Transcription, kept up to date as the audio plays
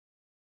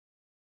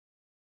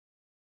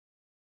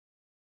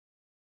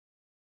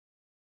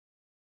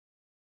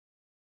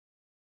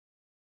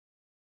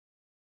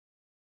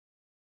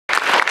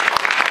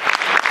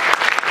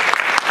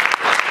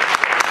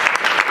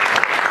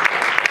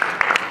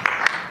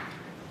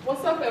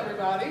up,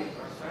 everybody?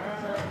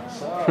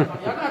 Y'all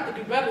gonna have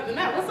to do better than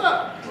that. What's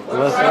up?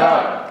 What's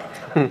up?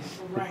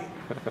 Right.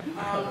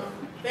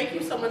 Thank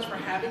you so much for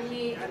having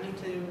me. I need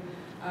to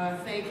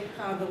thank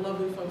the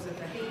lovely folks at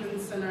the Haven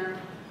Center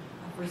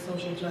for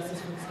Social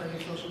Justice, for the Study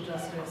of Social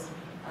Justice,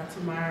 to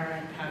Myra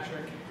and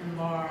Patrick and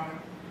Laura,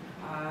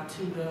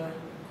 to the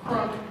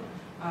crunk,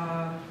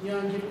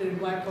 young gifted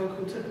black folk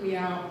who took me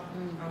out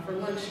for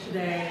lunch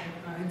today,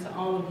 and to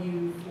all of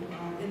you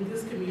in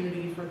this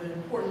community for the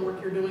important work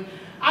you're doing.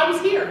 I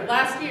was here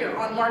last year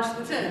on March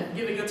the 10th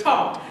giving a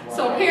talk. Wow.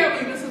 So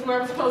apparently this is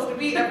where I'm supposed to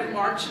be every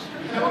March.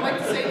 And I would like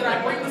to say that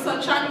I bring the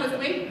sunshine with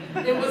me.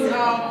 It was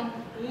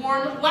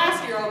warm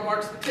last year on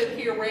March the 10th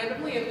here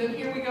randomly, and then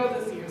here we go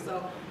this year.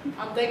 So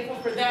I'm thankful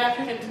for that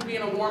and to be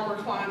in a warmer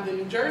climate than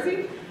New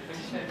Jersey.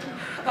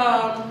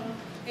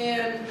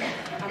 And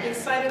I'm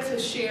excited to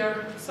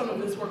share some of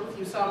this work with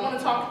you. So I want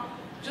to talk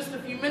just a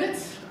few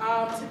minutes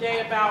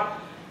today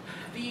about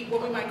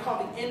what we might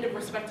call the end of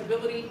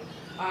respectability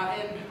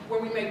and where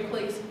we may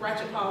place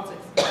ratchet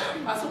politics.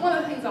 So one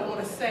of the things I want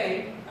to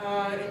say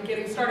in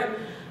getting started,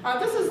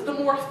 this is the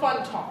more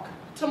fun talk.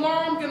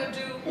 Tomorrow I'm going to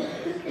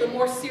do the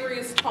more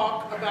serious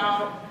talk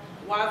about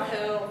why the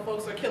hell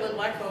folks are killing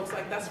black folks.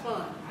 Like, that's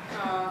fun.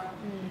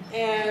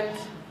 And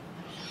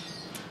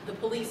the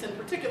police in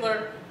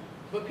particular,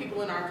 but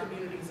people in our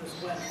communities as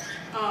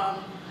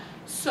well.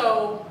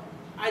 So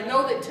I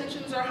know that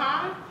tensions are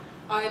high,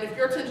 and if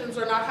your tensions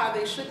are not high,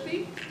 they should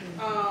be.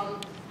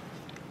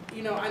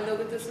 You know, I know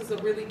that this is a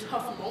really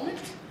tough moment,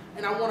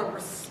 and I want to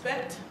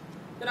respect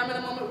that I'm in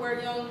a moment where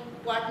a young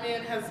black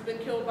man has been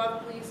killed by the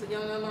police, a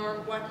young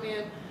unarmed black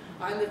man,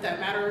 and that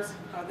matters,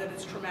 that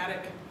it's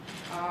traumatic,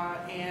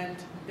 and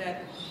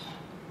that,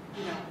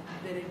 you know,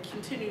 that it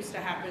continues to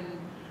happen,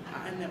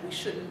 and that we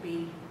shouldn't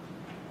be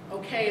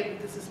okay,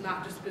 but this is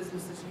not just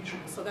business as usual.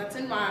 So that's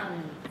in my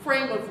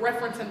frame of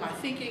reference and my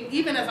thinking,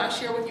 even as I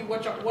share with you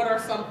what are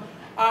some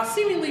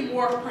seemingly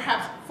more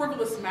perhaps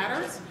frivolous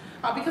matters,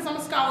 because I'm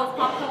a scholar of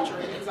pop culture,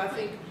 because I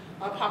think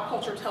pop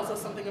culture tells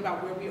us something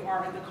about where we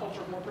are in the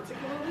culture more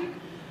particularly.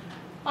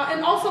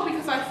 And also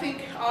because I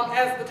think,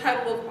 as the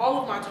title of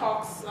all of my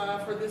talks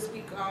for this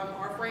week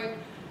are framed,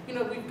 you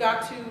know, we've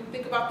got to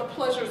think about the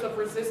pleasures of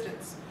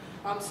resistance.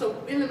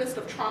 So in the midst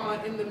of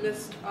trauma, in the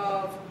midst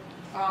of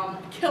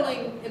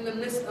killing, in the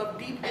midst of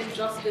deep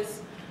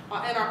injustice,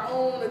 and our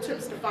own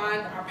attempts to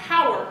find our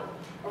power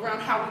around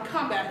how we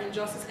combat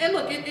injustice. And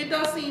look, it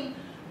does seem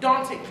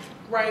daunting,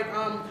 right?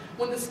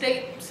 When the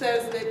state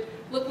says that,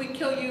 look, we can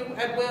kill you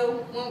at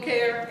will, won't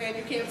care, and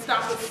you can't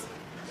stop us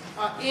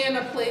in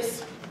a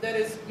place that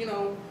is, you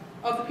know,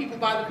 of the people,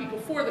 by the people,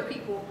 for the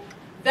people.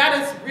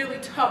 That is really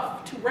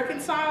tough to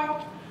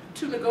reconcile,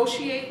 to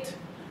negotiate,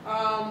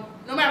 no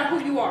matter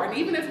who you are. And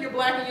even if you're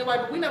black and you're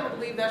like, but we never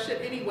believed that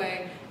shit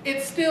anyway,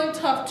 it's still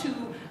tough to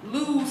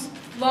lose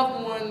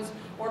loved ones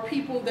or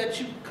people that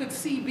you could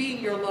see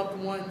being your loved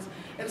ones.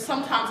 And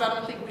sometimes I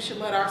don't think we should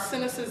let our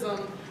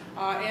cynicism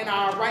and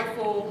our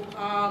rightful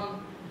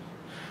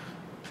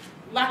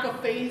lack of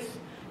faith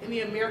in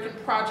the American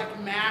project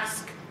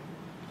mask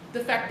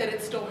the fact that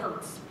it still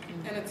hurts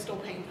and it's still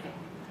painful.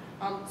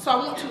 So I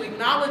want to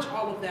acknowledge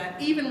all of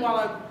that, even while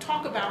I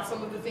talk about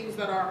some of the things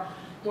that are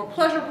more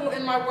pleasurable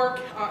in my work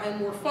and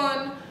more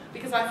fun,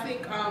 because I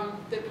think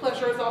that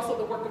pleasure is also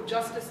the work of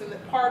justice, and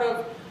that part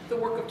of the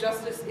work of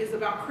justice is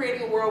about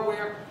creating a world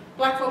where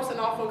black folks and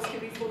all folks can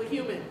be fully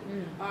human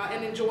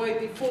and enjoy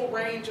the full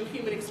range of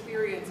human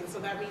experience. And so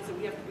that means that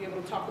we have to be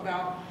able to talk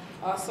about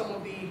some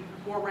of the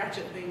more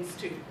ratchet things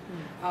too.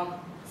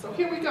 So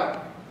here we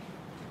go.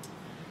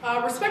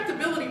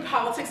 Respectability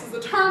politics is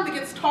a term that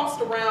gets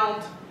tossed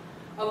around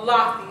a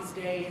lot these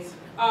days.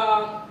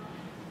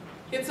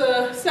 It's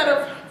a set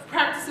of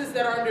practices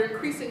that are under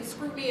increasing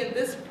scrutiny in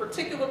this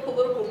particular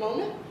political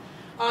moment.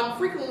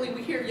 Frequently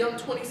we hear young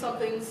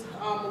 20-somethings,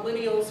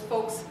 millennials,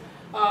 folks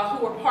who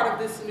are part of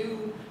this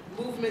new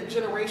movement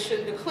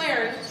generation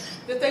declaring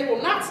that they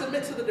will not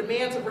submit to the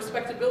demands of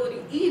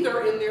respectability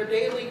either in their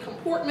daily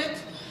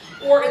comportment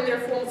or in their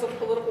forms of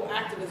political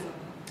activism.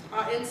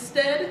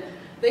 Instead,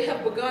 they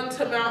have begun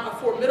to mount a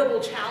formidable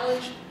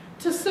challenge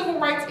to civil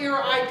rights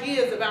era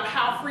ideas about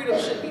how freedom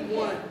should be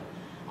won,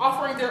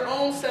 offering their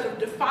own set of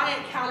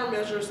defiant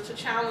countermeasures to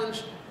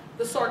challenge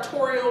the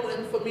sartorial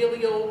and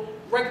familial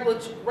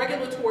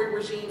regulatory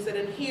regimes that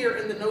adhere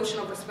in the notion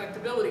of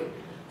respectability.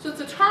 So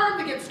it's a term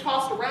that gets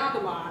tossed around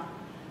a lot,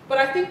 but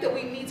I think that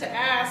we need to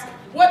ask,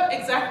 what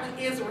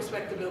exactly is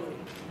respectability?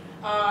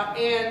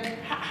 And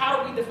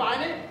how do we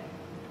define it?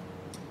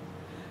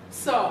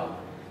 So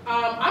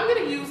I'm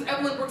going to use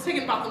Evelyn Brooks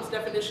Higginbotham's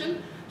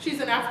definition. She's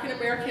an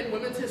African-American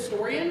women's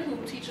historian who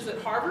teaches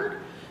at Harvard.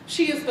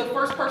 She is the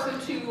first person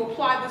to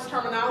apply this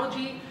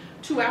terminology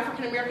to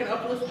African-American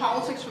uplift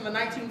politics from the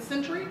 19th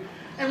century.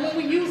 And when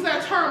we use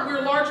that term,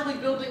 we're largely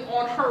building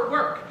on her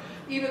work,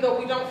 even though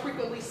we don't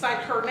frequently cite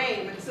her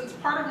name. And since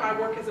part of my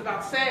work is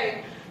about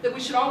saying that we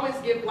should always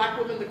give black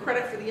women the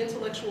credit for the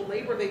intellectual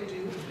labor they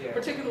do,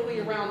 particularly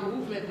around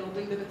movement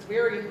building, then it's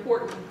very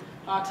important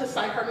to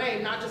cite her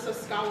name, not just as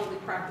scholarly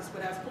practice,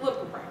 but as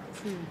political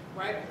practice,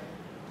 right?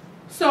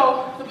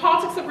 So the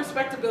politics of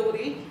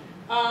respectability,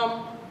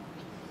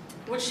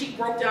 which she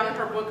broke down in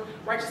her book,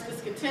 Righteous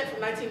Discontent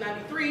from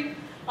 1993,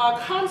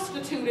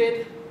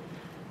 constituted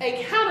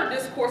a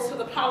counter-discourse to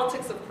the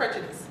politics of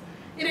prejudice.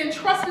 It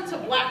entrusted to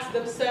blacks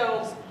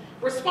themselves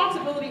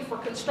responsibility for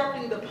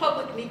constructing the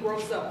public Negro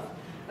self,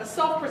 a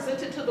self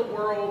presented to the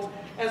world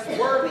as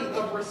worthy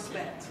of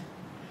respect.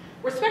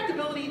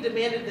 Respectability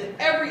demanded that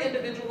every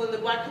individual in the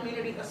black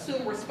community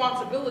assume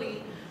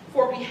responsibility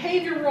for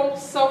behavioral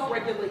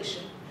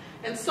self-regulation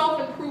and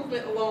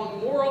self-improvement along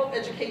moral,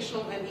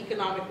 educational, and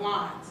economic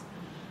lines.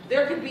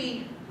 There could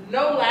be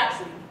no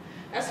laxity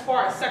as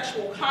far as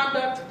sexual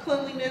conduct,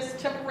 cleanliness,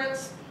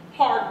 temperance,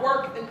 hard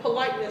work, and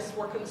politeness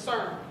were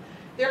concerned.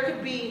 There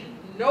could be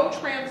no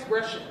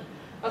transgression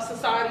of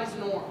society's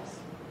norms.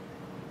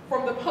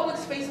 From the public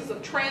spaces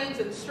of trains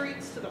and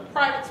streets to the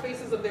private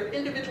spaces of their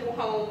individual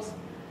homes,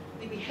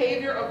 the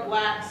behavior of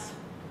blacks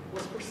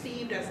was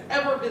perceived as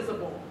ever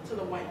visible to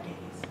the white gaze.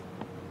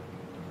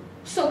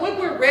 So when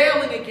we're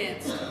railing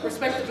against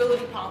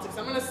respectability politics,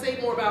 I'm going to say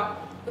more about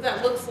what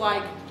that looks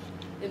like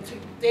in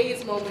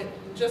today's moment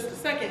in just a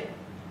second.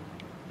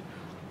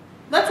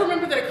 Let's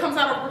remember that it comes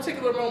out of a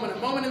particular moment, a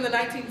moment in the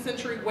 19th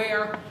century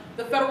where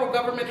the federal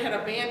government had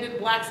abandoned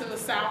blacks in the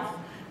South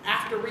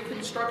after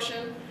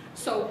Reconstruction.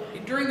 So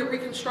during the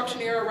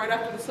Reconstruction era, right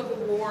after the Civil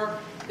War,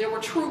 there were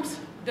troops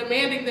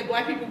demanding that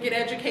black people get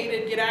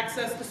educated, get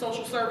access to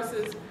social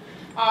services,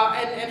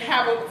 and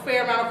have a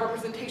fair amount of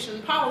representation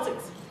in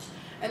politics.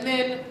 And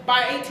then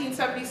by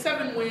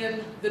 1877,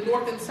 when the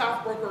North and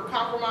South broker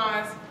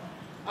compromise,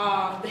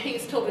 the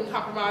Hayes-Tilden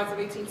Compromise of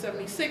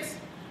 1876,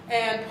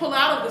 and pull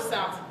out of the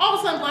South, all of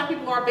a sudden black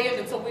people are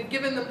abandoned. So we've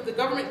given them, the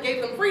government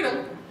gave them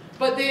freedom,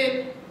 but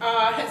then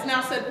has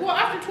now said, well,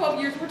 after 12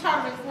 years, we're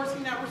tired of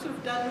enforcing that, we're sort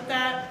of done with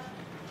that,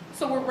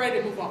 so we're ready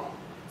to move on.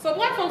 So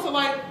black folks are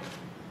like,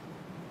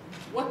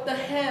 what the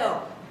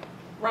hell,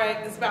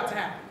 right, is about to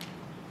happen?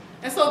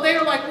 And so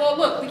they're like, well,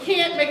 look, we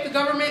can't make the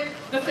government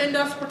defend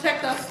us,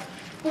 protect us,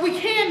 but we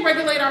can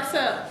regulate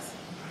ourselves.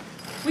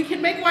 We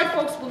can make white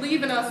folks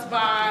believe in us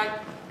by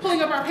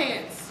pulling up our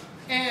pants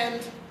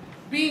and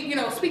being,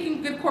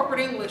 speaking good corporate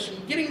English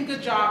and getting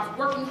good jobs,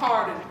 working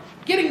hard and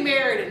getting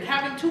married and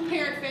having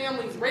two-parent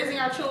families, raising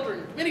our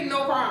children, committing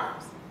no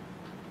crimes.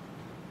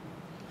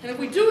 And if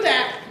we do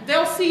that,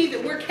 they'll see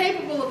that we're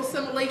capable of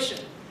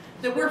assimilation,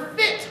 that we're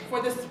fit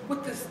for this,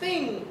 with this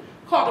thing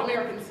called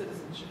American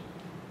citizenship.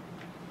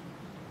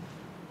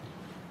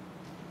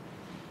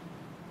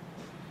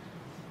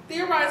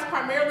 Theorized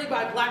primarily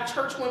by black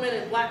church women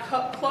and black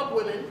club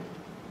women,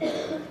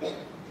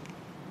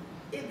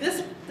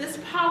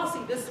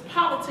 this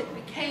politic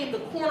became the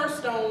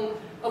cornerstone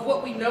of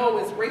what we know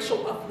as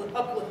racial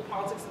uplift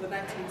politics of the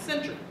 19th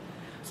century.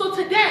 So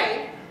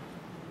today,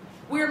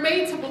 we're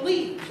made to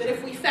believe that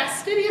if we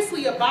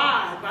fastidiously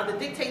abide by the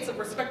dictates of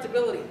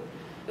respectability,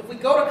 if we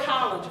go to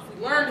college, if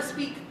we learn to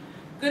speak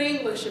good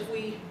English, if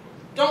we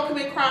don't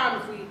commit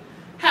crime, if we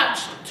have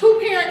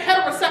two-parent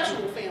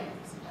heterosexual families,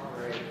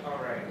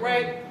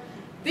 right?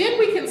 Then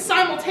we can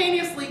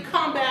simultaneously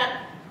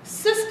combat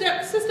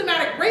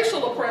systematic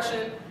racial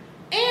oppression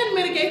and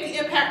mitigate the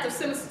impact of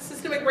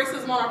systemic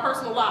racism on our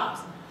personal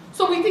lives.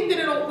 So we think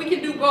that we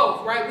can do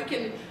both, right? We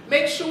can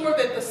make sure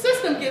that the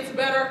system gets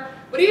better,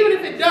 but even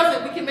if it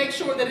doesn't, we can make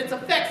sure that its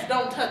effects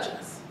don't touch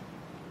us,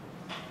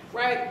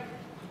 right?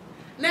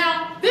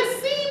 Now,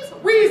 this seems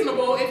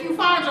reasonable if you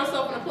find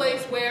yourself in a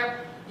place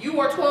where you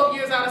are 12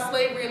 years out of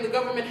slavery and the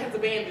government has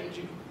abandoned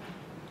you.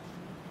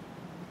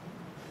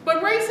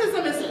 But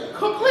racism is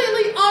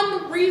completely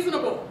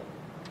unreasonable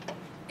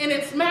in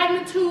its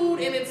magnitude,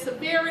 in its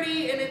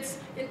severity, in its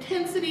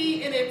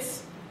intensity, in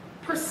its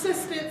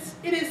persistence.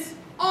 It is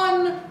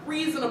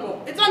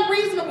unreasonable. It's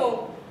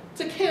unreasonable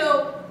to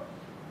kill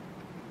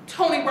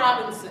Tony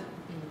Robinson,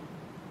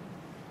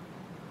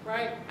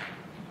 right?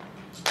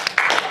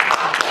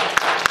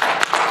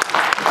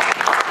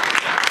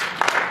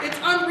 It's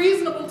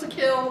unreasonable to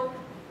kill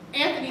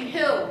Anthony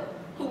Hill,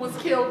 who was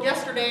killed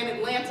yesterday in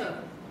Atlanta.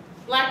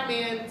 Black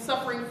man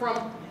suffering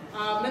from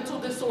mental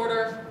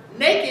disorder,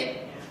 naked.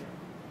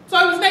 So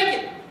he was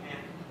naked.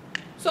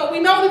 So we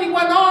know that he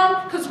wasn't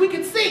armed because we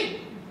could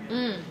see.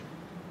 And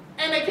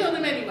they killed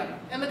him anyway.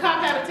 And the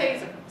cop had a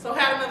taser, so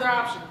had another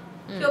option.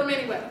 Killed him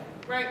anyway,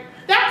 right?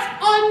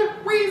 That's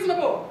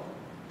unreasonable.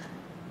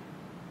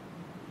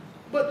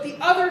 But the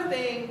other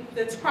thing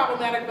that's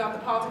problematic about the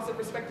politics of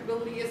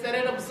respectability is that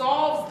it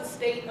absolves the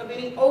state of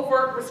any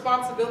overt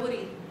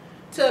responsibility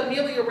to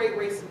ameliorate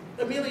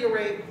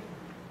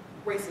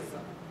racism.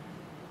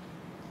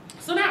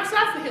 So that's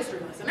the history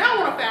lesson. Now I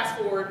want to fast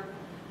forward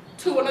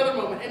to another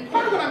moment. And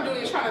part of what I'm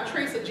doing is trying to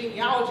trace a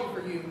genealogy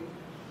for you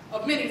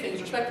of many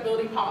things: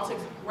 respectability,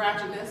 politics,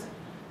 ratchetness,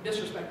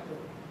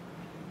 disrespectability.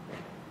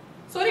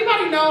 So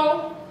anybody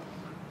know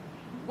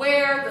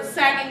where the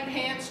sagging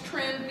pants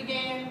trend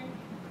began?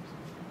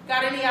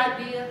 Got any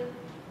idea?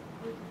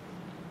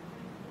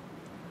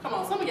 Come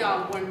on, some of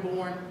y'all weren't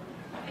born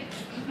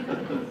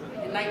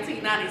in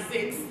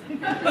 1996.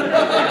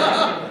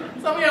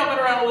 Some of y'all been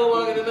around a little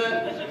longer than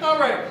that. All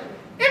right.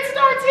 It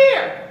starts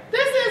here.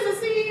 This is a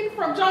scene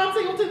from John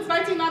Singleton's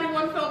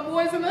 1991 film,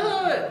 Boys in the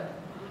Hood.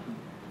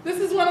 This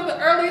is one of the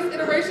earliest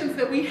iterations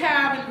that we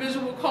have in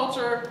visual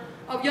culture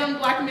of young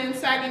black men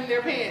sagging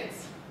their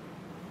pants.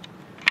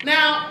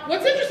 Now,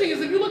 what's interesting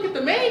is if you look at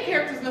the main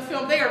characters in the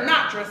film, they are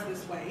not dressed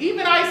this way.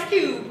 Even Ice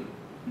Cube,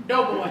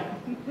 Doughboy,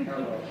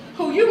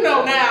 who you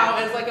know now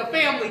as like a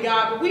Family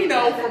Guy, but we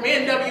know from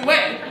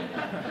NWA,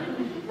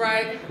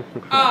 right?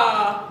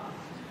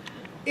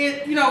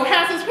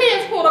 Has his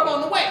pants pulled up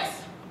on the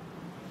waist.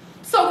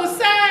 So the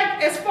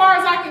sag, as far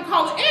as I can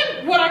call it,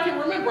 and what I can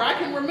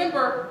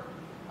remember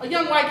a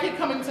young white kid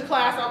coming to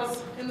class, I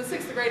was in the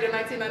 6th grade in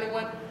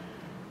 1991,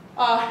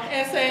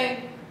 and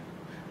saying,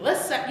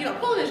 let's sag,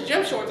 pulling his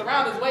gym shorts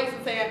around his waist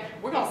and saying,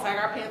 we're gonna sag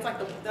our pants like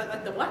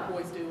the black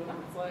boys do. And I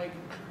was like,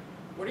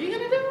 what are you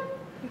gonna do?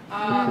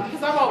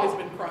 Because I've always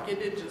been crunk, it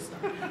did just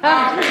start.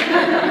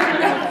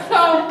 So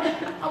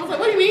I was like,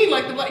 what do you mean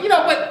like the black,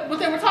 but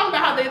they were talking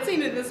about how they had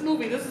seen it in this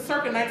movie. This is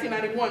circa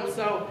 1991,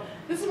 so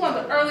this is one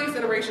of the earliest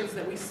iterations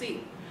that we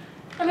see.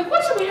 And the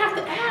question we have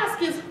to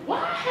ask is,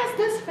 why has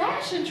this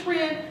fashion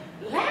trend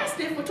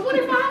lasted for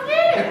 25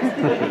 years?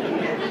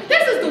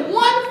 This is the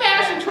one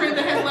fashion trend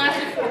that has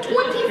lasted for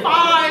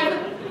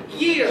 25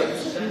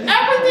 years.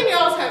 Everything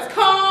else has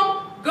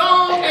come,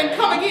 gone, and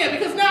come again,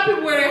 because now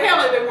people wear their hair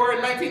like they were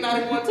in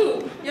 1991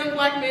 too. Young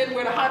black men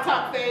wear the high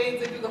top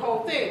fades and do the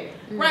whole thing,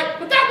 right?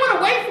 But that went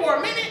away for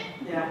a minute.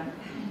 Yeah.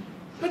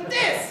 But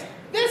this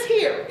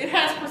here, it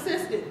has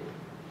persisted.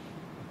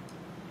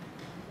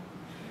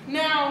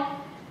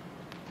 Now,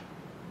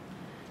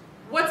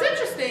 what's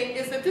interesting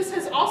is that this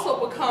has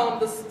also become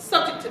the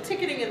subject to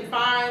ticketing and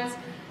fines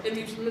in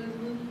these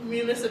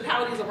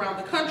municipalities around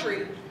the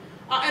country.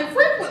 And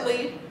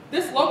frequently,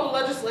 this local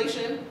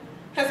legislation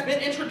has been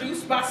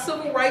introduced by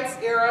civil rights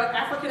era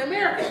African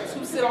Americans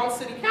who sit on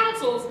city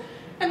councils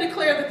and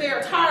declare that they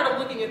are tired of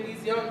looking at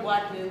these young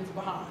black men's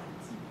behinds.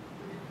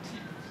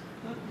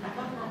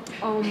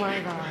 Oh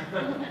my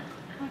God.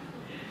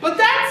 But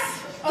that's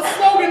a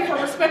slogan for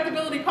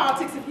respectability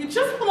politics. If you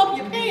just pull up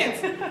your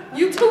pants,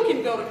 you too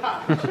can go to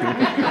college.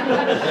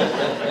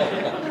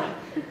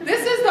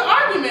 This is the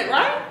argument,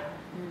 right?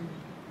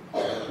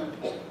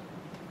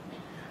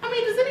 I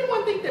mean, does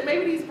anyone think that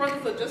maybe these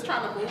brothers are just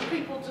trying to move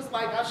people, just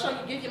like, I'll show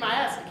you, give you my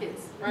ass a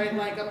kiss, right?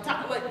 Like, I'm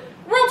talking, like,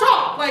 real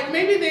talk. Like,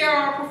 maybe they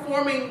are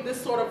performing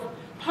this sort of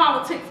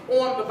politics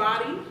on the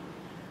body,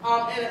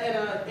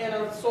 and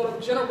a sort of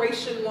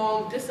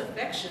generation-long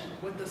disaffection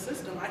with the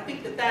system. I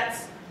think that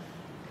that's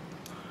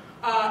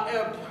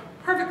a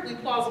perfectly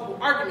plausible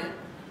argument.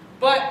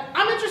 But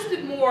I'm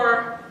interested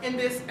more in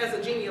this as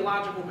a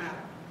genealogical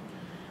matter.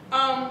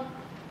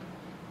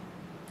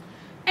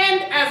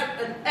 And as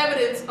an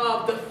evidence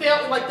of the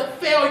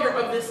failure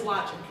of this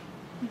logic,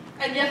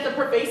 and yet the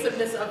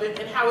pervasiveness of it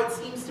and how it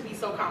seems to be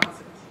so common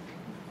sense.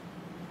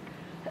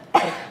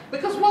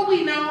 Because what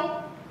we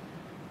know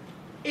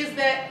is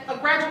that a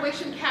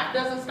graduation cap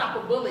doesn't stop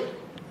a bullet.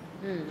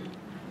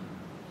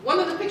 One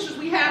of the pictures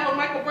we have of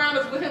Michael Brown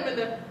is with him in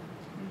the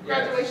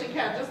graduation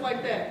cap, just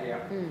like that. Yeah.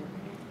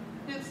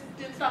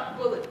 Didn't stop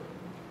the bullet.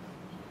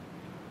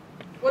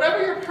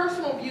 Whatever your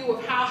personal view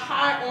of how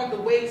high on the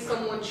way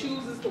someone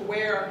chooses to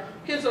wear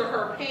his or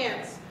her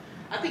pants,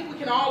 I think we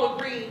can all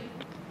agree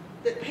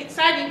that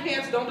sagging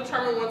pants don't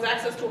determine one's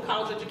access to a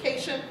college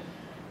education,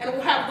 and it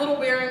will have little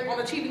bearing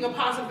on achieving a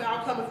positive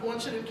outcome if one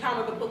should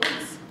encounter the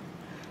police.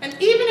 And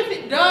even if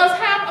it does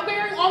have a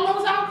bearing on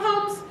those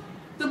outcomes,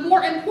 the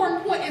more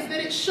important point is that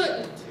it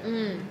shouldn't.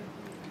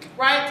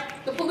 Right?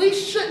 The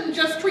police shouldn't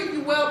just treat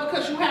you well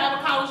because you have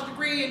a college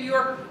degree and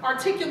you're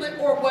articulate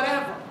or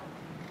whatever.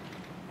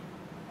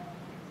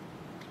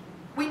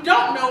 We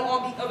don't know,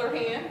 on the other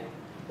hand,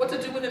 what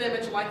to do with an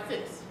image like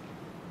this.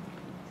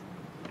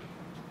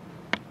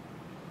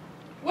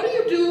 What do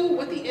you do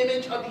with the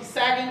image of the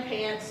sagging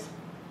pants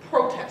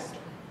protester?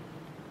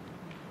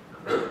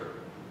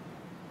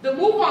 The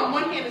move on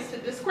one hand is to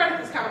discredit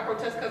this kind of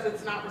protest because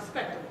it's not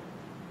respectable.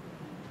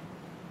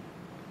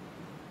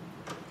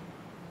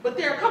 But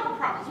there are a couple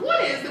problems.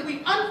 One is that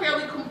we've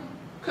unfairly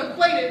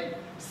conflated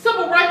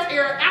civil rights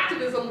era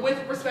activism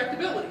with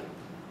respectability.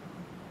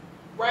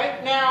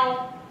 Right?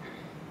 Now,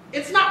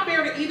 it's not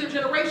fair to either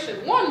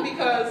generation. One,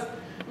 because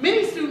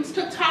many students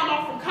took time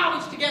off from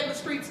college to get in the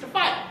streets to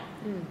fight,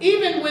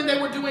 even when they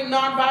were doing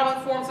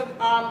nonviolent forms of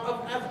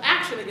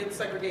action against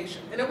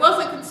segregation. And it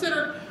wasn't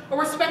considered a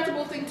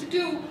respectable thing to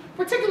do,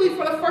 particularly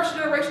for the first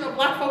generation of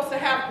black folks to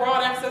have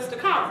broad access to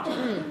college.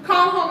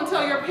 Come home and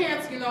tell your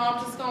parents,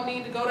 I'm just going to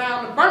need to go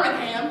down to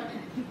Birmingham,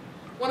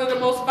 one of the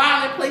most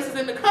violent places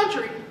in the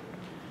country,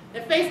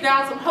 and face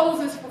down some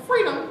hoses for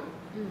freedom.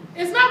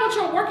 It's not what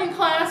your working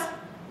class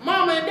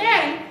mama and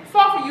daddy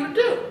fought for you to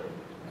do.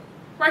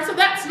 Right? So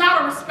that's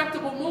not a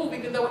respectable move,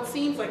 even though it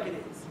seems like it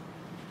is.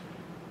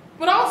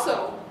 But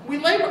also, we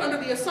labor under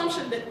the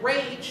assumption that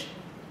rage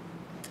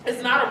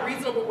is not a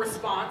reasonable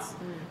response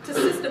to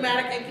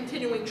systematic and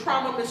continuing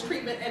trauma,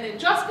 mistreatment, and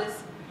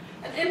injustice.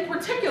 And in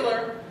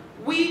particular,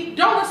 we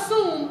don't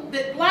assume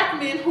that black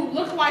men who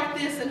look like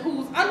this and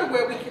whose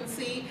underwear we can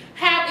see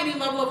have any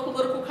level of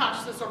political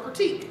consciousness or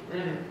critique.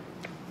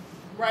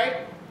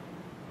 Right?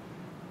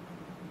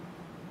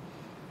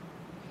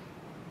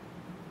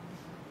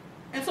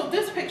 And so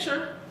this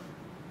picture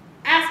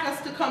asks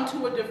us to come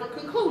to a different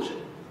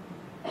conclusion.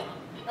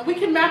 And we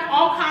can map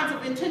all kinds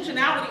of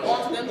intentionality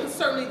onto them, because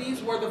certainly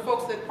these were the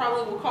folks that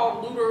probably were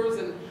called looters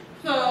and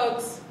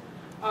thugs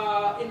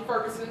in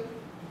Ferguson.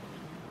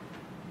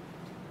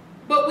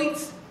 But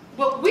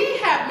we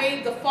have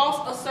made the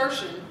false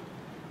assertion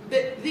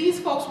that these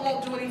folks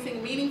won't do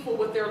anything meaningful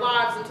with their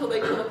lives until they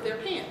pull up their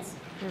pants.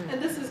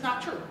 And this is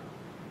not true.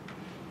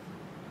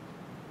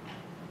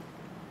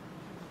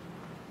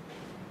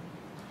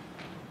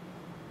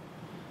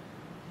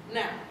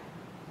 Now,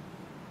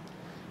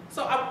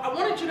 so I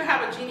wanted you to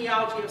have a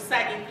genealogy of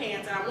sagging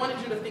pants, and I wanted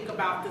you to think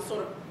about the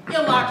sort of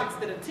illogics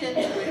that attend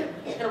to it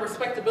in a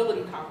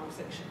respectability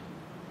conversation.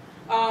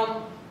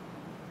 But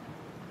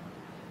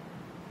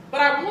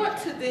I want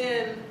to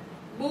then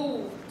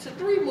move to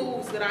 3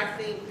 moves that I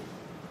think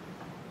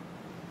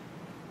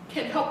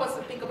can help us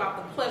to think about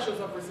the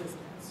pleasures of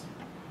resistance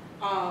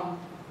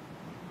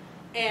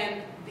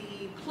and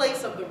the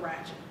place of the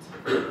ratchet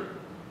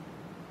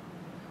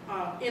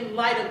in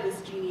light of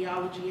this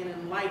genealogy and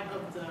in light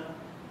of the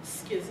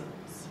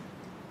schisms.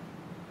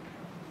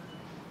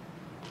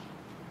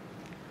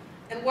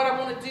 And what I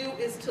want to do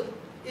is to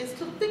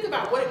think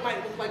about what it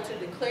might look like to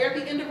declare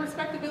the end of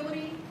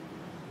respectability,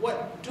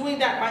 what doing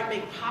that might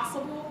make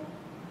possible,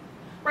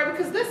 right?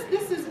 Because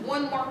this is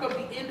one mark of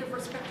the end of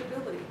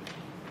respectability,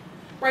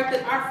 right?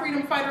 That our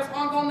freedom fighters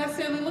aren't going to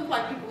necessarily look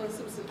like people in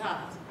suits and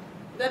ties.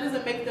 That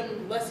doesn't make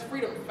them less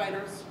freedom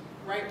fighters,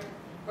 right?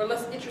 Or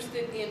less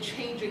interested in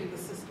changing the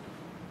system.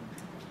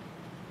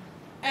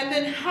 And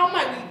then how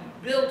might we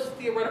build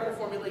theoretical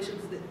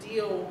formulations that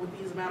deal with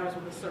these matters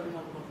with a certain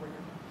level of rigor?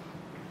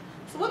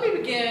 So let me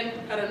begin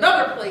at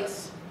another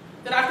place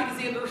that I think is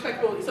the end of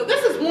respectability. So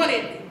this is one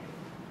ending.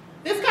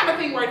 This kind of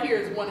thing right here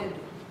is one ending.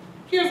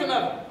 Here's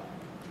another.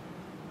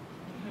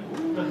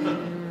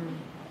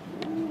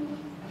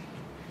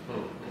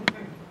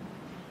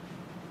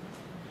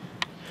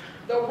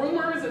 Though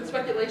rumors and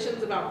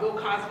speculations about Bill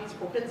Cosby's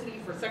propensity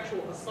for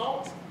sexual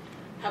assault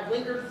have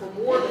lingered for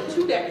more than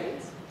 2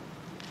 decades,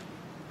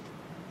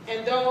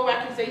 and though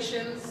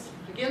accusations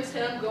against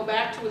him go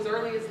back to as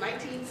early as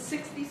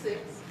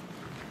 1966,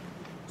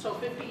 so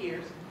 50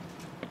 years,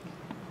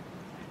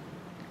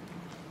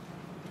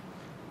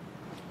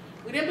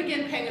 we didn't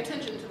begin paying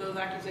attention to those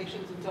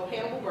accusations until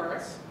Hannibal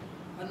Buress,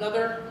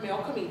 another male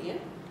comedian,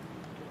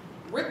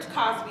 ripped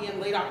Cosby in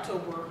late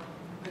October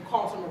and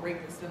called him a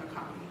rapist in a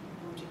comedy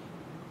routine.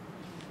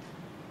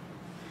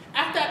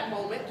 At that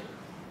moment,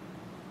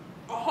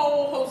 a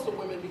whole host of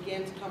women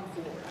began to come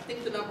forward. I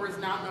think the number is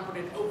now numbered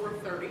at over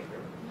 30,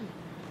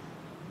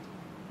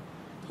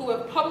 who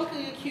have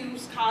publicly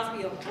accused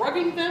Cosby of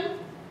drugging them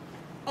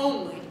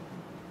only,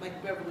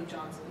 like Beverly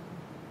Johnson,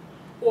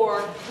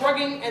 or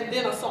drugging and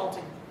then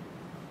assaulting.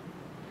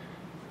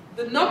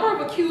 The number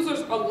of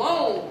accusers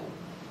alone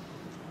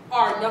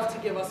are enough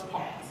to give us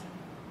pause.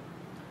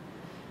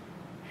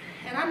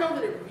 And I know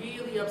that it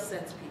really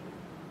upsets people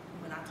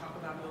when I talk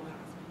about Bill Cosby.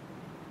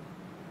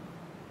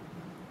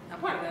 Now,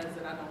 part of that is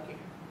that I don't care,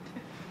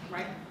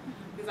 right?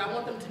 Because I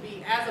want them to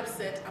be as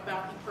upset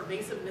about the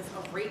pervasiveness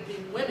of rape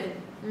in women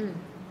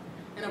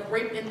and of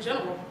rape in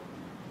general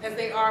as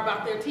they are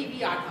about their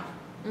TV icon.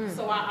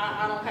 So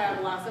I don't have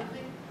a lot of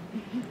sympathy.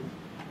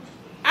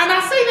 And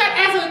I say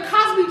that as a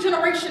Cosby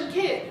generation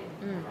kid.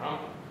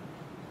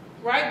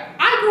 Right?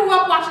 I grew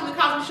up watching the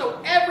Cosby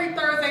Show every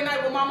Thursday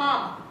night with my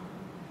mom.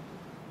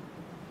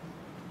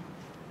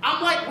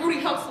 I'm like Rudy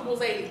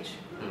Huxtable's age.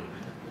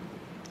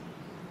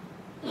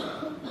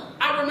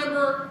 I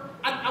remember,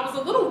 I was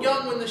a little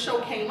young when the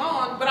show came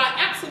on, but I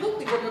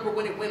absolutely remember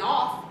when it went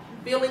off,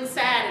 feeling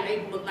sad in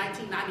April of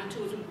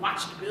 1992 as we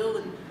watched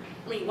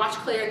watched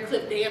Claire and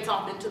Cliff dance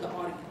off into the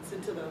audience,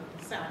 into the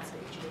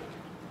soundstage.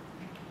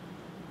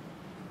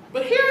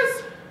 But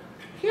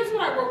here's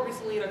what I wrote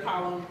recently in a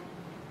column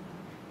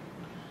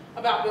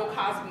about Bill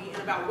Cosby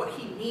and about what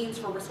he means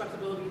for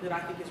respectability that I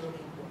think is really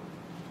important.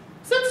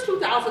 Since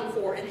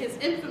 2004, in his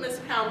infamous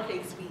pound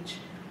cake speech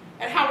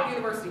at Howard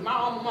University, my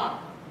alma mater,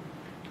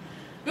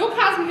 Bill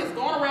Cosby has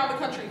gone around the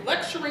country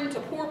lecturing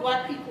to poor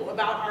black people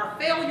about our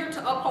failure to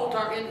uphold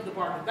our end of the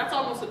bargain. That's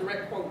almost a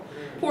direct quote.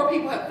 Poor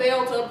people have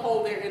failed to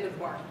uphold their end of the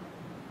bargain.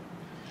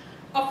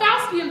 A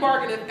Faustian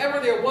bargain, if ever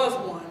there was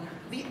one,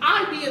 the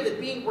idea that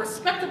being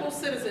respectable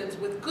citizens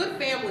with good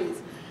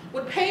families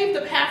would pave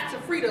the path to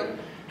freedom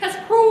has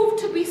proved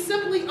to be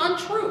simply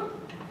untrue.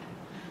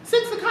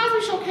 Since The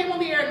Cosby Show came on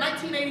the air in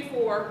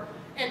 1984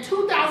 and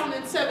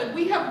 2007,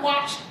 we have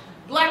watched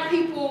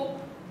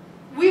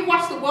we've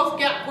watched the wealth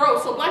gap grow,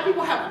 so black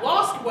people have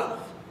lost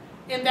wealth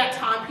in that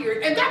time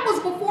period. And that was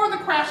before the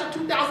crash of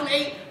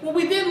 2008, where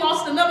we then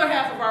lost another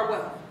half of our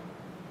wealth.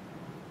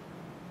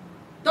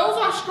 Those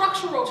are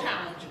structural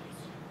challenges.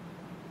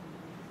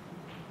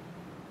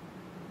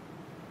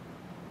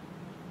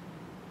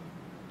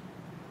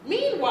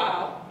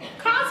 Meanwhile,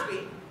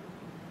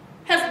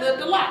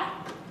 lived a lie.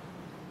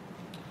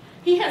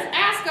 He has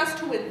asked us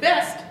to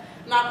invest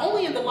not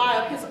only in the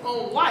lie of his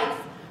own life,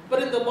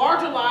 but in the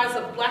larger lies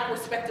of black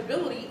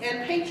respectability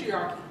and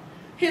patriarchy.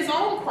 His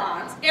own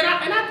crimes, and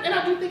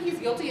I do think he's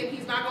guilty, and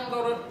he's not going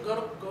to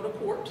go to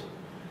court.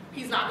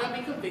 He's not going to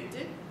be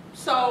convicted.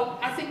 So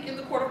I think in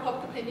the court of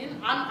public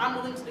opinion, I'm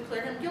willing to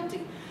declare him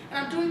guilty. And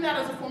I'm doing that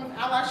as a form of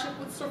allyship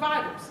with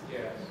survivors.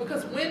 Yes.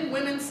 Because when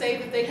women say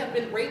that they have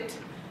been raped,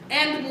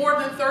 and more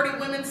than 30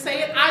 women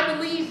say it, I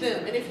believe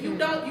them. And if you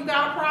don't, you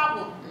got a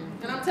problem.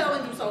 And I'm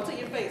telling you so to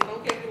your face. I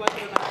don't care if you like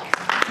it or not.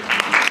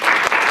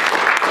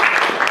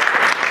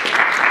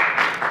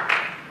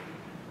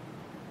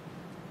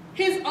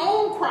 His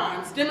own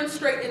crimes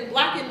demonstrate in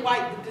black and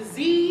white the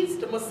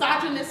diseased,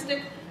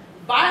 misogynistic,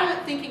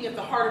 violent thinking at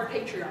the heart of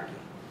patriarchy.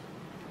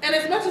 And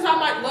as much as I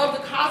might love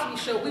the Cosby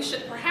Show, we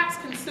should perhaps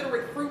consider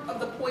it fruit of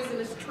the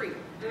poisonous tree.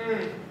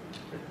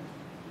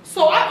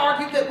 So I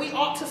argue that we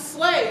ought to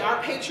slay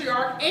our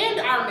patriarch and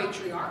our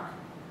matriarch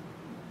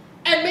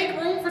and make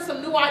room for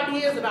some new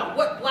ideas about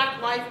what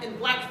black life and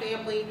black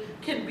family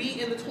can be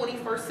in the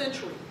 21st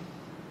century.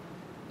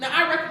 Now,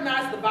 I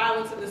recognize the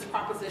violence in this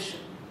proposition.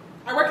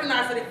 I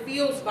recognize that it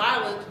feels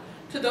violent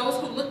to those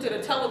who looked at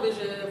a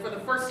television and for the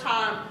first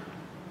time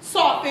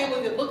saw a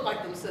family that looked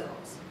like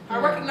themselves. I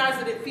recognize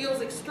that it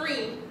feels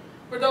extreme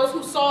for those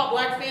who saw a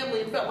black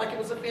family and felt like it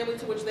was a family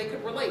to which they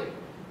could relate.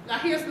 Now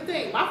here's the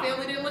thing, my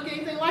family didn't look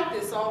anything like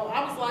this, so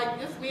I was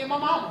like, just me and my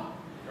mama.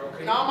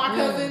 Okay. And all my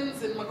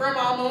cousins and my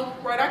grandmama,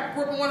 right? I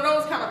grew up in one of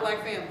those kind of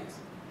black families.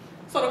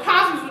 So the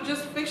Cosbys were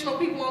just fictional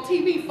people on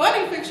TV,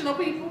 funny fictional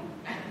people.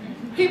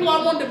 People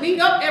I wanted to meet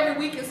up every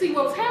week and see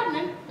what was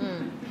happening.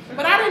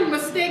 But I didn't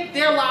mistake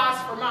their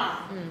lives for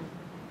mine.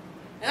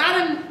 And I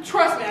didn't,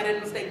 trust me, I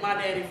didn't mistake my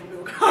daddy for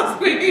Bill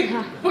Cosby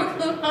or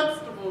Cliff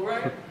Huxtable,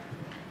 right?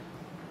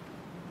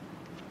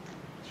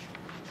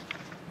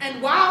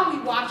 And while we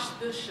watched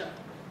this show,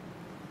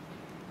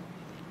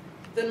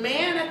 the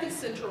man at the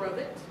center of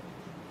it,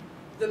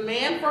 the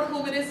man for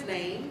whom it is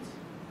named,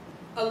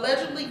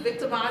 allegedly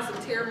victimized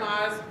and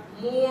terrorized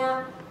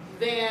more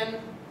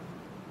than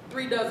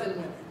 3 dozen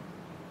women.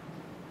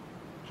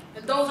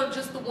 And those are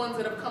just the ones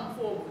that have come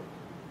forward.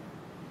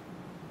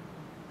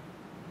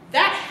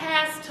 That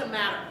has to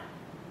matter.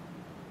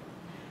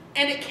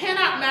 And it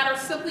cannot matter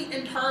simply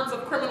in terms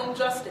of criminal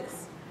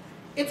justice.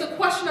 It's a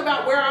question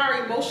about where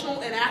our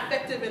emotional and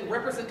affective and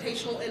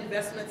representational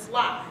investments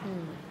lie.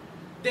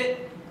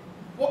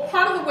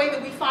 Part of the way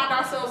that we find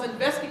ourselves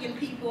investing in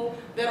people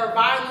that are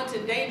violent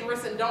and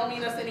dangerous and don't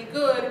mean us any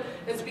good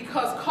is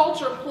because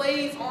culture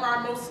plays on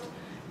our most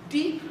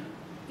deep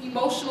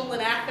emotional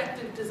and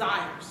affective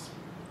desires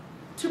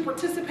to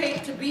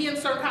participate, to be in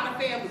certain kind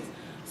of families.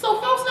 So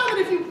folks know that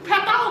if you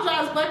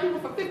pathologize black people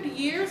for 50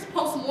 years,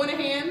 post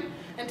Moynihan,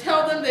 and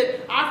tell them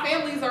that our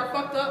families are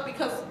fucked up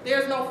because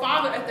there's no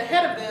father at the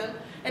head of them,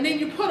 and then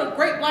you put a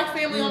great black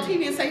family on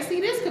TV and say, see,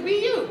 this could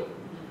be you.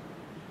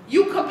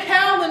 You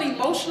compel an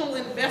emotional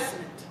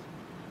investment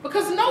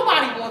because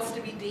nobody wants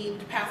to be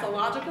deemed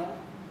pathological.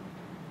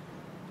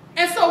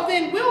 And so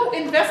then we'll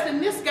invest in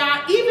this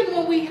guy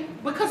even when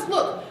because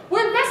look,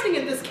 we're investing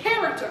in this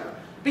character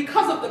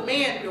because of the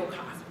man, Bill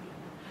Cosby.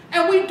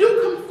 And we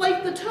do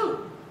conflate the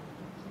two.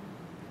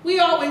 We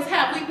always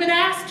have. We've been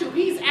asked to.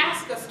 He's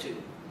asked us to.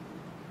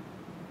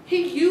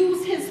 He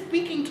used his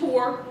speaking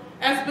tour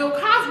as Bill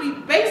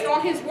Cosby based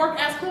on his work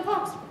as Cliff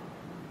Huxtable.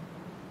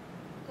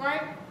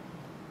 Right?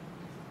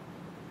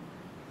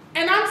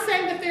 And I'm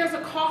saying that there's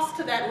a cost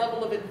to that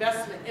level of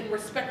investment in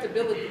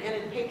respectability and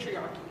in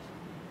patriarchy.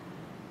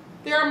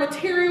 There are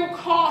material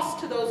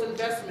costs to those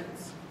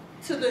investments,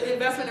 to the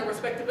investment in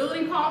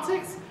respectability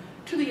politics,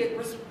 to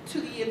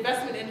the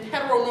investment in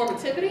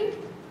heteronormativity,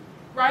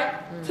 right?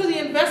 To the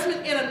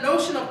investment in a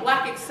notion of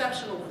black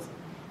exceptionalism,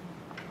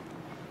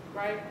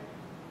 right?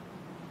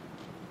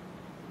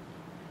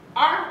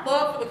 Our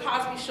love for the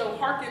Cosby Show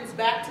harkens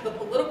back to the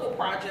political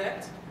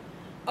project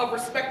of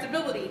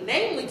respectability,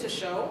 namely to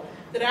show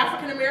that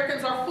African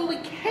Americans are fully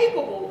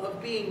capable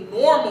of being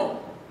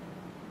normal,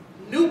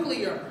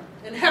 nuclear,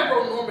 and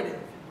heteronormative.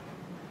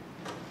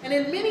 And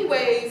in many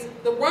ways,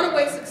 the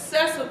runaway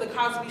success of the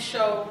Cosby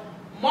Show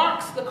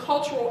marks the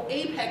cultural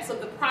apex of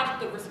the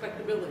project of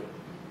respectability.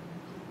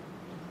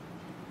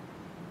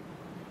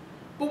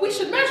 But we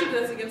should measure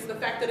this against the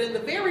fact that in the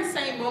very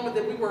same moment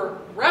that we were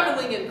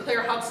reveling in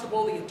Claire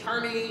Huxtable, the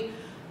attorney,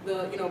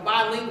 the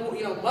bilingual,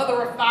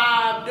 mother of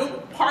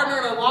 5, partner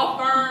in a law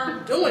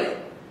firm, doing it,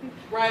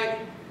 right?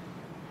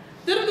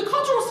 That in the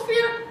cultural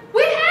sphere,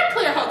 we had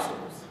Claire Huxtables.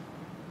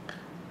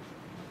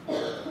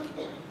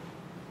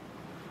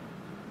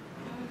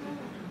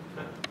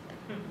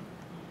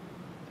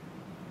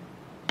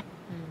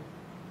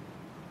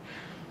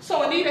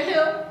 So Anita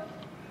Hill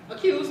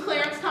accused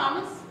Clarence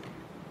Thomas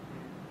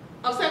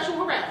of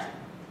sexual harassment.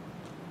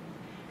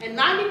 And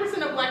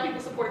 90% of black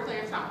people supported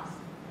Clarence Thomas.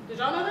 Did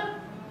y'all know that?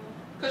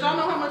 Because y'all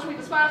know how much we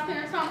despise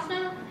Clarence Thomas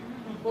now?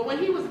 But when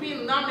he was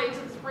being nominated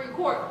to the Supreme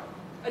Court,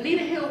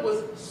 Anita Hill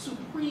was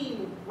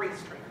supreme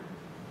race traitor.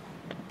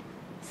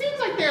 seems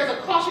like there's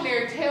a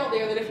cautionary tale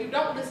there that if you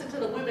don't listen to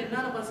the women,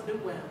 none of us do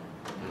well.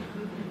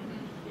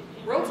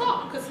 Real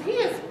talk, because he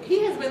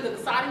has been the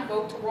deciding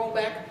vote to roll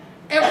back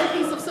every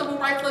piece of civil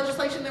rights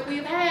legislation that we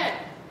have had.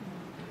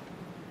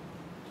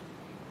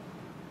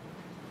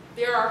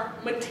 There are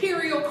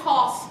material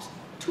costs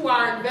to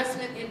our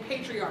investment in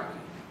patriarchy.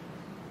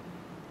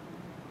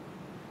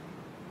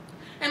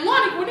 And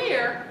Lonnie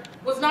Guinier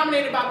was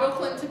nominated by Bill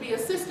Clinton to be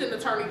Assistant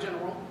Attorney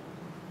General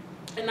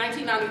in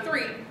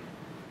 1993,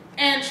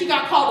 and she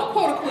got called a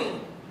quota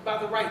queen by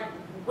the right,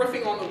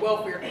 riffing on the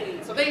welfare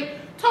queen. So they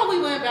totally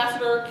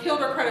lambasted her, killed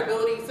her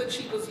credibility, said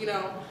she was,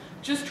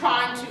 just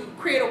trying to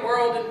create a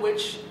world in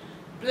which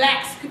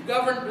blacks could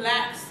govern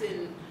blacks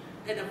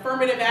and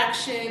affirmative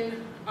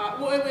action. It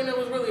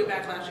was really a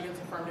backlash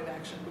against affirmative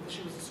action because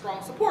she was a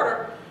strong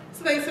supporter.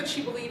 So they said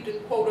she believed in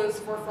quotas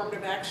for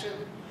affirmative action,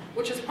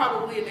 which is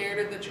probably a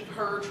narrative that you've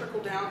heard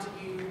trickle down to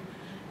you.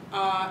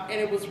 And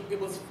it was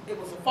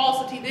a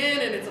falsity then,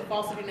 and it's a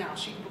falsity now.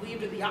 She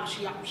believed in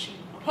she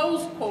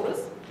opposed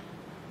quotas,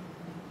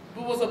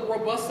 but was a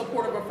robust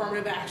supporter of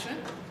affirmative action.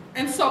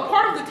 And so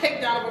part of the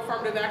takedown of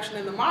affirmative action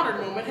in the modern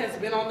moment has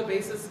been on the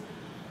basis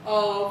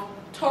of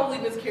totally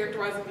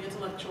mischaracterizing the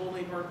intellectual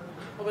labor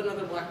of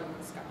another black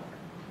woman scholar.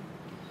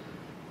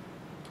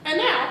 And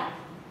now,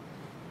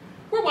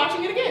 we're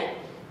watching it again.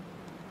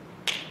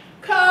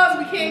 Because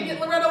we can't get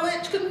Loretta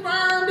Lynch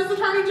confirmed as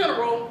Attorney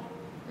General.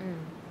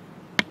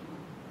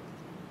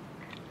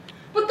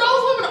 But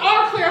those women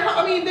are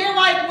they're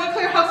like what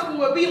Claire Huxtable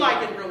would be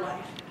like in real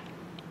life.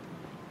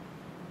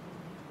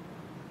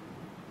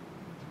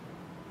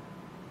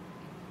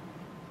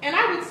 And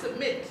I would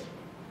submit,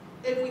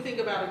 if we think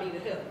about Anita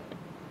Hill,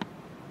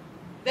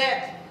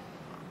 that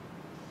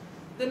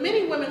the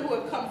many women who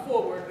have come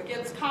forward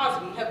against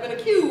Cosby have been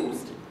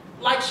accused,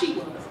 like she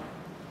was,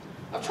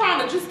 of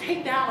trying to just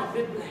take down a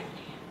good black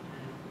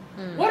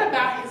man. What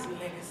about his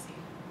legacy?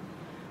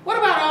 What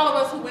about all of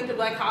us who went to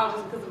black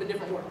colleges because of a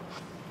different world?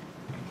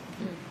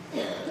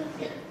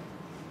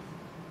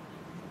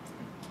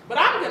 But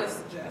I'm going to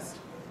suggest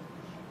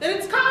that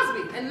it's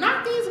Cosby and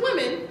not these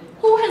women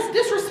who has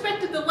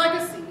disrespected the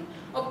legacy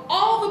of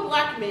all the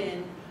black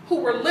men who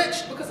were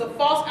lynched because of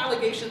false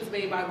allegations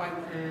made by white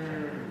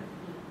women.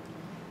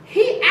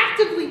 He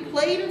actively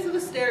played into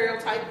the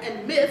stereotype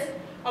and myth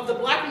of the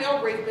black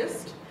male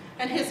rapist,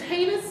 and his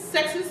heinous,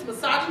 sexist,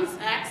 misogynist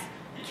acts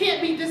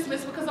can't be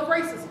dismissed because of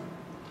racism.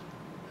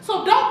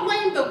 So don't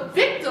blame the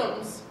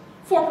victims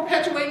for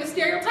perpetuating the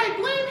stereotype,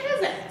 blame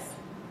his ass.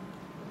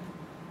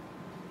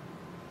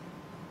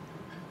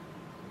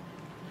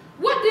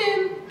 What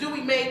then do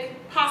we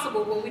make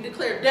possible when we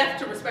declare death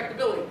to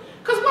respectability?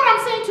 Because what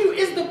I'm saying to you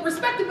is the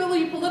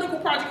respectability political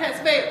project has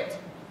failed.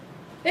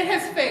 It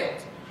has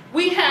failed.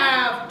 We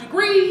have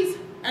degrees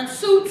and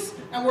suits,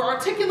 and we're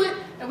articulate,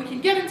 and we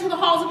can get into the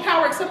halls of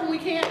power except when we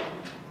can't.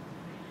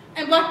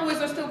 And black boys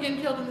are still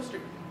getting killed in the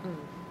street.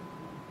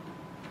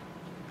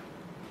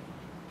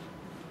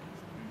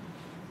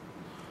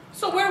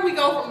 So where do we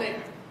go from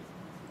there?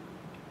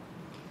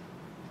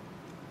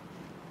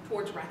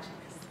 Towards righteousness.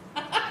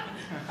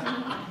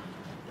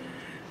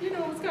 You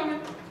know what's coming.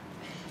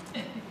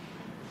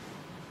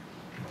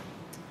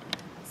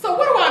 So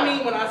what do I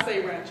mean when I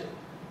say ratchet?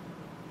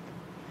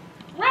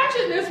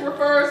 Ratchetness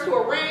refers to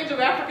a range of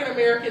African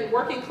American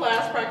working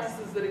class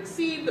practices that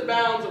exceed the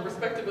bounds of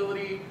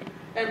respectability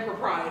and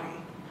propriety.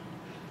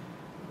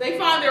 They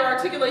find their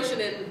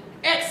articulation in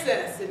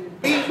excess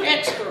and being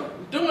extra,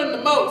 doing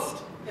the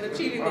most, and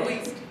achieving the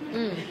least,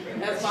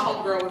 as my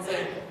homegirl would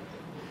say.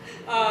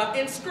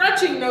 In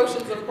stretching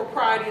notions of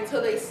propriety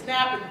until they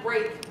snap and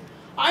break,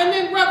 and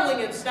then reveling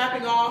in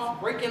snapping off,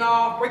 breaking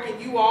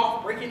you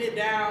off, breaking it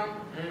down,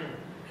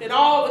 and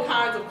all the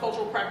kinds of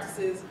cultural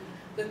practices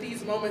that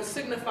these moments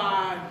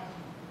signify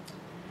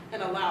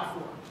and allow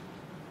for.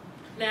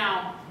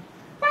 Now,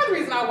 part of the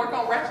reason I work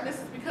on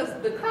ratchetness is because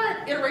the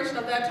current iteration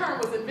of that term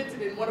was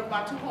invented in one of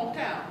my two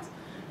hometowns,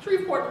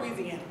 Shreveport,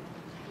 Louisiana.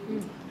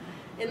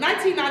 In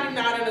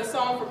 1999, in a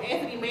song from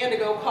Anthony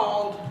Mandigo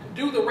called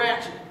Do the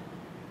Ratchet.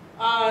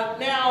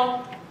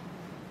 Now,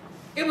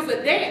 it was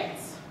a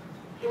dance.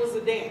 It was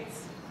a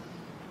dance.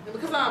 And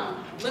because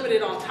I'm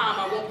limited on time,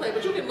 I won't play,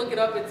 but you can look it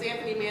up. It's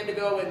Anthony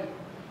Mandigo and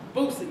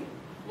Boosie,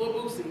 Lil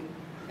Boosie,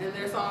 and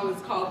their song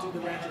is called Do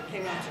the Ratchet. It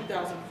came out in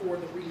 2004,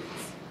 the remix.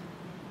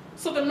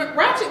 So the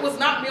ratchet was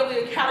not merely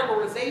a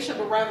categorization,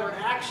 but rather an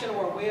action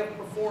or a way of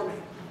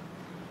performing.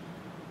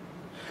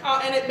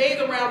 And it made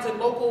the rounds in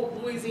local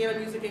Louisiana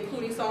music,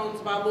 including songs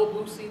by Lil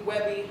Boosie,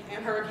 Webby,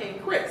 and Hurricane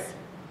Chris.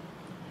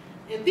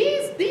 And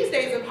these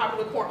days in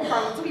popular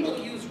parlance, people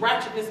use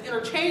ratchetness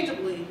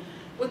interchangeably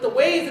with the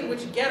ways in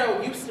which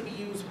ghetto used to be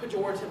used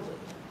pejoratively.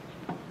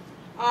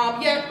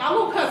 Yet my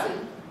little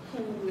cousin,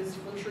 who is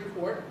from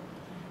Shreveport,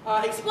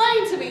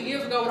 explained to me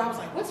years ago when I was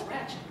like, what's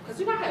ratchet?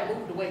 Because I had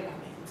moved away by then.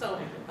 So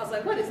I was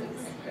like, what is this?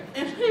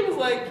 And he was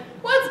like,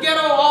 well, it's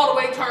ghetto all the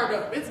way turned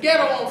up. It's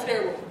ghetto on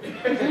steroids.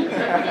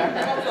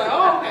 I was like,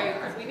 oh, okay,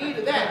 because we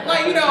needed that.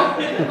 Like,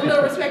 a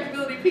little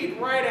respectability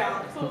peeked right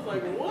out. So I was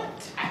like, what?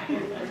 What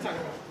are you talking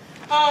about?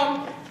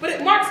 But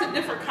it marks a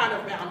different kind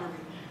of boundary.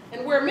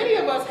 And where many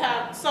of us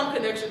have some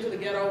connection to the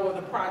ghetto or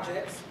the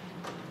projects,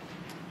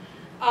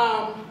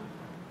 all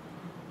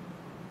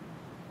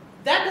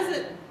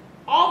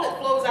that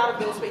flows out of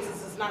those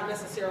spaces is not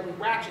necessarily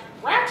ratchet.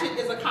 Ratchet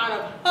is a kind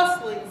of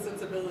hustling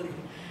sensibility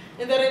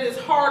in that it is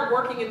hard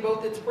working in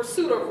both its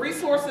pursuit of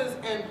resources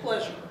and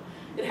pleasure.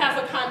 It has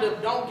a kind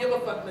of don't give a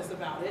fuckness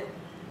about it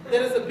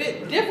that is a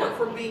bit different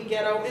from being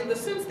ghetto in the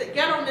sense that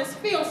ghetto-ness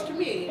feels to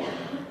me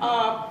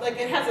like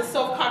it has a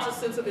self-conscious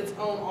sense of its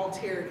own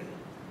alterity.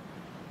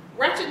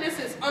 Ratchetness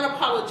is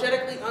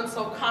unapologetically,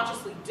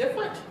 unselfconsciously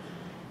different,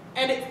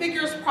 and it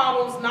figures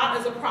problems not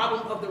as a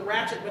problem of the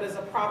ratchet, but as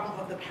a problem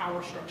of the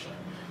power structure.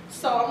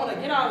 So I want to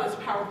get out of this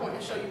PowerPoint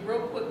and show you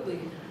real quickly,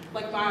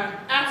 like my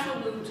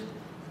absolute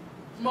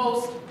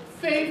most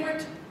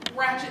favorite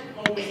ratchet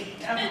moment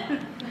ever.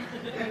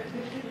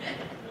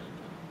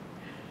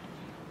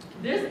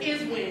 This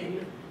is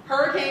when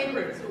Hurricane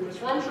Chris, who is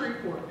from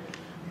Shreveport,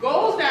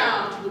 goes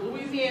down to the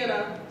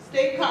Louisiana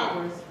State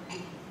Congress.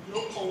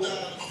 Hold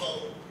up.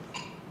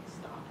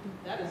 Stop.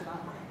 That is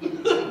not right.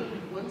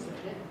 1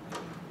 second.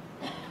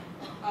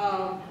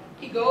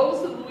 He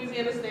goes to the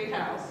Louisiana State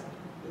House.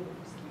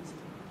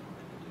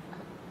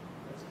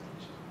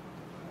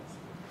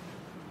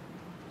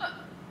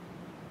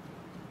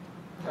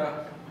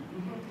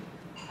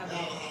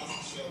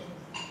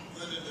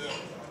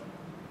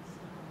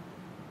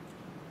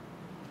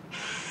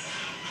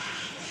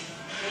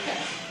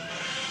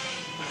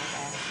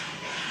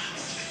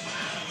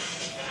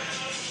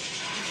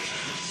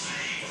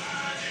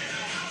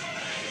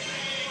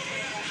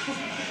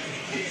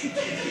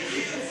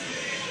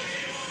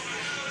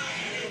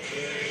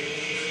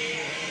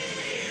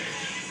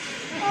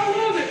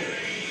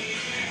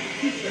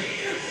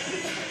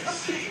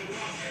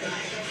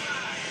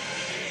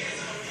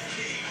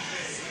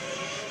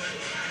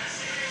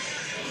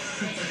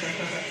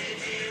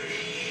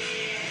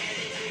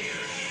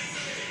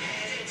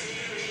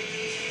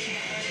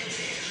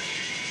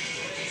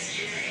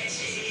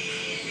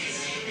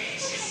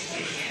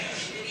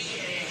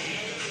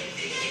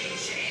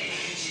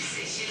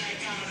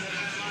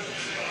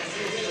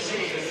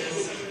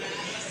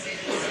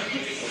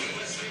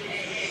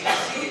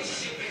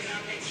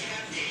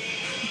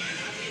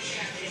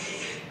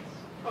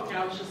 Okay,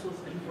 I was just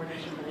listening for an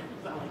extra minute.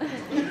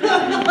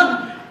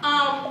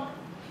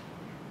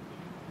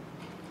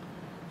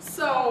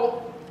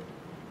 So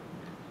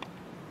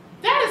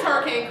that is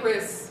Hurricane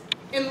Chris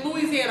in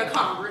Louisiana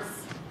Congress,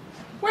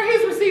 where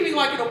he's receiving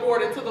like an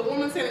award, and to the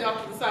woman standing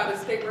off to the side is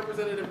State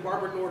Representative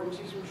Barbara Norton.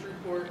 She's from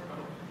Shreveport.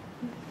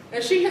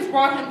 And she has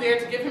brought him there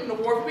to give him an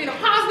award for being a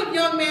positive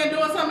young man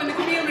doing something in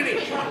the community.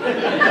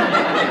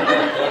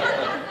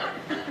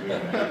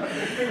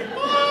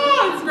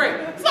 Oh, it's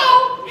great. So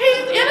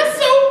he's in a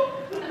suit.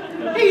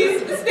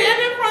 He's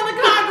standing in front of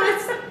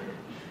Congress.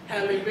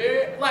 Halle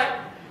Berry. Like,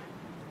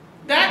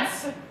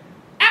 that's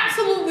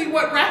absolutely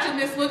what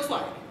ratchetness looks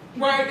like,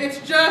 right? It's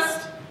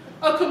just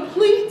a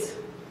complete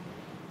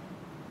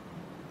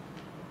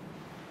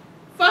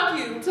fuck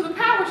you to the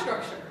power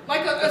structure.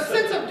 Like a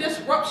sense of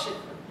disruption.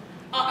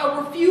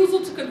 A refusal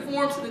to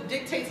conform to the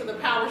dictates of the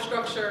power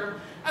structure,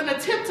 an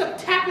attempt to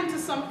tap into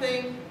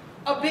something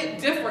a bit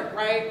different,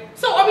 right?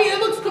 So, I mean, it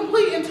looks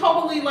completely and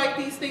totally like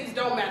these things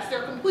don't match.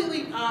 They're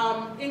completely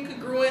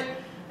incongruent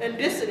and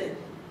dissident.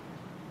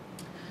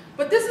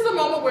 But this is a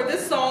moment where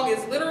this song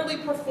is literally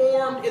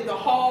performed in the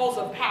halls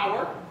of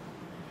power,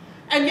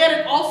 and yet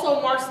it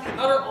also marks the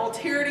utter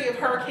alterity of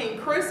Hurricane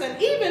Chris and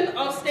even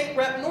of State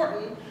Rep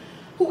Norton,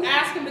 who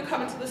asked him to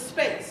come into the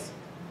space.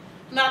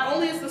 Not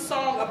only is the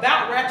song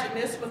about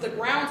ratchetness, but the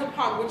grounds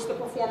upon which the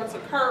performance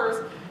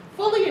occurs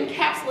fully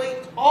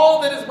encapsulate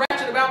all that is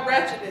ratchet about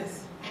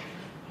ratchetness.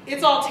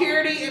 Its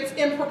alterity, its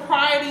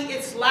impropriety,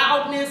 its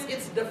loudness,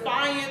 its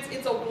defiance,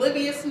 its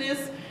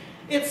obliviousness,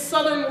 its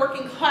southern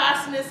working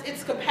classness,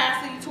 its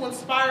capacity to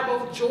inspire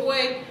both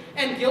joy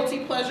and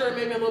guilty pleasure, and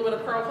maybe a little bit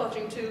of pearl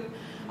clutching too.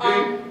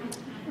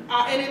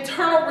 An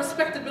internal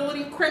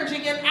respectability,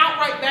 cringing, and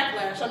outright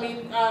backlash. I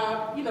mean,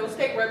 you know,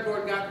 State Rep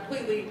Norton got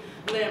completely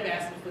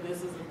lambasted for this,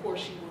 as of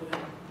course she would.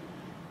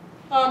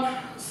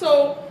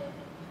 So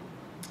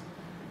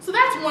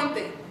that's one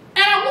thing.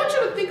 And I want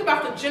you to think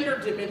about the gender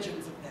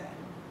dimensions of that.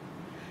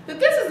 That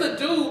this is a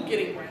dude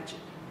getting ratchet.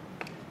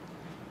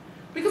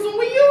 Because when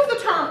we use the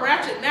term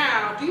ratchet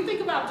now, do you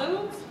think about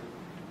dudes?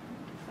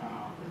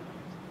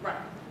 Right.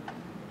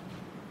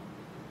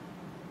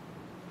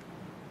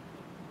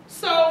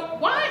 So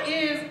why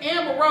is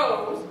Amber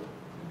Rose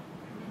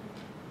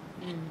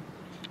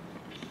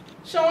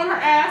showing her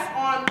ass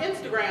on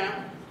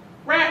Instagram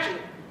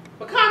ratchet,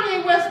 but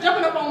Kanye West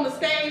jumping up on the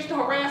stage to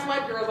harass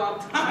white girls all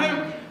the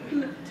time?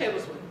 Taylor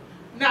Swift,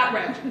 not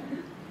ratchet.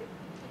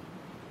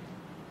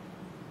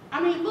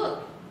 I mean,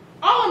 look,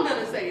 all I'm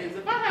gonna say is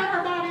if I had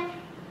her body,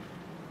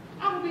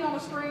 I would be on the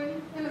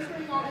screen,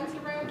 on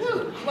Instagram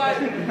too. Like,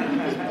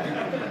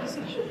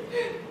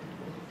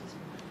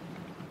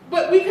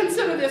 but we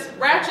consider this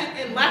ratchet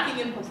and lacking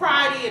in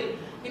propriety,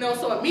 and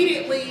so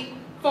immediately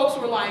folks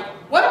were like,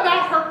 what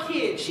about her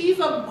kid? She's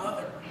a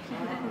mother.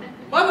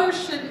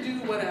 Mothers shouldn't do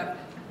whatever.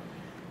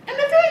 And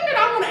the thing that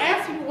I want to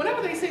ask people,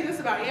 whenever they say this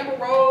about Amber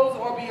Rose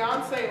or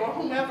Beyonce or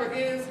whomever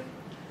is,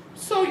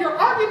 so your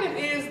argument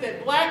is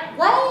that black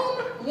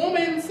grown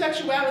woman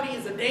sexuality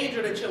is a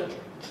danger to children.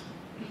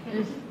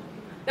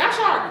 That's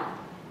your argument.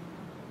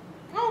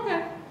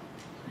 Okay.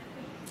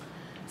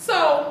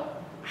 So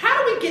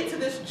how do we get to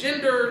this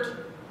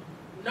gendered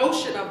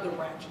notion of the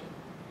ratchet?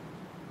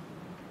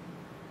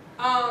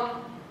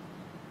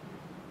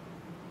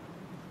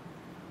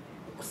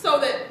 So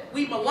that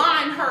we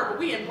malign her, but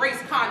we embrace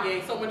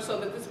Kanye so much so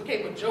that this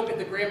became a joke at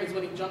the Grammys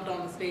when he jumped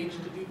on the stage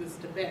to do this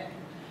debate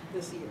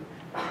this year.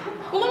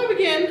 Well, let me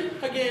begin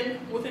again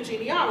with a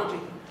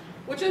genealogy,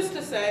 which is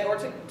to say, or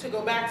to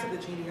go back to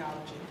the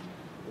genealogy.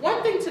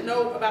 One thing to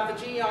note about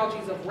the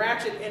genealogies of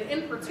Ratchet, and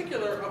in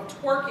particular of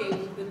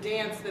twerking, the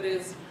dance that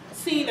is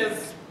seen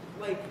as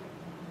like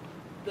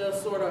the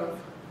sort of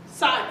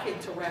sidekick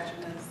to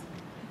ratchetness,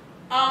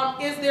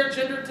 is their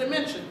gender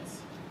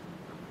dimensions.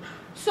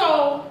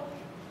 So,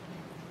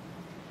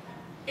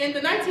 in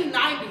the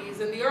 1990s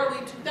and the early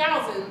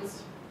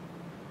 2000s,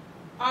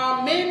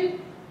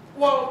 men,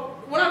 well,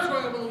 when I was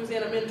growing up in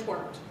Louisiana, men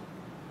twerked.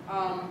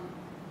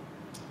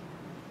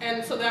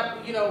 And so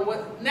that, you know,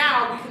 what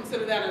now we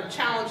consider that a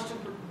challenge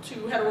to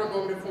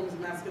heteronormative forms of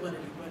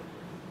masculinity,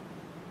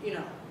 but, you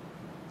know.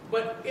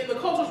 But in the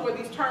cultures where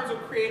these terms were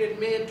created,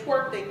 men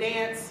twerk, they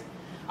dance.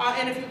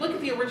 And if you look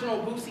at the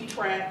original Boosie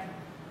track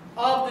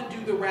of the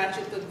Do the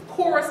Ratchet, the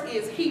chorus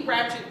is he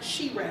ratchet,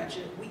 she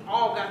ratchet. We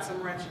all got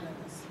some ratchet in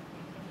us.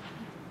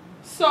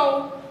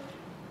 So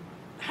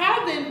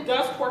how then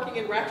does twerking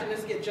and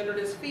ratchetness get gendered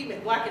as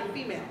female, black and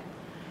female?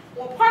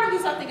 Well, part of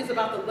this, I think, is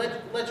about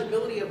the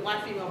legibility of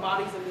black female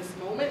bodies in this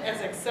moment as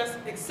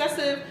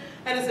excessive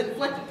and is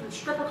inflected through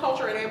stripper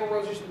culture, and Amber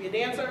Rose used to be a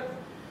dancer.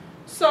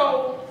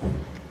 So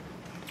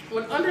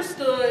when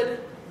understood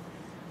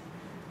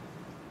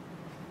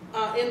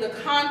in the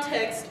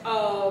context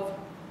of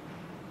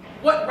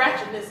what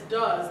ratchetness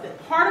does,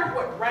 that part of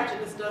what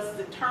ratchetness does is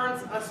it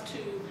turns us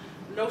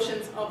to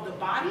notions of the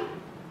body.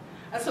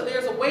 And so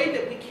there's a way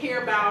that we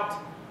care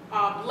about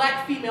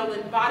black female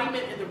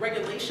embodiment and the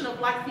regulation of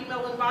black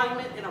female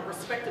embodiment in a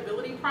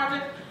respectability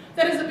project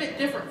that is a bit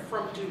different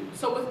from dudes.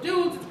 So with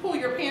dudes, it's pull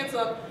your pants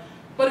up,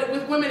 but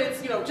with women,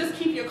 it's, you know, just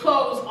keep your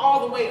clothes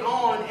all the way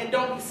on and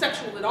don't be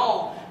sexual at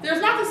all.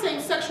 There's not the same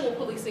sexual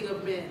policing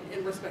of men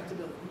in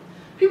respectability.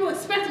 People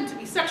expect them to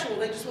be sexual,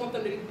 they just want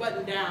them to be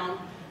buttoned down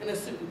in a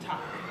suit and tie.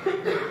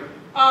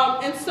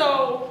 And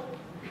so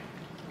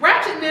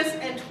ratchetness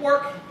and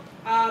twerk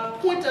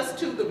point us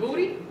to the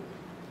booty,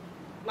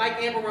 like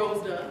Amber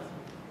Rose does.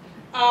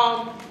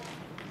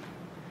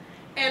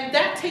 And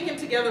that taken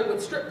together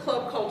with strip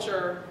club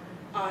culture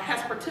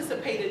has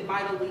participated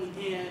vitally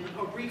in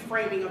a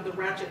reframing of the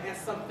ratchet as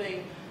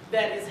something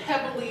that is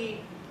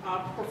heavily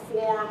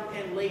performed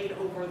and laid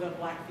over the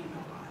black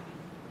female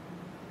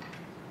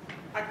body.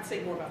 I can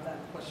say more about that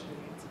in the question and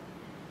answer.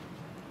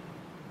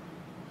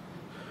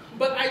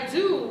 But I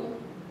do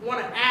want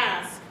to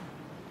ask,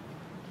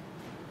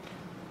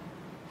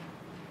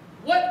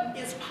 what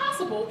is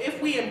possible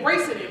if we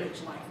embrace an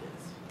image like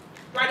this,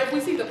 right? If we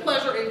see the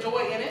pleasure and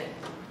joy in it,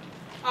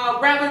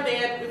 rather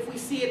than if we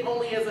see it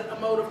only as a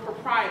mode of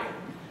propriety.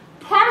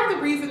 Part of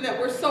the reason that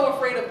we're so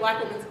afraid of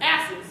black women's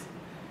asses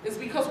is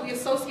because we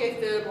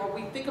associate them, or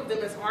we think of them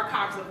as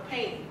archives of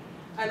pain,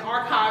 and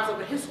archives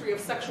of a history of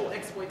sexual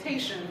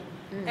exploitation,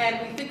 and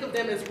we think of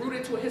them as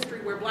rooted to a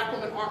history where black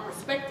women aren't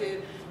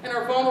respected and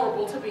are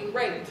vulnerable to being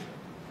raped.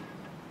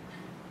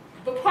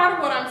 But part of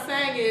what I'm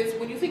saying is,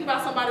 when you think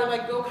about somebody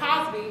like Bill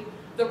Cosby,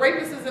 the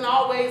rapist isn't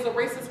always a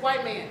racist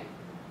white man,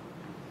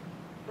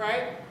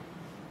 right?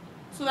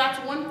 So that's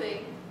one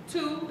thing.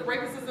 Two, the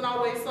rapist isn't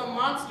always some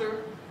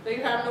monster that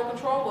you have no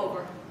control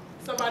over,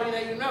 somebody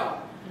that you know.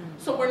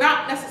 So we're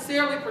not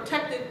necessarily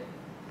protected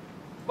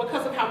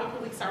because of how we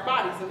police our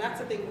bodies, and that's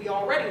a thing we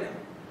already know.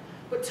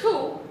 But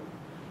two,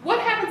 what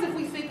happens if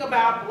we think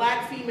about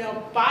black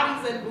female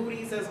bodies and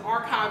booties as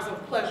archives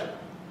of pleasure?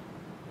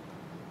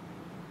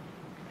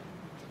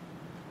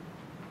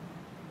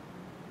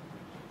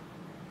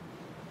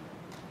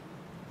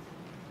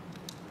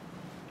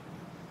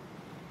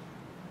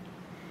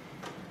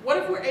 What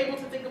if we're able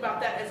to think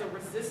about that as a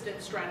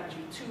resistance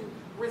strategy, to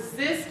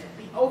resist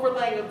the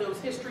overlaying of those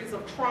histories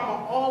of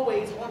trauma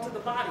always onto the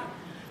body?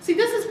 See,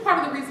 this is part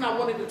of the reason I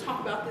wanted to talk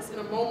about this in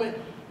a moment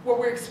where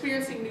we're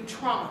experiencing new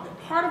trauma. That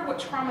part of what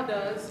trauma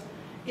does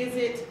is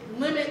it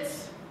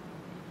limits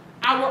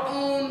our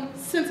own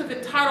sense of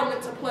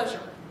entitlement to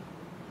pleasure,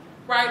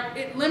 right?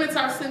 It limits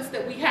our sense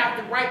that we have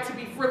the right to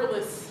be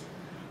frivolous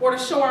or to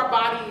show our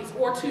bodies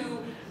or to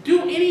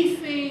do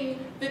anything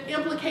that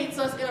implicates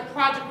us in a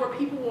project where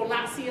people will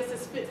not see us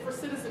as fit for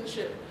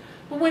citizenship.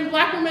 But when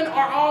black women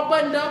are all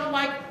buttoned up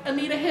like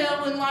Anita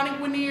Hill and Lonnie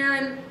Guinier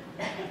and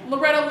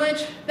Loretta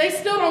Lynch, they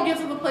still don't get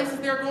to the places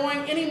they're going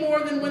any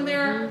more than when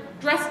they're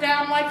dressed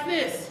down like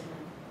this,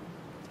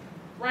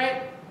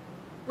 right?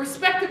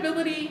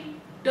 Respectability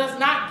does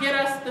not get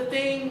us the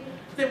thing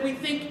that we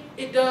think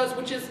it does,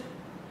 which is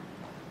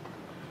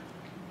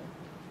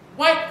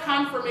white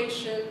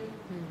confirmation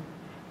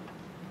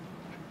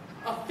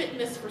a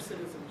fitness for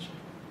citizenship.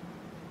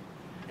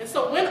 And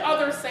so when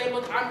others say,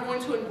 look, I'm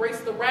going to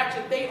embrace the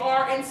ratchet, they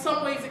are in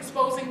some ways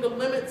exposing the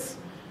limits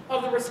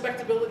of the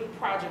respectability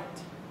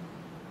project.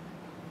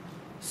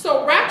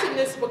 So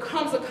ratchetness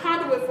becomes a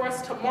conduit for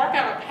us to mark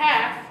out a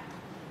path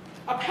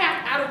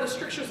out of the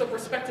strictures of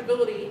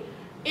respectability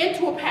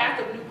into a path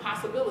of new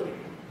possibility.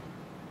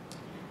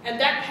 And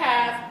that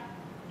path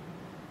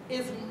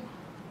is, I'm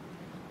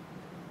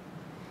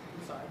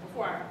sorry,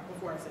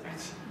 before I say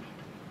that,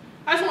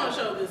 I just want to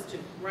show this too,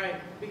 right?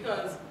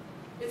 Because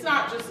it's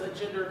not just a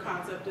gender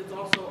concept, it's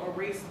also a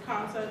race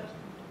concept.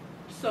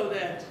 So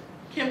that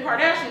Kim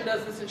Kardashian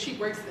does this and she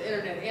breaks the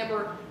internet.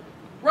 Amber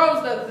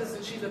Rose does this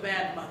and she's a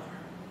bad mother.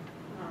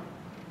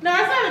 Now,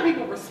 it's not that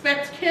people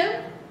respect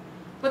Kim,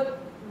 but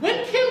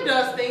when Kim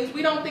does things,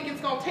 we don't think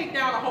it's going to take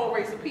down a whole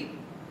race of people.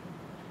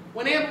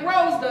 When Amber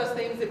Rose does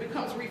things, it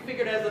becomes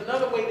refigured as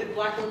another way that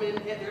black women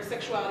and their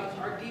sexualities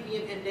are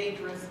deviant and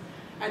dangerous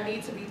and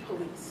need to be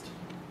policed.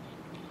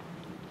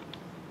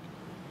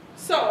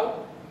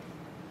 So,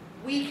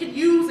 we can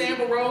use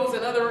Amber Rose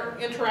and other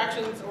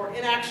interactions or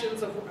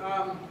enactments of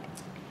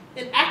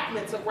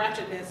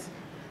ratchetness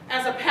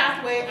as a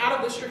pathway out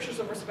of the strictures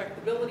of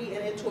respectability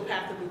and into a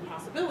path of new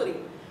possibility.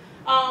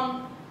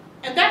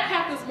 And that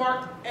path is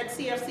marked at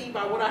CFC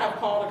by what I have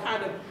called a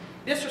kind of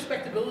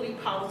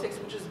disrespectability politics,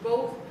 which is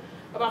both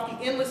about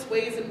the endless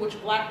ways in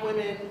which black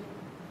women's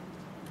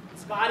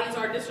bodies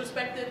are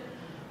disrespected,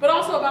 but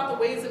also about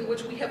the ways in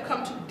which we have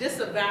come to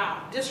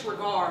disavow,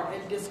 disregard,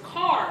 and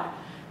discard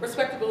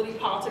respectability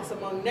politics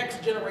among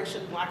next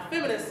generation black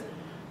feminists,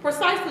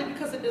 precisely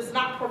because it does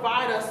not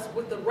provide us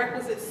with the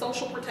requisite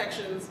social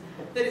protections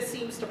that it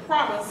seems to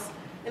promise,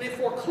 and it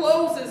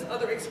forecloses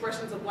other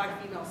expressions of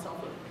black female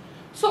selfhood.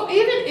 So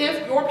even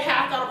if your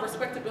path out of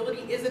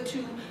respectability isn't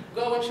to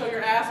go and show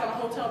your ass on a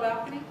hotel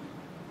balcony,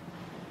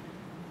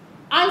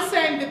 I'm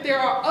saying that there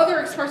are other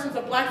expressions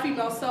of black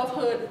female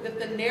selfhood that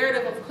the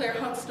narrative of Claire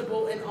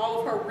Huxtable and all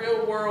of her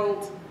real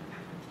world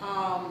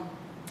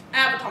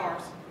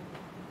avatars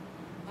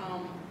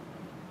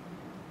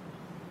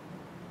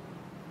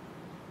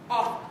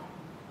offer.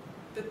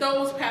 That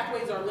those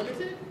pathways are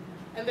limited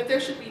and that there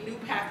should be new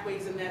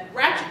pathways, and that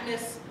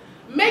ratchetness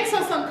makes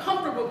us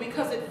uncomfortable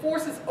because it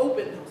forces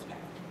open those pathways.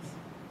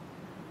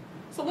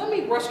 So let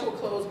me rush to a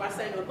close by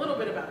saying a little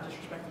bit about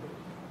disrespectability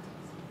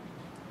politics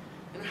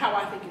and how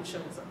I think it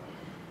shows up.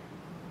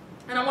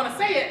 And I want to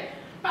say it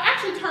by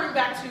actually turning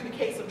back to the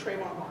case of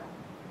Trayvon Martin.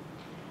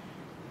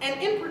 And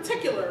in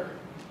particular,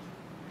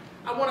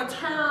 I want to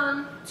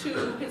turn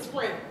to his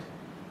friend,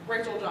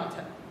 Rachel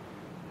Jontel.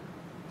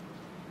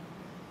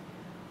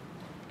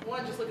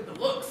 One, just look at the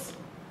looks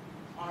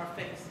on her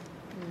face.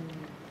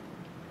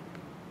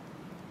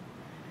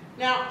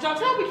 Now,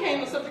 Jontel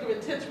became the subject of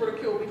intense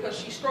ridicule because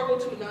she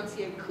struggled to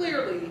enunciate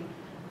clearly,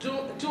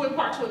 due in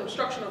part to an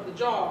obstruction of the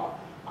jaw,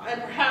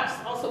 and perhaps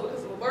also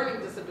because of a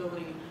learning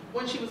disability,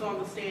 when she was on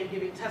the stand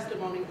giving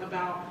testimony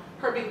about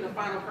her being the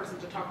final person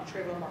to talk to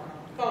Trayvon Martin on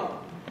the phone.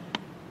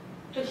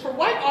 And for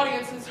white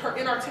audiences, her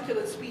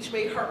inarticulate speech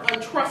made her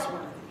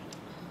untrustworthy,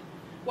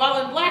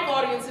 while in black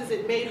audiences,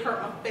 it made her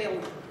a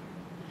failure,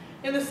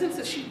 in the sense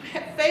that she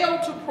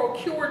failed to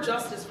procure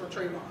justice for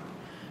Trayvon,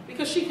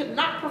 because she could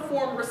not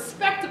perform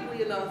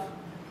respectably enough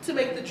to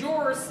make the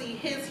jurors see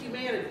his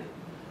humanity.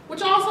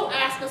 Which also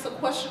asks us a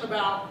question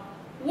about,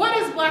 what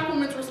is black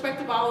women's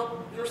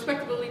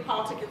respectability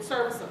politic in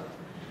service of?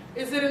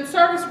 Is it in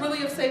service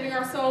really of saving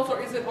ourselves,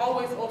 or is it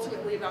always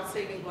ultimately about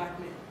saving black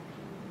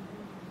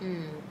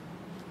men?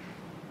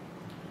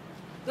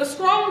 The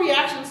strong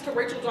reactions to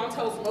Rachel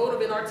Jontel's mode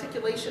of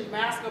inarticulation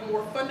mask a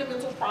more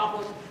fundamental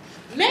problem,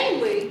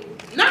 namely,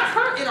 not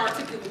her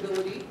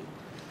inarticulability,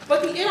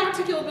 but the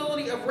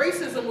inarticulability of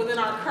racism within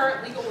our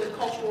current legal and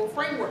cultural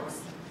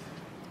frameworks.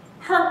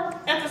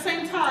 At the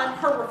same time,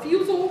 her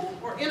refusal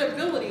or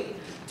inability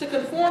to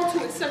conform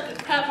to accepted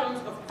patterns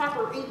of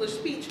proper English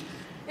speech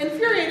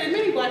infuriated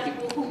many black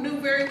people who knew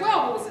very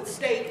well what was at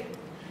stake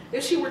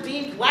if she were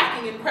deemed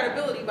lacking in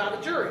credibility by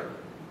the jury.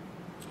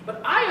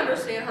 But I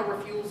understand her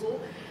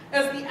refusal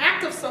as the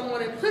act of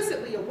someone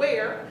implicitly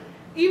aware,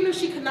 even if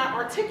she could not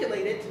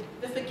articulate it,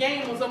 that the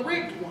game was a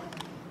rigged one.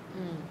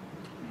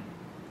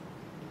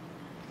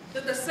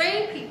 That the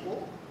same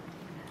people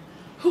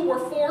who were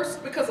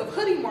forced, because of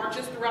hoodie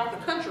marches throughout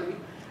the country,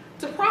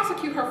 to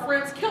prosecute her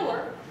friend's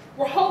killer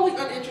were wholly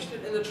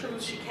uninterested in the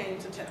truths she came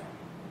to tell.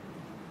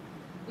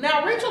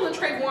 Now, Rachel and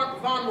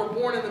Trayvon were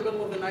born in the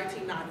middle of the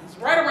 1990s,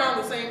 right around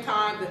the same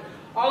time that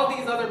all of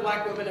these other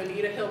black women,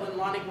 Anita Hill and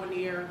Lonnie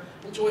Guinier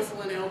and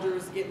Joycelyn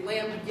Elders,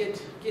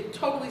 get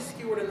totally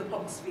skewered in the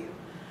public sphere.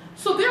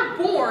 So they're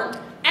born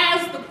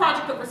as the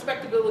project of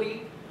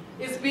respectability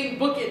is being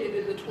bookended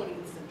in the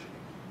 20th century.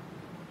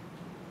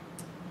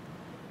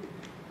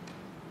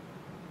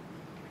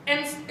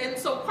 And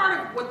so part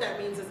of what that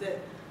means is that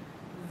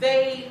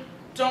they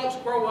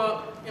don't grow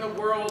up in a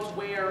world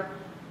where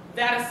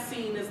that is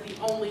seen as the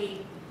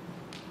only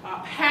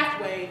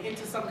pathway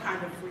into some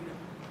kind of freedom.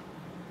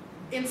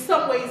 In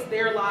some ways,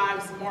 their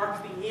lives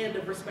mark the end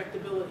of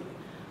respectability.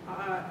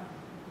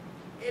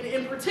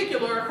 in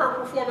particular, her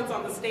performance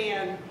on the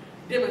stand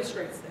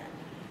demonstrates that.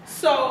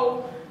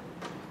 So,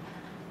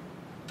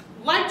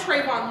 like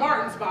Trayvon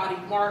Martin's body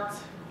marked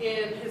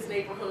in his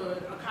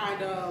neighborhood a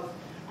kind of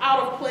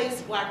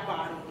out-of-place black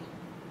body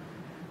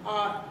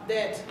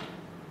that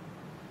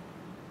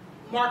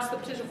marks the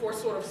potential for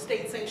sort of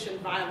state-sanctioned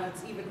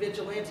violence, even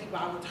vigilante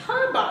violence,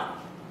 her body.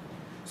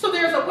 So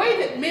there's a way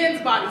that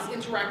men's bodies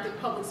interact in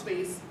public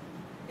space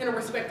in a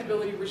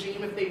respectability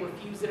regime if they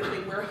refuse it, if they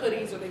wear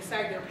hoodies or they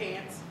sag their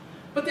pants.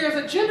 But there's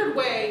a gendered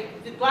way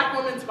that black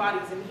women's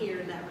bodies adhere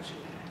in that regime.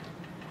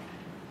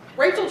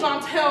 Rachel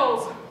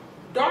Jontel's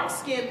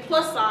dark-skinned,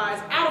 plus-size,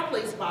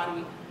 out-of-place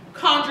body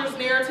conjures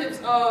narratives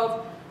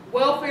of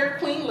welfare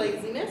queen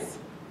laziness,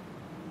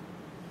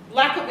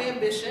 lack of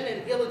ambition,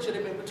 and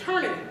illegitimate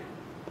maternity.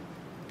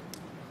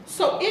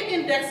 So it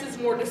indexes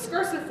more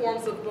discursive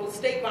forms of both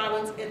state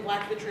violence and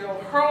black vitriol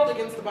hurled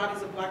against the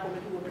bodies of black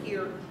women who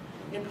appear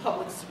in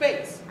public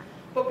space.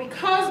 But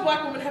because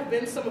black women have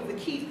been some of the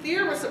key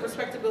theorists of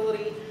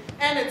respectability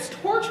and its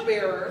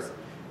torchbearers,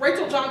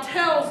 Rachel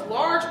Jontel's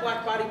large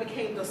black body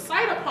became the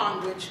site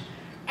upon which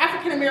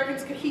African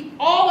Americans could heap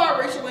all our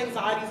racial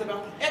anxieties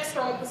about the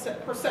external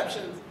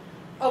perceptions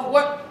of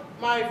what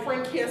my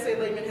friend Kiese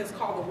Lehman has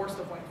called the worst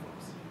of white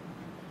folks.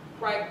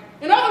 Right?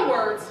 In other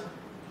words,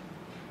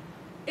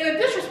 in a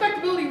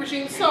disrespectability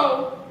regime,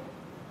 so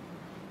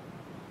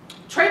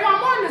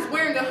Trayvon Martin is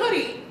wearing a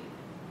hoodie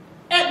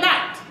at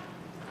night.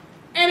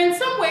 And in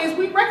some ways,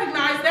 we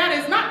recognize that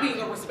as not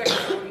being a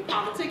respectability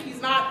politic.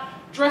 He's not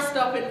dressed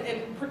up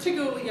and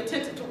particularly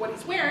attentive to what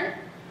he's wearing.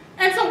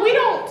 And so we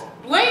don't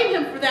blame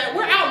him for that.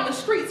 We're out in the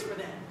streets for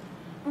that.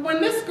 But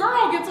when this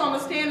girl gets on the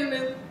stand and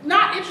is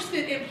not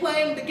interested in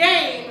playing the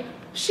game,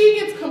 she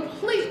gets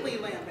completely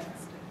lambasted.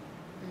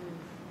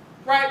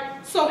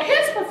 Right? So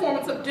his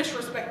performance of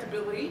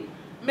disrespectability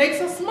makes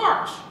us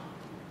march.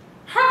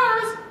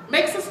 Hers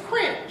makes us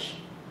cringe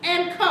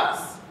and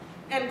cuss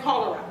and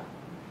call her out.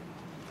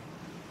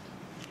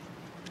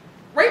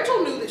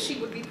 Rachel knew that she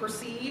would be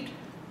perceived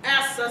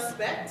as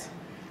suspect,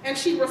 and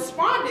she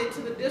responded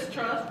to the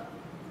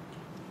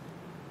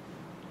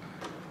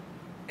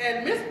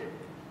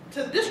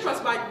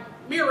distrust by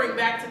mirroring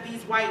back to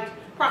these white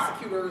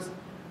prosecutors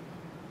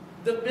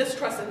the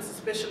mistrust and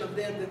suspicion of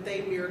them that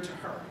they mirrored to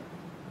her.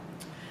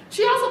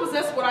 She also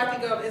possessed what I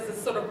think of as a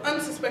sort of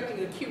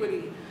unsuspecting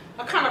acuity,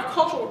 a kind of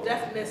cultural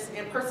deftness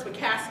and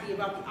perspicacity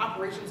about the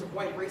operations of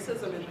white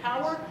racism and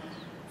power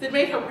that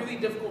made her really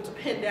difficult to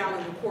pin down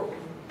in the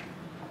courtroom.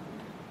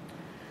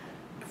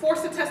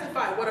 Forced to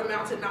testify at what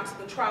amounted not to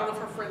the trial of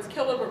her friend's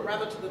killer, but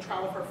rather to the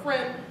trial of her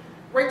friend,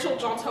 Rachel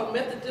Jontel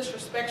met the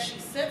disrespect she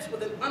sensed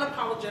with an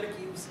unapologetic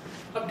use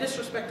of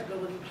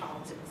disrespectability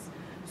politics.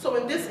 So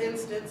in this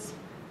instance,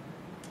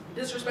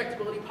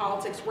 disrespectability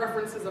politics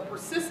references a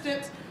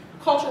persistent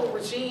cultural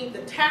regime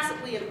that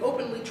tacitly and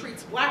openly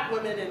treats black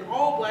women and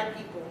all black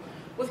people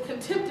with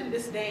contempt and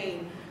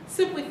disdain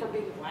simply for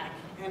being black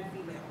and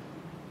female.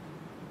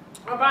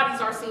 Our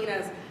bodies are seen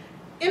as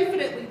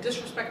infinitely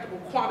disrespectable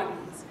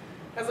quantities,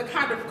 as a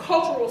kind of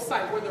cultural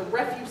site where the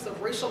refuse of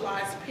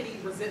racialized pity,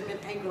 resentment,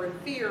 anger, and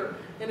fear,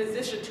 in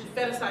addition to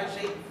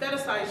fetishization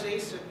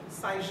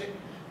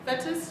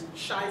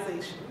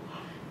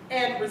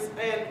and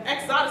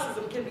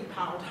exoticism, can be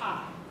piled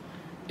high.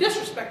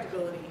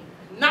 Disrespectability,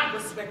 not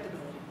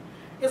respectability,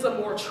 is a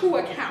more true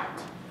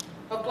account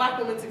of black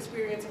women's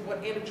experience of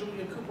what Anna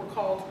Julia Cooper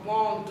called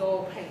long,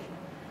 dull pain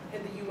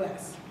in the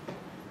U.S.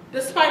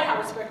 Despite how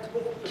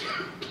respectable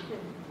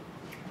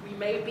we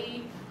may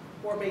be,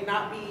 or may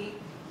not be,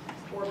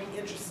 or be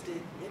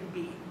interested in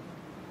being.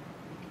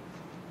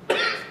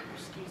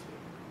 Excuse me.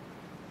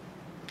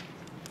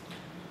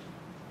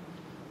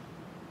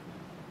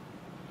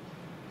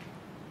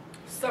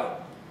 So,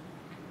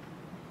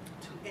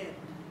 to end,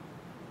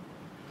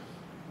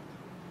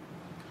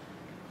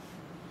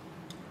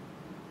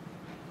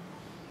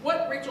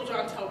 what Rachel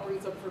Jontel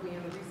brings up for me,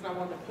 and the reason I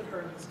wanted to put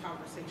her in this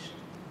conversation,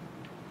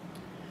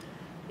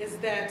 is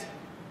that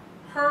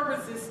her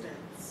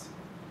resistance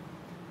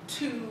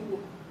to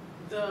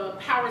the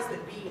powers that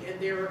be and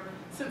their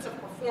sense of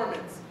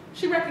performance,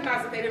 she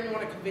recognized that they didn't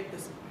want to convict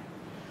this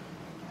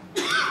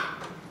woman.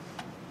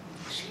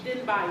 She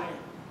didn't buy in.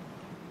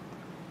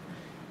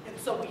 And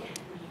so we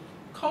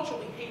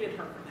culturally hated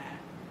her for that.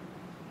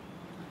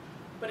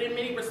 But in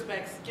many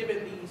respects, given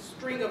the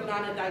string of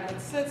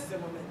non-indictments since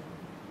Zimmerman,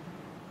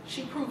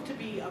 she proved to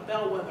be a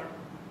bellwether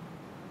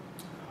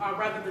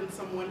rather than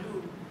someone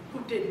who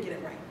didn't get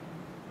it right.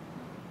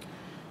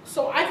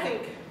 So I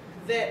think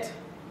that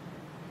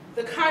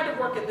the kind of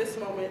work in this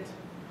moment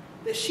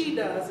that she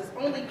does is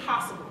only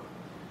possible,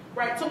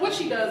 right? So what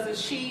she does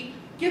is she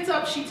gets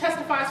up, she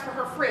testifies for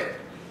her friend,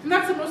 and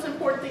that's the most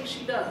important thing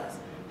she does.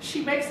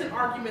 She makes an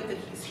argument that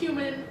he's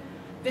human,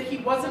 that he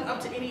wasn't up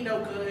to any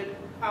no good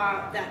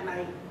that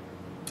night.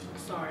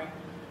 Sorry,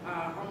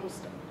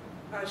 almost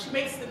done. She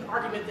makes an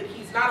argument that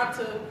he's not up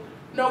to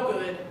no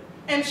good,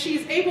 and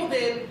she's able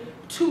then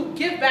to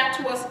give back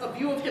to us a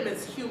view of him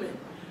as human,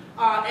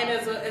 and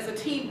as a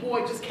teen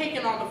boy just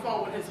caking on the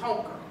phone with his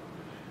homegirl,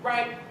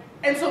 right?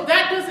 And so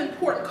that does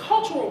important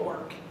cultural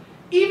work,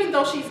 even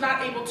though she's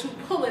not able to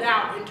pull it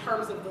out in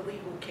terms of the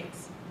legal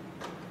case.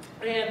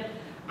 And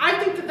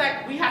I think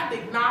that we have to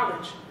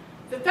acknowledge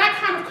that that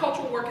kind of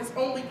cultural work is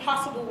only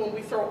possible when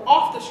we throw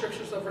off the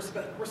strictures of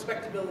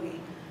respectability.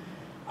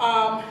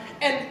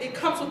 And it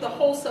comes with the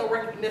wholesale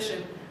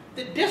recognition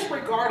that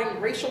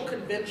disregarding racial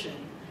convention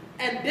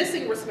and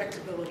dissing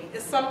respectability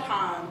is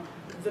sometimes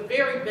the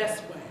very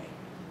best way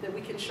that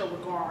we can show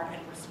regard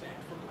and respect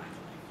for Black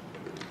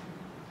life.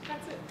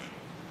 That's it.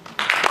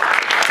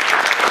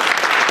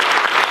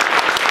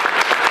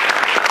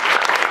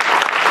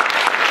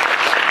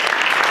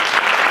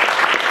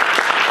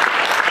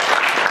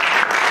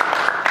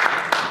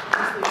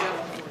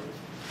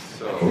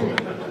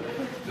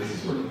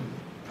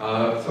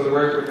 So the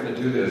way we're going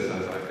to do this is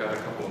I've got a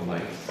couple of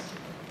mics,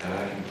 and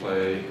I can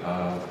play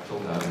till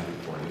 9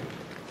 for you.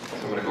 So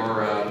I'm going to go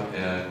around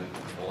and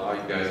allow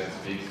you guys to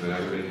speak so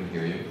that everybody can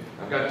hear you.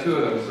 I've got 2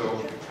 of them, so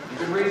you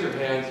can raise your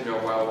hands,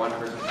 while one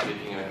person's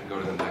speaking, and I can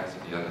go to the next to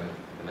the other,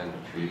 and then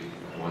treat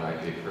the one I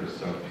take first.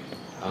 So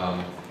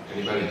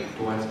anybody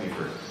who wants to be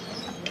first?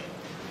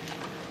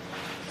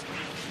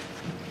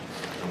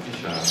 Don't be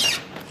shy.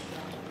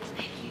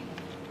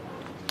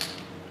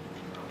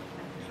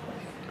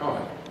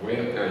 Oh, way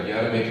up there. You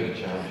gotta make it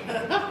a challenge.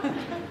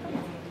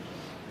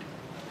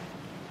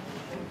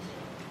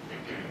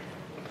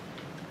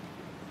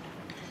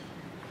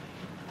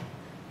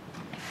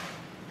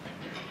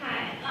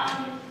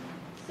 Hi.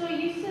 So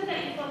you said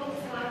that you focus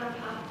a lot on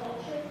pop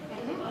culture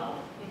as well.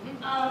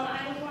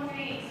 I was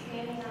wondering,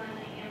 expanding on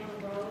the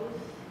Amber Rose,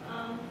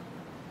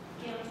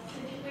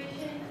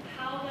 situation,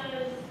 how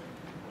does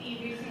the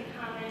recent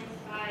comments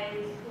by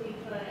Liz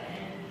Khalifa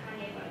and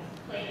Kanye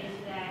West play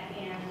into that,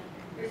 and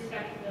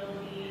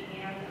respectability,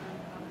 and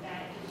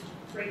that just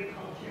great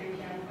culture in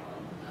general,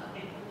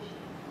 inclusion?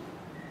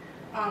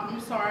 I'm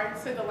sorry,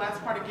 say the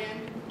last part again.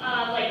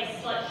 Like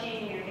slut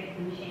shaming or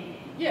victim shaming.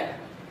 Yeah,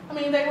 I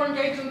mean, they were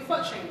engaged in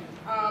slut shaming,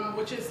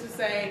 which is to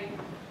say,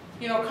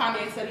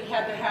 Kanye said he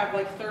had to have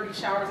like 30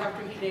 showers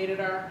after he dated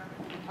her,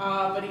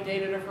 but he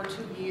dated her for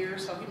 2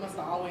 years, so he must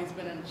have always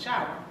been in the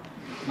shower.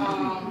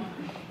 I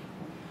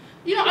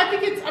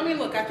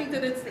think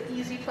that it's the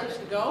easy place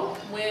to go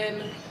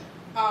when,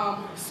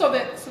 so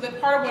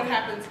that part of what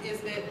happens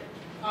is that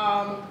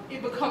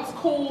it becomes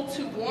cool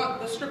to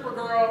want the stripper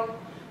girl.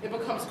 It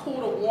becomes cool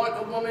to want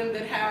a woman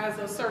that has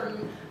a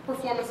certain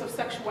performance of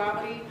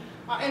sexuality.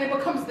 And it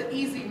becomes the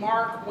easy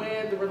mark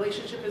when the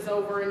relationship is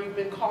over and you've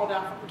been called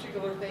out for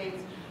particular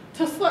things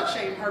to slut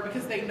shame her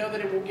because they know that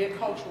it will get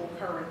cultural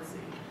currency.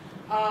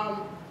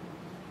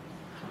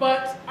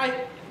 But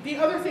the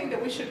other thing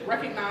that we should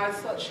recognize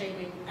slut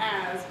shaming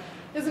as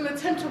is an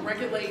attempt to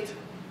regulate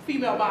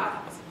female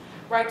bodies,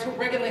 right? To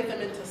regulate them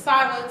into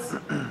silence,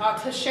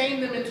 to shame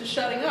them into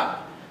shutting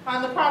up.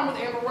 And the problem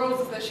with Amber Rose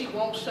is that she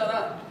won't shut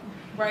up,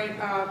 right?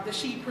 That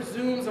she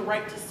presumes a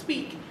right to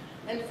speak.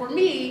 And for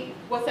me,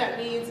 what that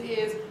means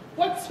is,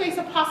 what space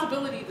of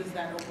possibility does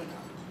that open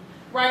up,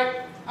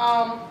 right?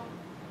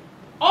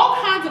 All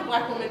kinds of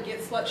Black women get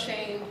slut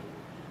shamed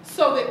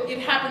so that it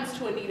happens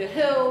to Anita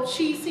Hill.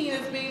 She's seen as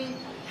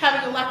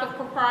having a lack of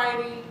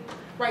propriety,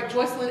 right?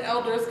 Joycelyn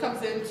Elders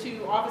comes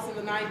into office in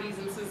the 90s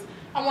and says,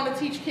 I want to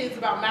teach kids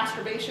about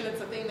masturbation. It's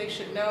a thing they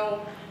should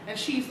know. And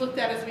she's looked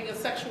at as being a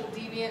sexual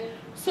deviant.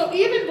 So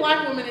even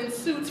Black women in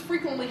suits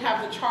frequently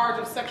have the charge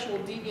of sexual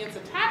deviance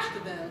attached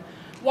to them,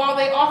 while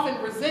they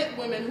often resent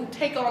women who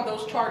take on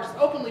those charges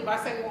openly by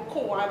saying, well,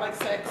 cool, I like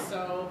sex,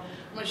 so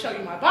I'm going to show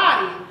you my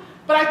body.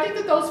 But I think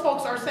that those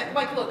folks are saying,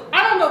 like, look,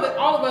 I don't know that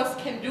all of us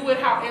can do it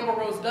how Amber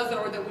Rose does it,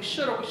 or that we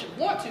should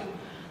want to,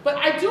 but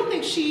I do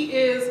think she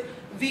is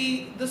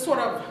the sort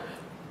of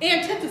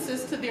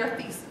antithesis to their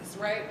thesis,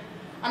 right?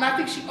 And I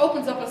think she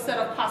opens up a set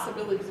of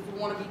possibilities, if we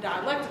want to be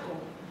dialectical,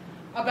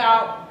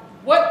 about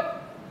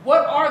what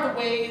are the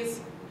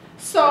ways.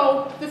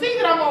 So the thing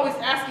that I'm always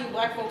asking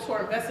Black folks who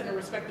are invested in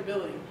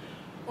respectability,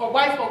 or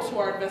white folks who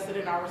are invested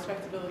in our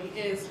respectability,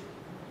 is,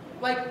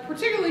 like,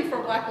 particularly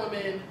for Black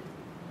women,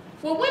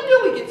 well, when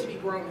do we get to be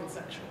grown and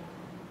sexual?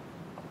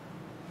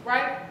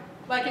 Right?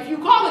 Like, if you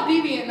call it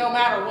deviant no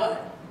matter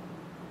what,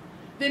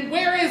 then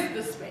where is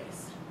the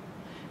space?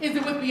 Is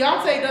it with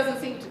Beyonce? It doesn't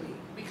seem to be,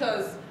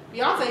 because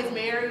Beyonce's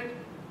married.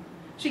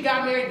 She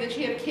got married, then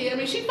she had a kid. I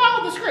mean, she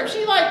followed the script.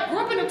 She, like, grew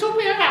up in a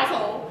two-parent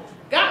household,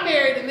 got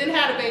married, and then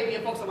had a baby,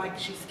 and folks are like,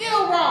 she's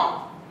still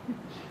wrong.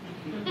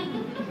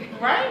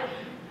 Right?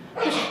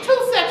 Because she's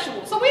too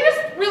sexual. So we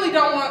just really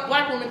don't want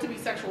Black women to be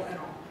sexual at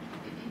all.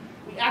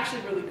 We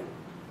actually really don't.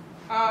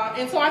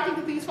 And so I think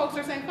that these folks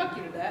are saying fuck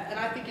you to that, and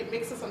I think it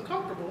makes us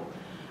uncomfortable.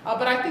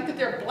 But I think that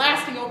they're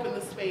blasting open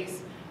the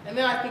space, and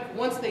then I think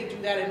once they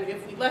do that, and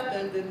if we let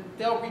them, then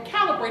they'll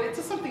recalibrate it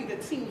to something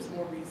that seems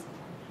more reasonable.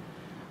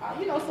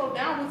 So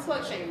down with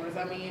slut shamers.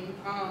 I mean,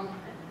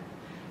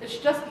 it's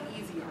just the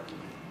easy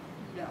argument.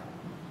 Yeah.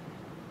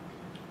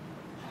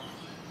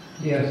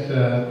 Yes,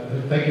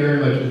 thank you very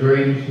much. It was a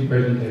very interesting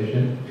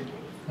presentation.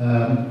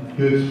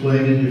 You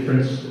explained the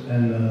difference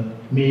and the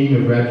meaning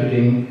of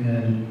ratcheting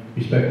and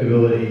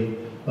respectability,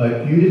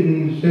 but you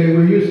didn't say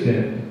where you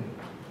stand.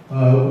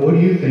 What do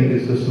you think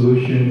is the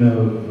solution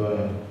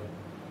of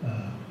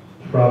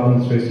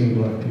problems facing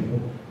black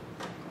people?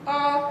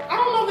 I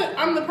don't know that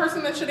I'm the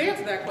person that should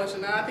answer that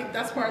question. And I think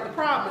that's part of the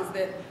problem, is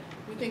that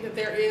we think that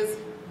there is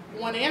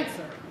one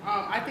answer.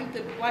 I think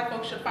that black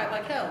folks should fight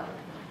like hell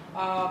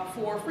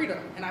for freedom,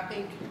 and I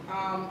think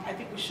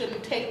we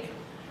shouldn't take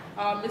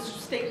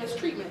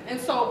mistreatment.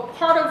 And so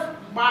part of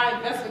my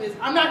investment is,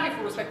 I'm not here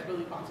for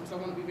respectability politics. I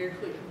want to be very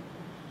clear.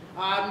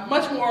 I'm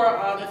much more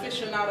an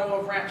aficionado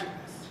of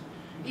ratchetness,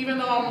 even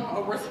though I'm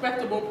a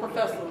respectable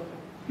professor.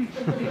 If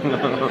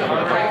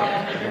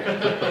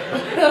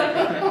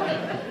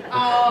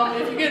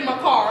you get in my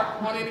car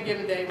on any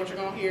given day, what you're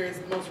going to hear is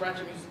the most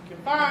ratchet music you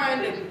can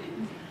find,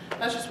 and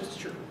that's just what's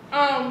true.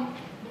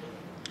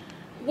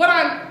 What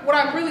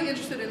I'm really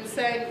interested in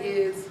saying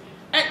is,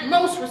 at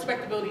most,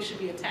 respectability should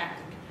be a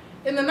tactic.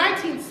 In the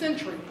 19th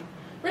century,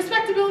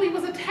 respectability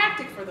was a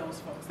tactic for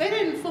those folks. They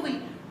didn't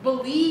fully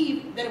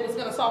believe that it was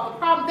going to solve the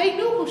problem. They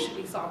knew who should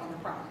be solving the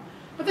problem,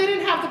 but they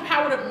didn't have the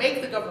power to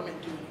make the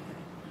government do anything.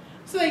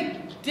 So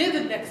they did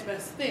the next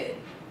best thing,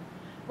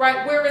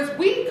 right? Whereas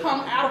we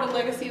come out of a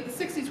legacy of the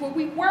 60s where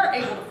we were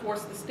able to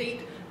force the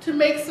state to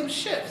make some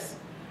shifts.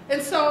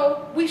 And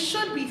so we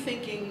should be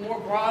thinking more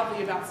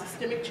broadly about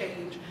systemic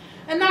change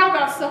and not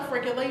about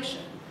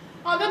self-regulation.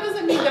 That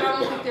doesn't mean that I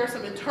don't think there are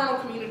some internal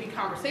community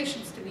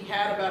conversations to be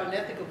had about an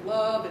ethic of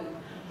love and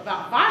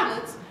about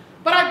violence,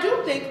 but I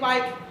do think,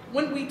 like,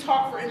 when we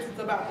talk, for instance,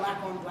 about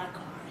black on black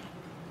crime,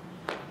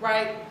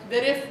 right,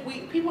 that if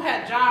people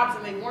had jobs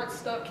and they weren't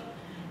stuck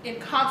in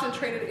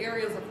concentrated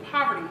areas of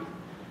poverty,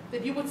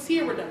 that you would see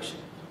a reduction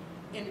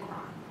in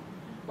crime,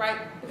 right?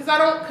 Because I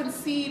don't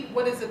concede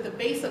what is at the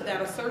base of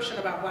that assertion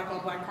about black on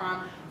black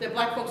crime, that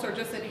black folks are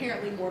just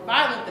inherently more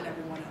violent than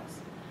everyone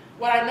else.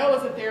 What I know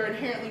is that they're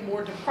inherently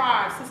more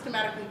deprived,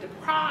 systematically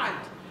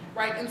deprived,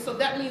 right? And so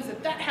that means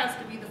that that has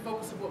to be the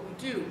focus of what we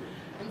do.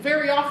 And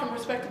very often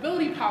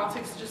respectability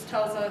politics just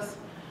tells us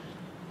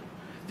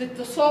that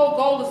the sole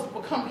goal is to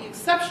become the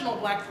exceptional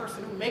black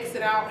person who makes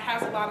it out,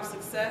 has a lot of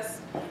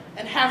success,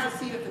 and has a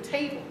seat at the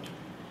table.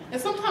 And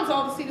sometimes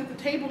all the seat at the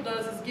table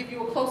does is give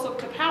you a close-up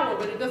to power,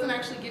 but it doesn't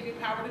actually give you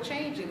power to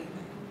change anything,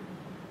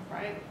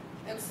 right?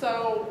 And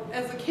so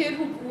as a kid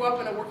who grew up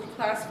in a working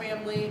class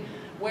family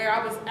where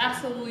I was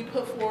absolutely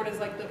put forward as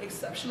like the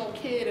exceptional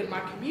kid in my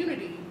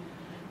community,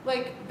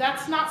 like,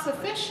 that's not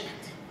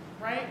sufficient,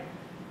 right?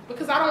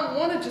 Because I don't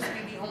want to just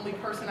be the only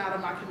person out of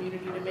my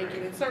community to make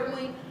it, and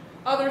certainly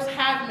others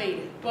have made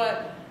it,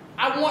 but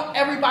I want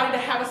everybody to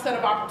have a set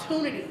of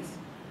opportunities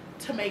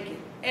to make it,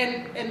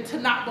 and to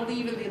not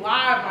believe in the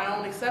lie of my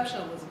own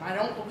exceptionalism. I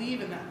don't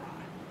believe in that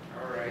lie.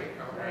 All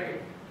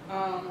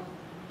right.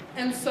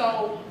 And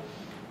so,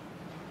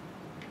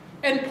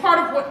 and part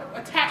of what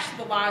attached to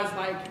the lie is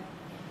like,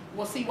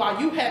 well, see, while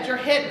you had your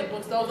head in the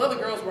books, those other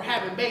girls were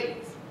having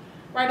babies,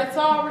 right? It's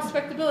all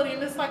respectability,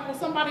 and it's like,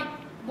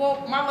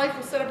 well, my life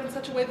was set up in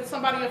such a way that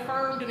somebody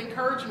affirmed and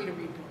encouraged me to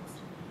read books,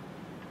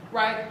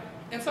 right?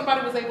 And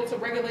somebody was able to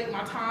regulate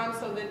my time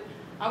so that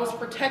I was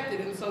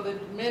protected, and so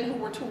that men who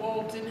were too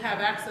old didn't have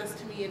access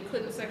to me and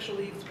couldn't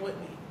sexually exploit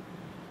me,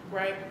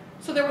 right?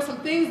 So there were some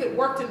things that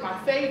worked in my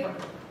favor,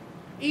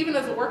 even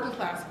as a working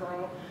class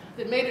girl,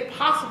 that made it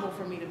possible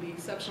for me to be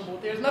exceptional.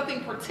 There's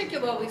nothing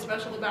particularly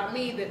special about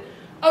me that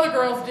other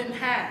girls didn't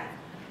have,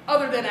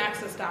 other than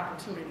access to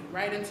opportunity,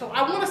 right? And so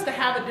I want us to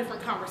have a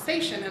different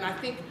conversation, and I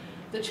think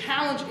the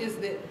challenge is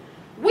that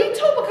we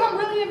too become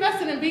really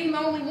invested in being the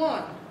only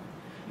one.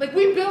 Like,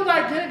 we build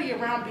identity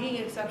around being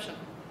exceptional.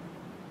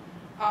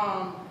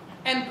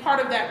 And part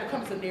of that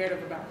becomes a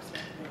narrative about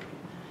respectability.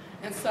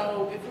 And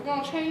so if we're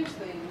going to change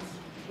things,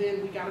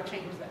 then we got to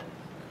change that.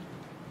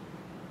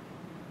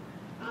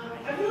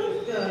 I've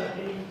noticed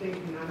an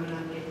interesting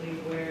phenomenon lately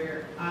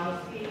where I'll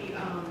see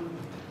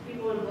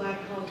people in black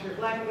culture,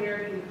 black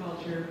American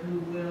culture, who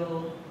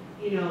will,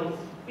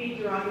 speak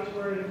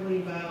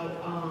derogatorily about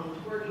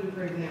twerking,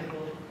 for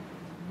example,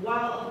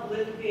 while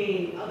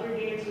uplifting other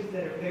dances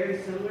that are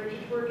very similar to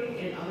twerking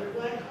in other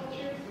black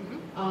cultures.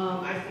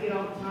 I see it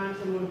all the time.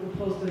 Someone will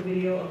post a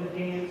video of a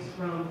dance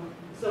from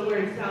somewhere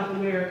in South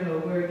America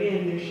where,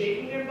 again, they're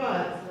shaking their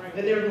butts,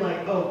 and they're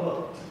like, oh,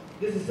 well,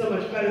 this is so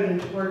much better than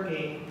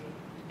twerking.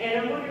 And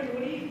I'm wondering,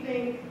 what do you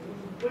think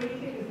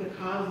is the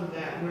cause of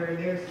that, where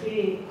they're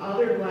seeing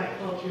other black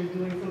cultures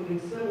doing something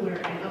similar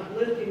and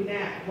uplifting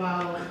that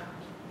while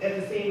at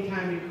the same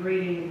time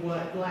degrading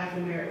what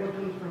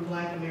comes from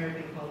black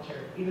American culture,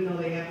 even though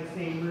they have the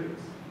same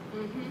roots?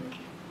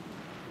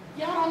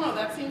 Yeah, I don't know.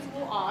 That seems a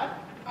little odd.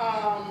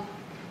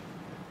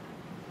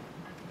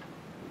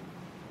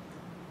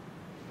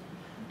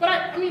 But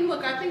I mean,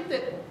 look, I think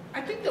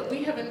that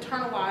we have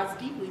internalized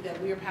deeply that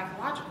we are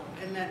pathological,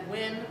 and that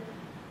when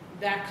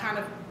that kind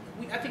of,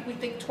 I think we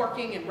think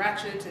twerking and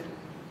ratchet and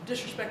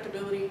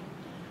disrespectability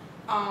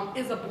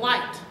is a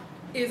blight,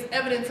 is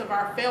evidence of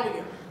our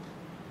failure.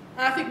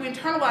 And I think we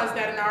internalize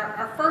that, and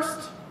our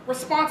first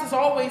response is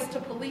always to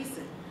police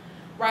it,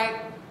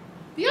 right?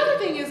 The other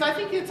thing is, I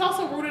think it's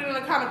also rooted in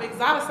a kind of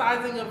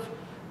exoticizing of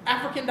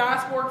African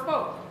diasporic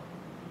folk,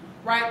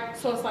 right?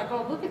 So it's like,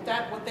 oh, look at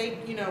that, what they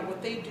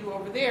do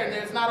over there, and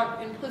there's not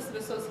an implicit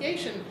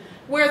association.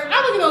 Whereas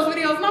I look at those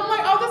videos and I'm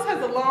like, oh, this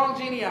has a long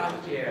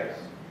genealogy. Yes.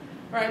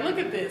 Right, look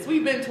at this.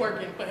 We've been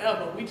twerking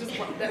forever. We just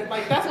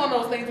like that's one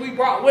of those things we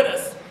brought with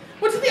us.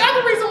 Which is the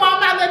other reason why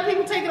I'm not letting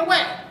people take it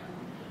away.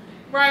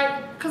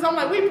 Right? Because I'm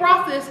like, we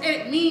brought this and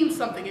it means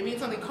something. It means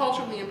something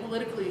culturally and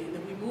politically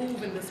that we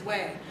move in this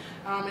way.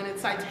 And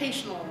it's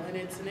citational and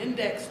it's an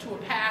index to a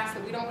past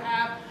that we don't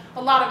have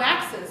a lot of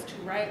access to,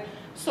 right?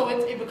 So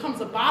it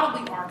becomes a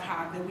bodily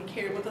archive that we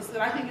carry with us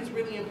that I think is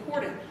really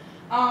important.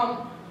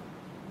 But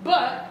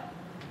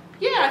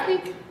yeah, I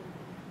think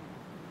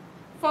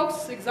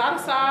folks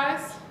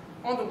exoticize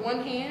on the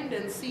one hand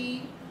and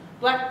see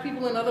black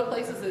people in other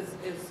places as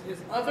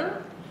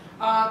other.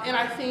 And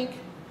I think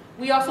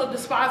we also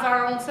despise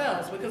our own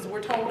selves because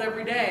we're told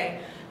every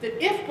day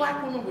that if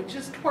black women would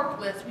just twerk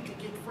less, we could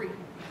get free.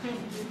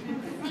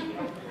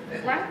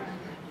 Right?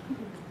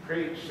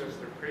 Preach,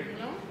 sister, preach. You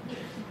know?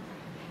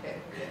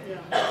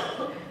 Yeah.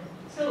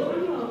 So,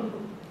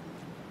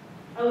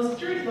 I was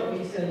curious about what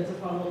you said as a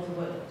follow-up to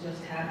what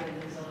just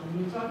happened. Is when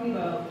you were talking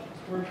about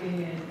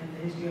twerking and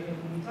the history of it,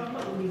 when you talk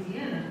about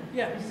Louisiana,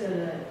 Yeah. you said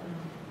that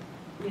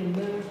men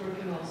were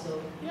twerking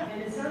also. Yeah.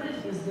 And it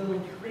sounded as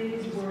though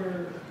things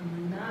were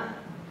not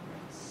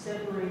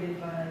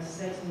separated by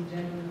sex and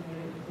gender the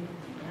way that we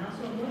think now.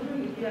 So I'm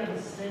wondering if you have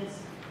a sense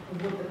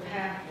of what the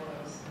path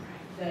was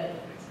that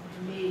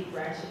made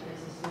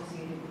ratchetness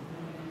associated with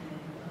women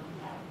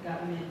and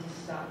got men to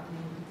stop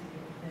doing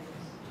particular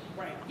things.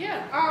 Right.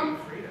 Yeah.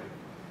 Freedom.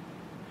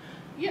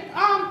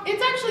 Yeah.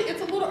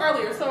 It's a little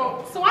earlier.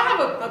 So I have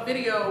a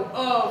video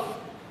of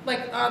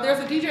there's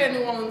a DJ in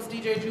New Orleans,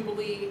 DJ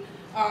Jubilee,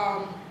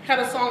 had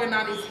a song in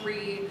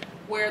 '93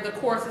 where the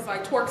chorus is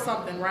like twerk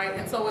something, right?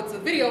 And so it's a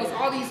video, it's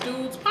all these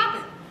dudes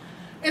popping.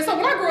 And so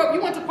when I grew up,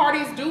 you went to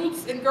parties,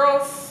 dudes and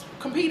girls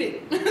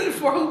competed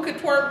for who could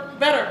twerk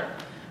better.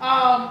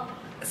 But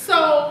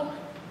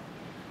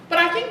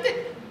I think that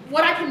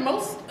what I can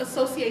most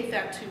associate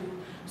that to,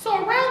 so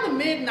around the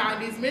mid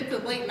to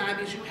late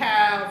 90s, you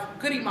have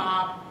Goody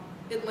Mob,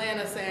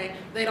 Atlanta saying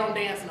they don't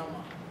dance no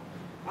more.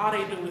 All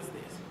they do is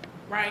this,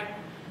 right?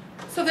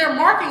 So they're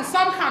marking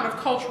some kind of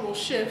cultural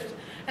shift.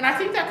 And I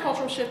think that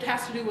cultural shift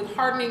has to do with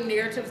hardening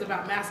narratives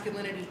about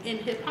masculinity in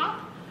hip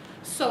hop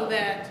so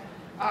that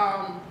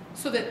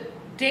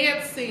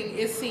dancing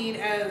is seen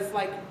as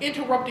like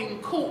interrupting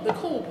the cool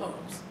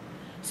pose.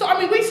 So, I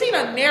mean, we've seen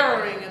a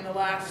narrowing in the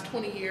last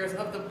 20 years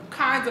of the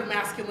kinds of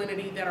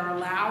masculinity that are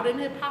allowed in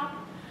hip hop.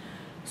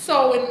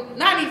 So in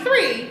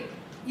 '93,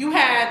 you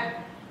had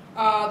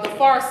the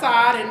Far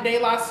Side and De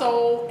La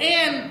Soul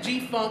and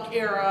G-Funk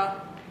era,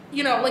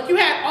 you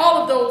had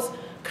all of those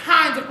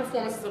kinds of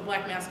performances of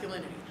black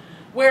masculinity.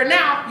 Where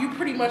now, you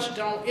pretty much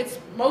don't, it's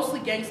mostly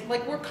gangster,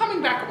 we're coming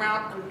back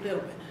around a little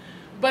bit.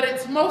 But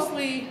it's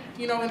mostly,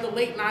 in the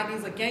late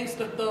 90s, a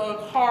gangster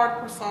thug, hard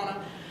persona.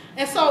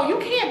 And so you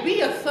can't be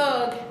a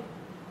thug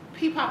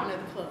pee-popping at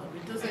the club.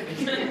 It doesn't,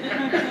 it's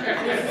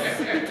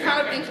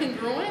kind of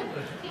incongruent.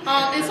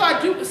 And so I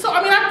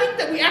think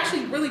that we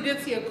actually really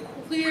did see a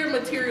clear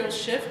material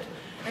shift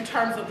in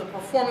terms of the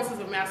performances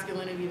of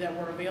masculinity that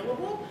were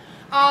available.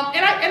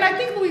 And I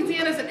think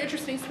Louisiana is an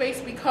interesting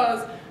space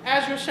because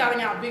as you're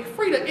shouting out Big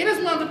Freedia, it is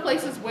one of the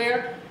places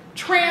where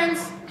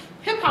trans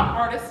hip-hop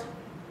artists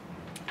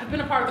have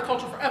been a part of the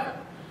culture forever.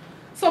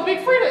 So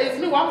Big Freedia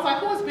is new. I was like,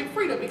 who is Big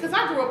Freedia? Because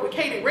I grew up with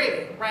Katie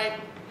Red, right?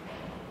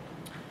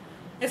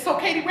 And so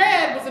Katie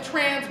Red was a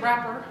trans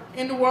rapper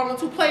in New Orleans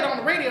who played on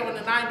the radio in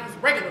the 90s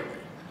regularly.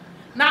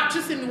 Not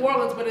just in New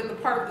Orleans, but in the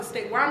part of the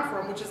state where I'm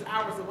from, which is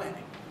hours away.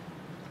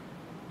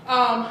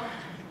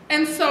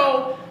 And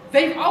so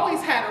they've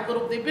always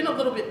they've been a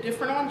little bit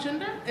different on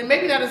gender, and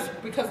maybe that is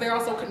because they're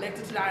also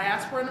connected to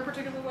diaspora in a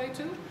particular way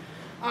too.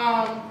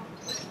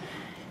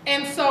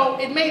 And so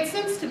it made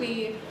sense to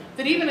me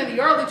that even in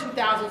the early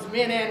 2000s,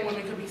 men and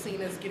women could be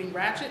seen as getting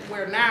ratchet,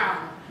 where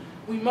now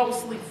we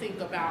mostly think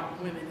about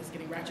women as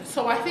getting ratchet.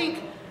 So I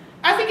think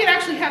it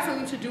actually has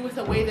something to do with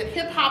the way that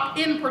hip hop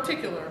in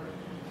particular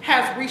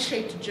has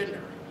reshaped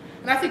gender.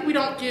 And I think we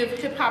don't give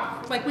hip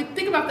hop, we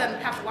think about that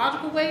in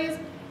pathological ways,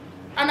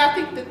 and I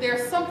think that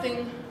there's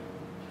something,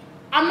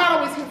 I'm not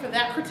always here for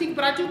that critique,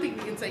 but I do think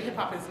we can say hip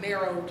hop has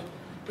narrowed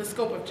the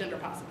scope of gender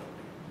possibility.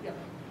 Yeah.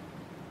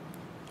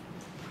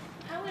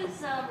 How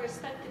is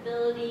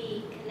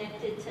respectability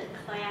connected to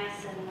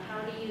class, and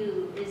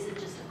is it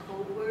just a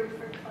code word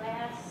for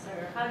class,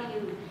 or how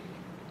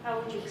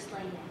would you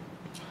explain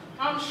that?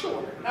 I'm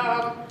sure.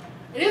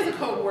 It is a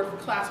code word for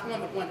class on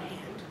the one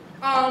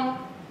hand,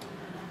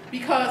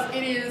 because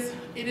it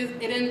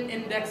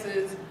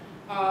indexes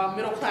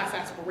middle class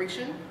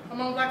aspiration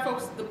among black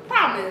folks. The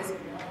problem is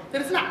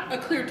that it's not a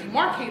clear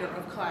demarcator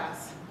of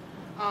class,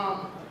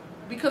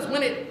 because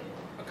when it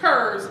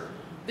occurs,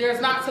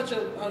 there's not such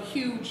a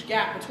huge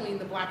gap between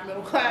the black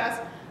middle class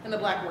and the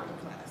black working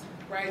class,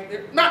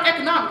 right? Not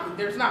economically,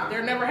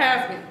 there never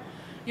has been.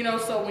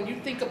 So when you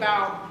think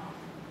about,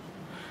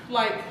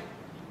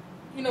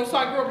 so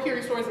I grew up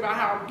hearing stories about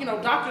how,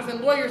 doctors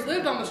and lawyers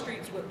lived on the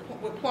streets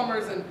with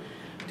plumbers and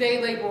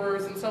day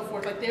laborers and so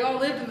forth. Like they all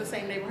lived in the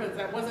same neighborhoods.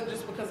 That wasn't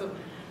just because of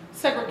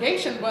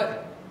segregation,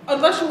 but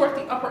unless you were at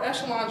the upper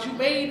echelons, you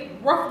made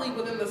roughly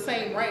within the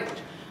same range.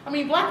 I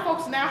mean, black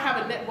folks now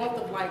have a net wealth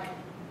of like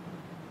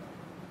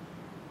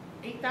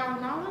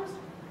 $8,000.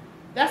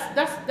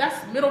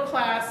 That's middle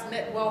class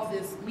net wealth,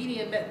 is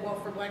median net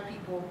wealth for black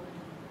people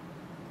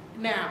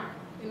now.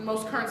 In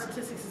most current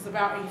statistics is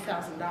about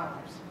 $80,000.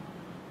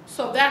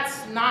 So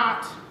that's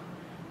not,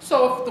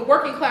 so if the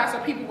working class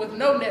are people with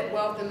no net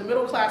wealth and the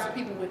middle class are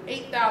people with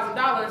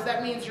 $8,000,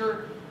 that means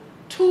you're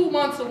 2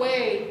 months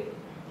away,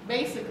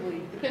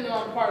 basically, depending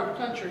on the part of the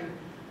country,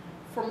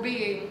 from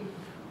being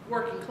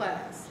working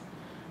class,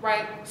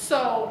 right?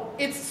 So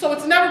it's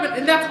never been,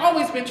 and that's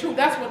always been true.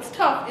 That's what's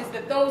tough, is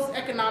that those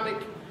economic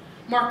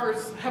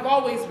markers have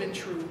always been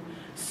true.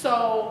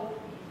 So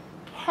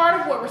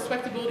part of what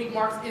respectability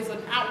marks is an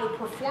outward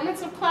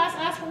performance of class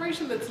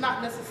aspiration that's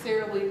not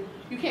necessarily,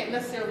 you can't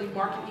necessarily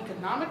mark it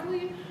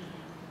economically,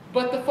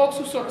 but the folks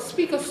who sort of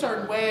speak a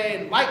certain way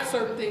and like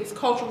certain things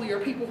culturally are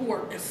people who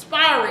are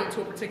aspiring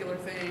to a particular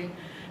thing,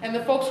 and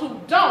the folks who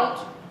don't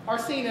are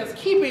seen as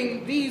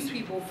keeping these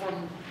people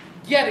from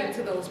getting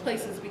to those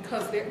places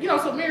because they're, you know,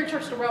 so Mary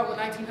Church Terrell in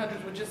the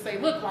 1900s would just say,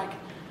 look, like,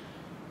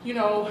 you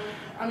know,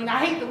 I mean,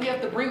 I hate that we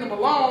have to bring them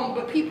along,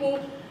 but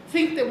people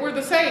think that we're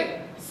the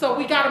same. So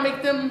we got to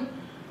make them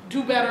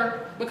do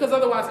better, because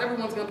otherwise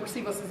everyone's going to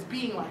perceive us as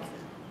being like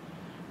them,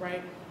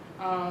 right?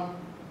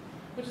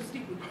 Which is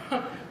deeply,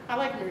 I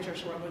like Mary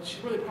Church Terrell, but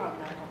she's really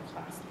problematic on the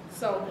class thing.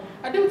 So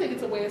I do think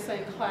it's a way of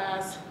saying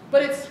class,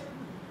 but it's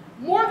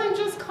more than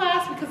just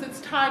class because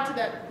it's tied to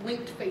that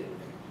linked fate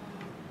thing.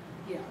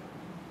 Yeah.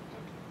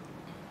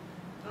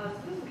 So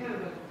this is kind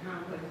of a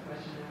complex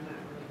question. I'm not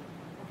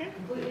really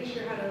completely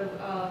sure how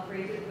to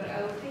phrase it, but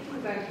I was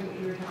thinking back to what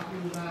you were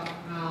talking about,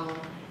 how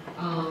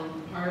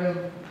part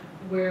of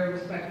where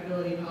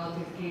respectability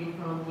politics came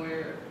from,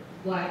 where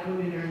black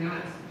women are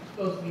not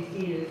supposed to be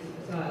seen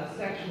as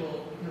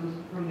sexual, comes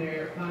from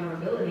their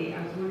vulnerability.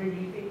 I was wondering,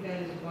 do you think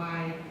that is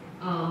why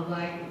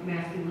black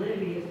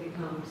masculinity has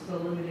become so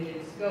limited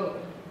in scope?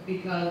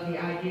 Because the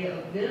idea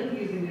of them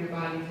using their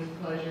bodies as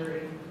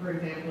pleasure, and for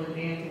example, in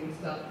dancing and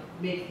stuff,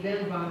 makes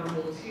them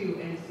vulnerable too.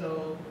 And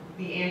so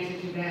the answer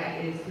to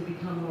that is to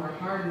become more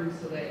hardened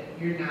so that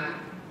you're not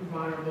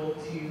vulnerable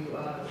to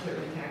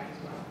certain attacks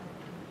as well.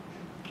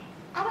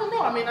 I don't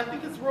know. I mean, I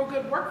think it's real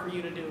good work for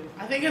you to do.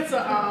 I think it's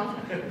a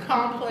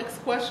complex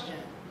question.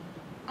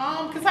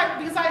 Because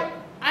I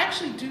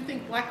actually do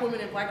think black women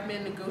and black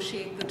men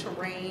negotiate the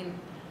terrain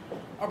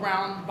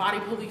around body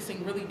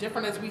policing really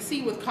different, as we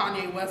see with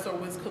Kanye West or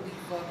Wiz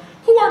Khalifa,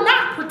 who are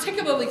not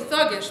particularly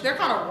thuggish. They're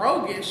kind of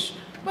roguish,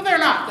 but they're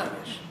not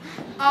thuggish.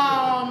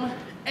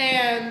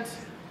 And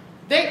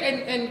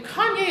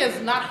Kanye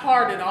is not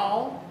hard at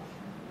all,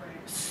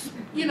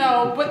 you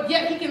know, but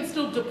yet he can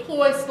still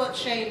deploy slut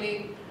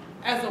shaming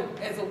as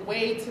a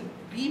way to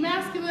be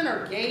masculine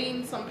or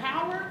gain some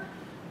power.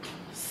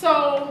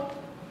 So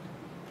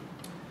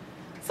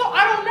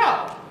I don't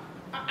know.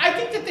 I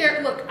think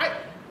that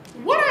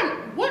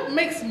what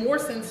makes more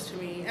sense to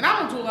me, and I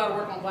don't do a lot of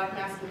work on black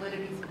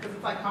masculinities because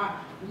it's like my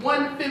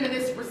one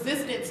feminist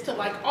resistance to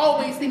like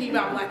always thinking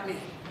about black men,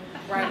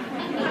 right?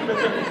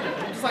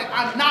 It's like,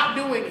 I'm not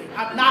doing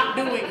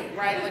it,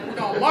 right? Like, we're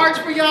gonna march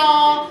for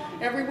y'all.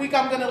 Every week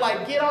I'm gonna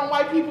like get on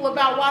white people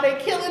about why they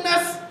killing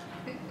us,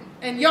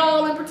 and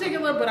y'all in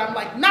particular, but I'm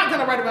like not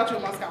gonna write about you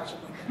in my scholarship.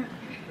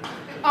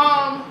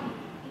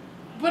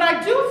 But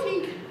I do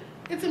think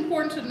it's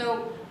important to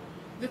note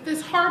that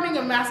this hardening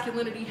of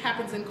masculinity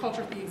happens in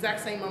culture at the exact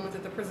same moment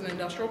that the prison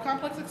industrial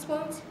complex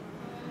explodes.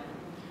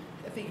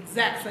 At the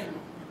exact same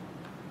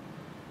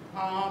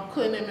moment.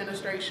 Clinton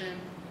administration,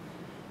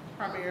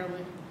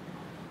 primarily.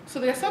 So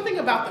there's something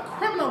about the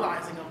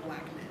criminalizing of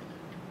black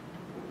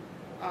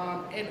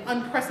men in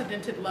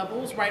unprecedented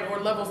levels, right, or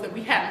levels that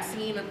we hadn't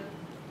seen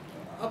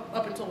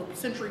up until a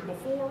century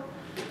before,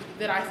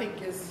 that I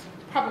think is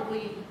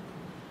probably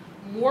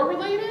more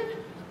related.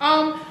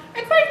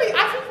 And frankly,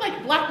 I think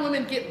like black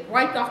women get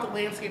wiped off the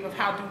landscape of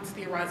how dudes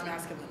theorize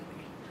masculinity,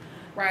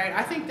 right?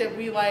 I think that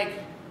we're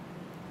like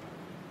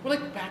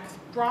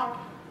backdrop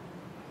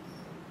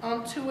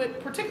to it,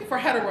 particularly for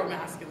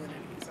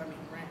heteromasculinities. I mean,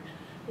 right?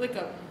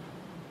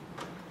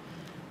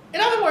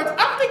 In other words, I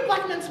don't think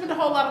black men spend a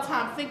whole lot of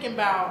time thinking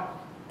about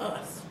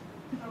us.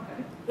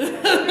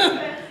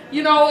 Okay.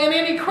 You know, in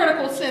any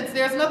critical sense,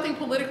 there's nothing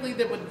politically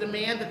that would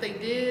demand that they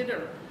did,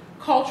 or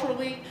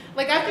culturally.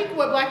 Like, I think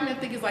what black men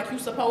think is like, you're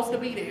supposed to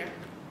be there.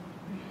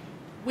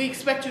 We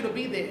expect you to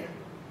be there.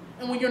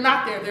 And when you're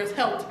not there, there's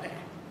hell to pay.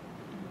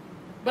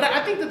 But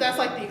I think that that's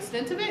like the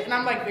extent of it, and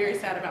I'm like very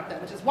sad about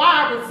that, which is why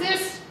I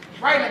resist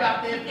writing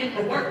about them in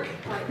the work.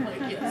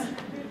 Like yes.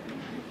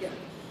 Yeah.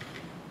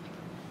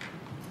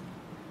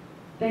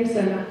 Thanks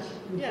so much.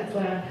 Yeah.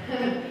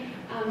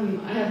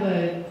 I have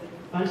a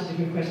bunch of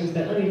different questions,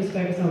 but let me just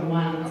focus on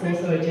one. It's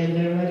also a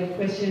gender-related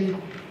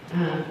question.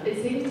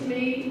 It seems to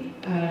me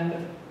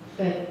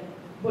that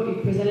what you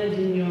presented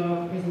in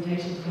your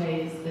presentation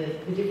today is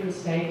the different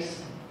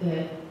stakes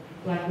that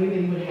black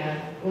women would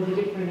have, or the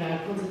different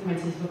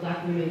consequences for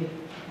black women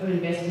of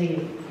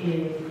investing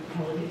in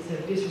politics of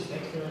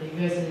disrespectability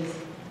versus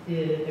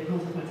the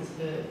consequences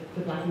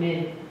for black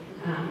men.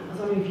 I was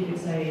wondering if you could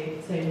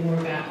say more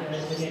about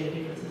the gender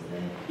differences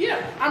there.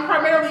 Yeah, I'm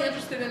primarily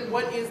interested in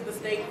what is the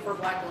stake for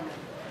black women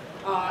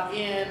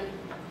in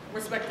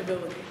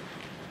respectability.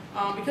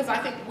 Because I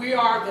think we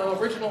are the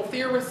original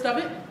theorists of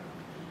it.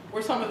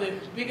 We're some of the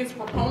biggest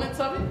proponents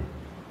of it.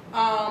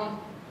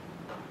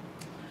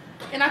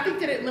 And I think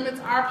that it limits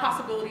our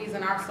possibilities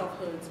and our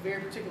selfhoods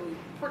very particularly,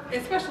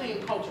 especially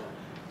in culture.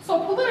 So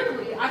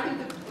politically, I think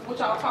that, which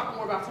I'll talk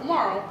more about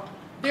tomorrow,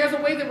 there's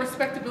a way that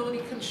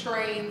respectability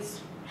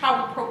constrains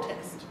how we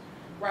protest,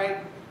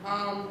 right?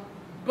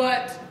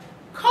 But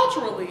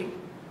culturally,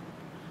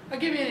 I'll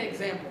give you an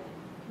example.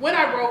 When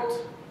I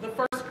wrote the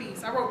first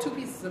piece, I wrote 2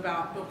 pieces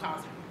about Bill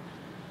Cosby.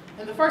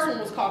 And the first one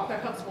was called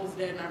Claire Huxtable's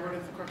Dead, and I wrote it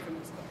at the Kirk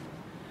Feminist Club.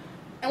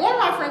 And one of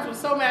my friends was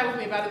so mad with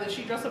me about it that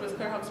she dressed up as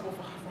Claire Huxtable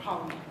for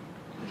Halloween.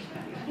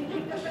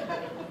 And I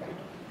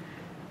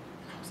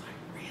was like,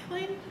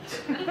 really?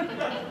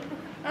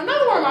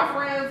 Another one of my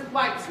friends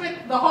like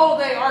spent the whole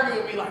day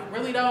arguing with me, like,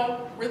 really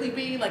though? Really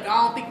B? Like,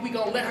 I don't think we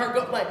gonna let her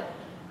go. Like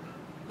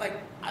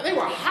they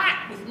were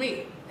hot with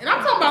me. And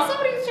I'm talking about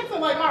some of these chicks are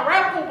like my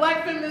radical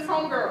black feminist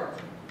homegirls.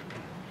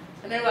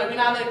 And they were like, we're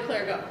not letting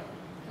Claire go.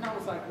 And I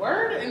was like,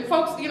 word? And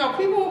folks, you know,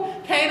 people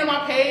came to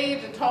my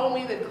page and told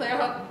me that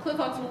Cliff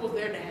Huxtable was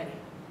their daddy.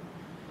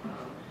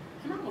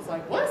 And I was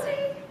like, was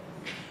he?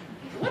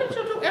 What did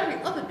you do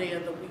every other day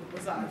of the week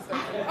besides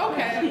that?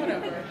 Okay,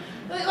 whatever.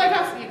 Like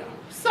I, you know.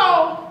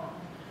 So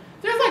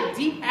there's like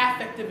deep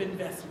affective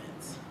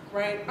investments,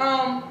 right?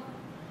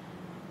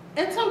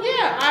 And so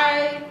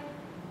yeah,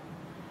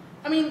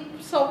 I mean,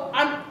 so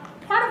I'm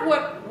part of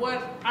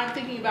what I'm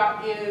thinking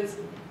about is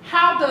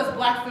how does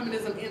black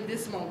feminism in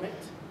this moment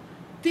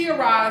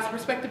theorize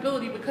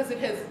respectability, because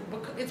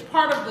it's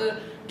part of the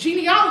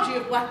genealogy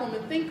of black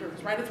women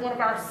thinkers, right? It's one of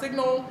our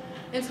signal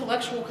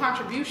intellectual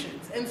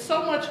contributions. And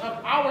so much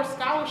of our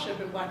scholarship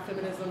in black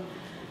feminism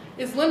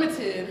is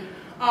limited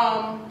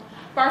by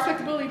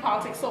respectability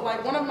politics. So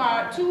like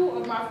two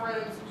of my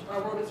friends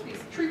wrote this piece,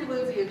 Treva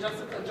Lindsay and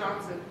Jessica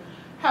Johnson,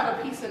 have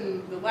a piece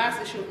in the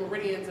last issue of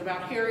Meridians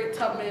about Harriet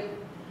Tubman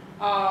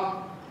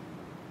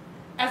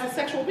as a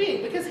sexual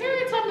being, because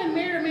Harriet Tubman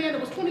married a man that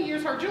was 20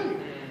 years her junior.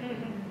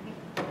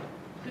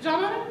 Did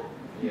y'all know that?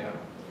 Yeah.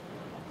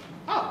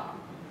 Oh,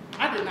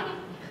 I did not.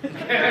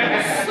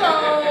 So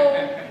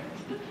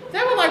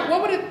they were like,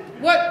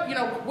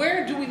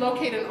 where do we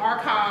locate an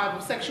archive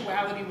of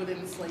sexuality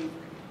within slavery?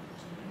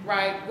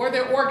 Right? Were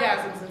there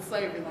orgasms in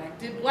slavery? Like,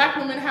 did black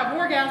women have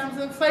orgasms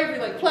in slavery,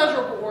 like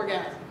pleasurable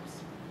orgasms?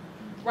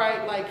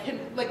 Right?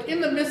 Like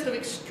in the midst of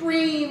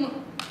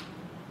extreme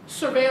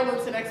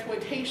surveillance and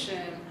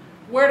exploitation,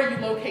 where do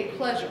you locate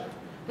pleasure?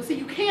 But see,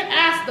 you can't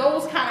ask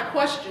those kind of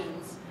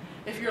questions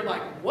if you're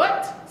like,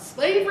 what?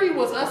 Slavery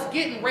was us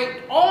getting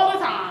raped all the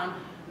time.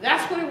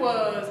 That's what it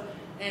was.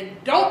 And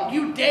don't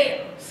you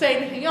dare say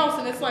anything else.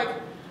 And it's like,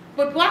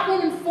 but black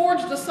women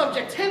forged the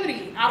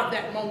subjectivity out of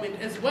that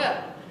moment as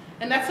well.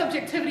 And that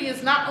subjectivity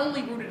is not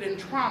only rooted in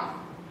trauma.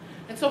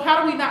 And so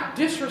how do we not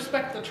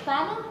disrespect the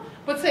trauma,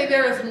 but say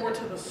there is more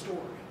to the story,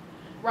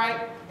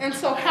 right? And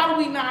so how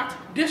do we not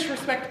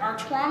disrespect our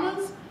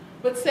traumas,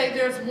 but say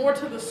there's more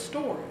to the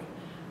story,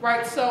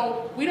 right?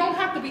 So we don't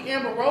have to be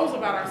Amber Rose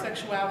about our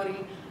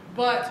sexuality,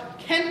 but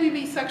can we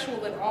be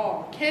sexual at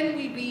all? Can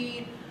we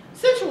be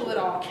sensual at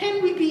all?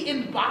 Can we be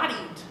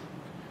embodied,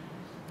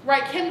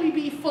 right? Can we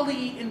be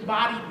fully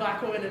embodied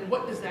black women, and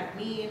what does that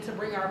mean to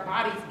bring our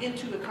bodies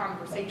into the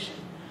conversation?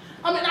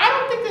 I mean, I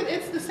don't think that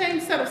it's the same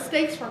set of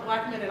stakes for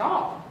black men at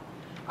all.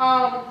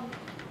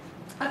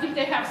 I think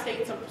they have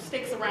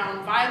stakes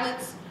around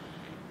violence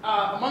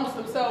amongst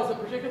themselves in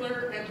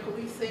particular, and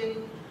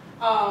policing,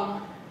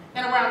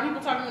 and around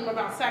people talking to them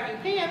about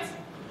sagging pants.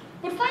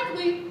 But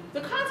frankly,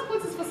 the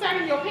consequences for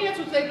sagging your pants,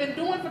 which they've been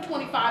doing for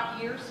 25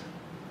 years,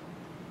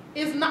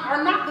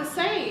 are not the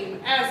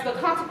same as the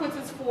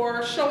consequences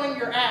for showing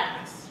your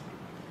ass,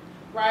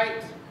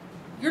 right?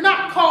 You're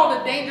not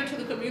called a danger to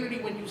the community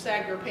when you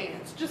sag your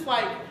pants, just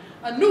like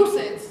a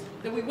nuisance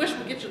that we wish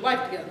would get your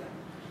life together.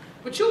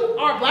 But you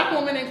are a black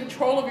woman in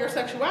control of your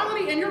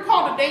sexuality, and you're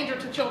called a danger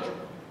to children.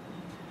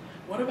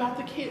 What about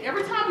the kids?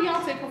 Every time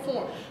Beyonce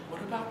performs,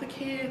 what about the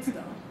kids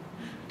though?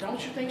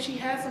 Don't you think she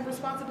has some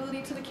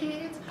responsibility to the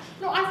kids?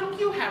 No, I think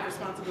you have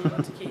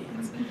responsibility to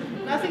kids.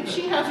 And I think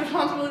she has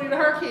responsibility to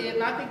her kid,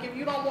 and I think if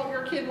you don't want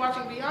your kid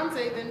watching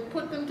Beyonce, then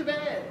put them to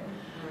bed,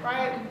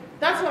 right?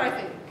 That's what I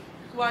think.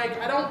 Like,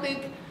 I don't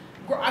think,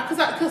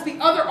 because the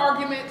other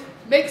argument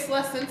makes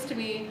less sense to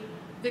me,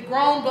 that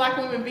grown black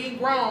women being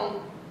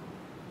grown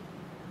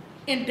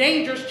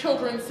endangers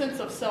children's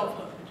sense of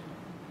selfhood,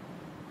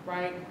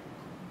 right?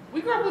 We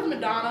grew up with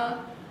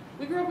Madonna,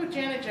 we grew up with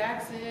Janet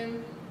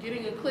Jackson,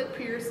 getting a clit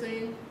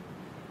piercing,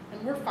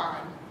 and we're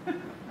fine,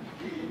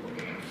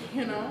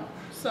 you know?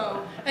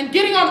 So, and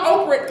getting on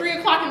Oprah at 3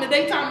 o'clock in the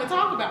daytime to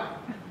talk about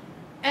it,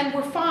 and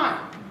we're fine.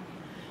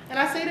 And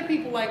I say to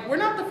people, like, we're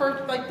not the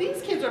first, like,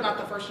 these kids are not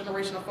the first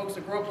generation of folks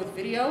that grew up with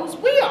videos.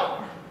 We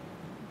are.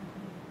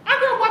 I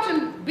grew up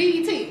watching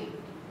BET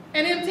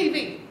and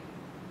MTV.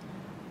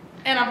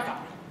 And I'm fine.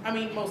 I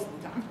mean, most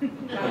of the time.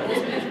 Not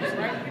most business,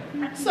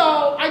 right?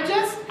 So I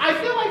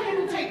feel like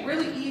people take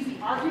really easy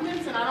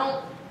arguments, and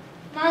I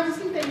just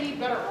think they need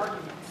better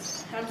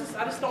arguments. I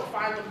just don't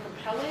find them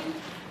compelling.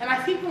 And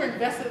I think we're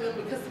invested in them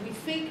because we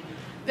think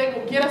they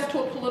will get us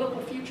to a political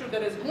future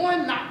that is,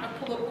 one, not a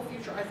political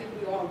future I think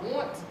we all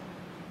want,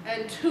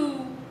 and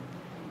two,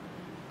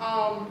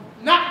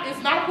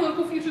 it's not a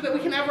political future that we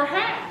can ever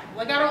have.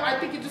 Like, I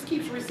think it just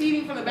keeps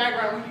receding from the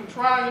background. We keep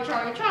trying and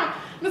trying and trying.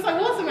 And it's like,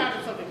 well, let's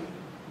imagine something new.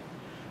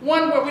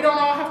 One where we don't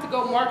all have to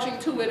go marching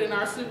to it in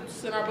our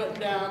suits and our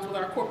button-downs with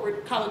our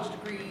corporate college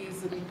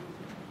degrees, and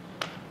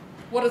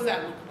what does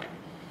that look like?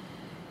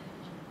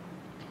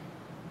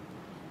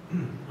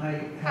 I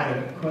had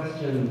a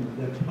question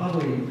that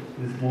probably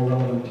is more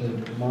relevant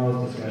to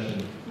tomorrow's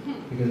discussion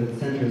because it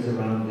centers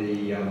around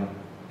the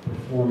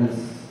performative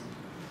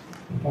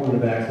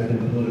acts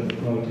within political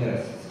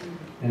protests.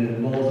 And it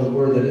involves a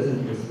word that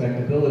isn't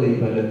respectability,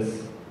 but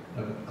it's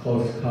a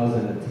close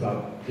cousin. It's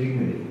about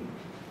dignity.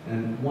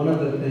 And one of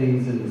the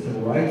things in the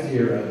civil rights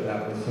era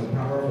that was so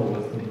powerful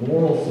was the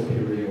moral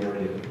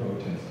superiority of the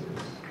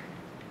protesters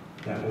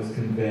that was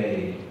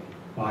conveyed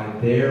by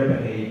their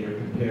behavior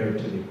compared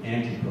to the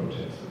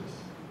anti-protesters.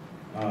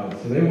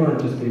 So they weren't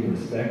just being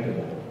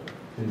respectable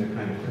in the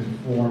kind of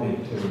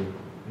conforming to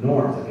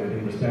norms. If they were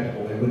being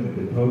respectable, they wouldn't have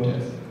been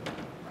protesting,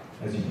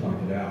 as you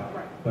pointed out.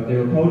 Right. But they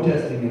were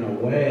protesting in a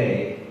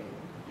way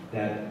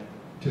that,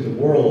 to the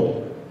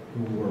world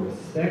who were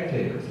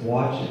spectators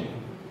watching,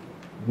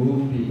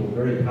 moved people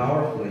very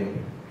powerfully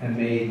and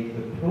made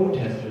the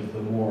protesters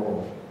the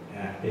moral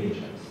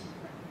agents.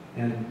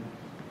 And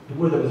the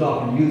word that was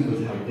often used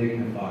was how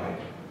dignified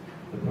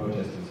the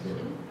protesters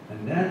were.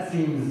 And that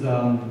seems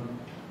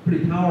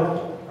pretty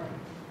powerful.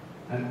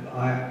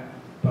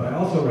 But I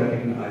also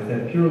recognize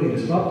that purely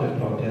disruptive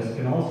protests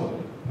can also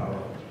be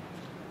powerful.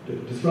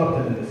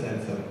 Disruptive in the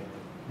sense of,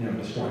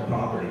 destroying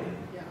property.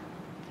 Yeah.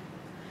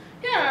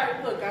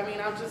 Yeah, look,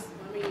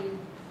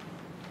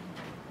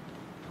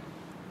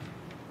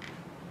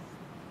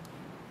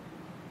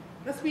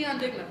 let's be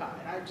undignified.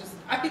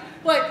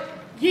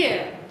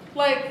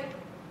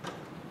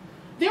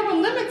 There were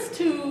limits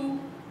to,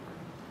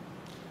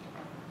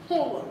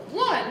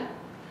 one,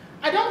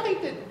 I don't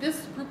think that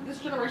this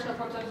generation of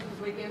protesters is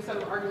making a set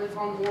of arguments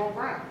on moral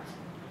grounds.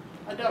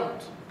 I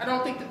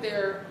don't think that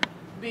they're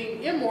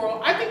being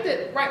immoral. I think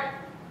that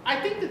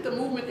the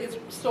movement is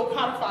still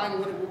codifying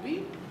what it will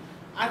be.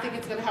 I think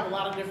it's going to have a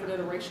lot of different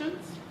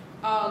iterations.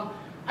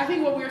 I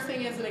think what we're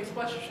seeing is an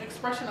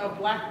expression of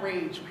black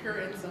rage, pure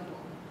and simple.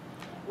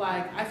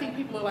 I think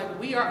people are like,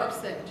 we are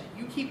upset.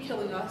 You keep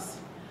killing us,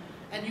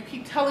 and you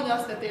keep telling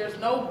us that there's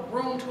no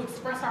room to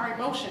express our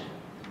emotion,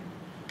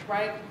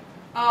 right?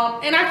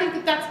 And I think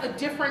that that's a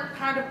different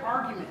kind of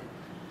argument,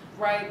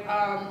 right?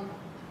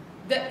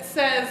 That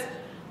says,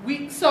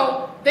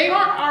 so they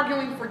aren't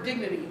arguing for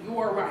dignity, you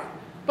are right.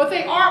 But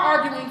they are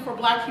arguing for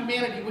black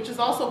humanity, which is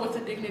also what the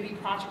Dignity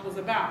Project was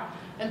about.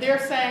 And they're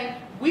saying,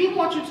 we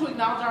want you to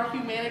acknowledge our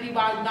humanity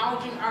by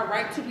acknowledging our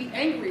right to be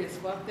angry as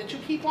fuck, that you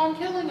keep on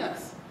killing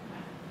us.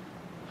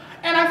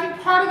 And I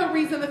think part of the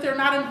reason that they're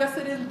not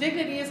invested in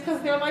dignity is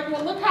because they're like,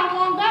 well, look how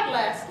long that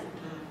lasted,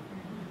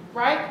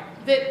 right?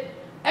 That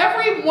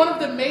every one of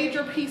the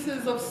major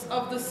pieces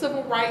of the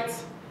civil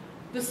rights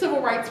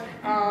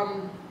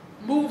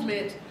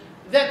movement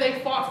that they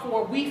fought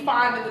for, we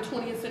find in the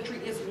 20th century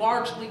is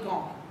largely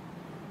gone.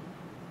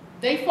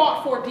 They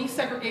fought for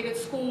desegregated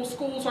schools.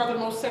 Schools are the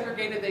most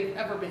segregated they've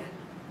ever been.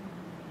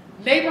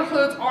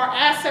 Neighborhoods are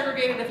as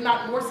segregated, if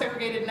not more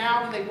segregated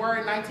now than they were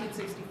in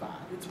 1965.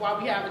 It's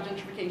why we have a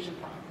gentrification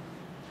problem,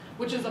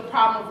 which is a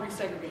problem of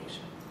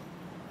resegregation.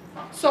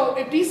 So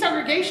if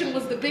desegregation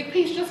was the big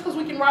piece, just because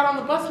we can ride on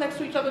the bus next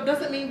to each other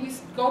doesn't mean we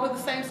go to the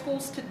same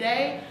schools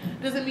today,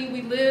 doesn't mean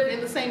we live in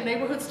the same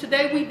neighborhoods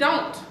today. We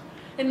don't.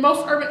 In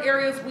most urban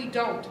areas, we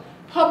don't.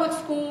 Public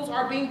schools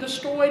are being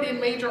destroyed in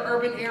major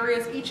urban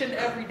areas each and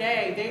every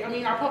day.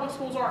 Our public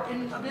schools are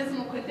in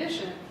abysmal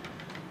condition.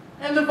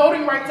 And the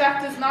Voting Rights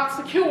Act is not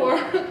secure.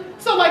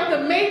 So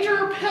the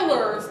major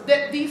pillars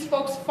that these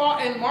folks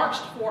fought and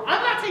marched for,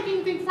 I'm not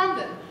taking anything from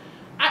them.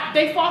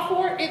 They fought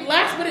for it,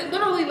 but it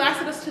literally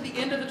lasted us to the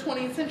end of the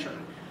 20th century.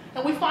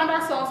 And we find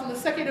ourselves in the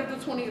second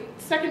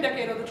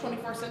decade of the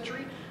 21st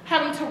century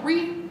having to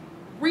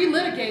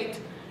relitigate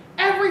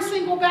every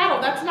single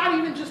battle. That's not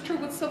even just true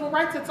with civil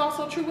rights, it's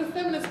also true with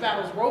feminist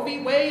battles. Roe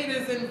v. Wade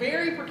is in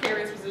very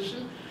precarious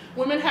position.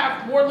 Women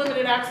have more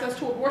limited access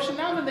to abortion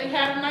now than they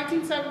had in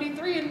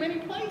 1973 in many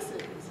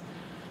places.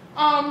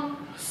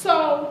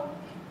 So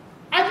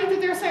I think that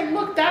they're saying,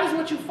 look, that is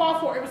what you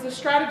fought for. It was a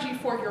strategy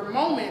for your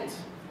moment.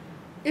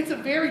 It's a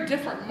very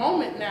different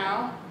moment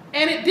now,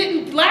 and it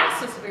didn't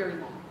last us very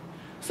long.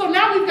 So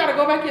now we've got to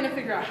go back in and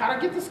figure out how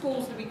to get the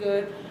schools to be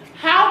good,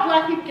 how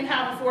black people can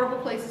have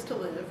affordable places to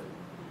live.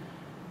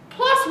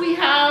 Plus we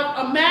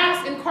have a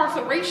mass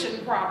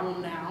incarceration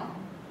problem now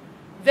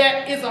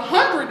that is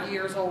 100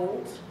 years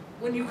old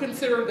when you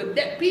consider the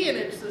debt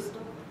peonage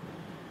system.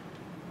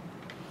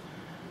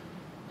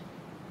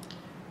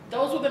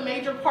 Those were the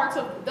major parts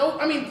of those.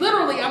 I mean,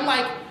 literally, I'm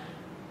like,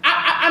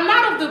 I'm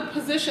not of the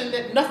position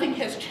that nothing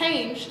has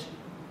changed,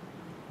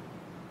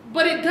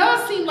 but it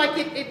does seem like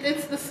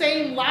it's the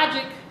same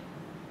logic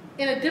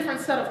in a different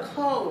set of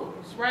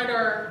clothes, right?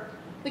 Or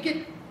like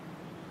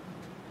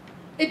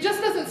it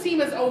just doesn't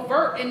seem as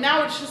overt, and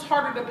now it's just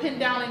harder to pin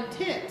down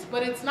intent,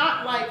 but it's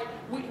not like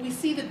we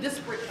see the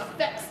disparate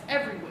effects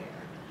everywhere.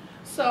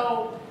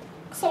 So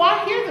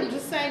I hear them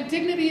just saying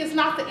dignity is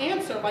not the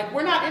answer. Like,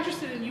 we're not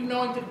interested in you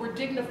knowing that we're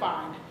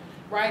dignified,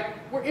 right?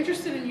 We're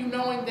interested in you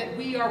knowing that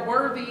we are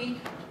worthy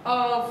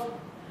of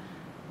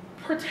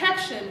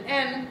protection.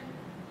 And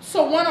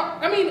so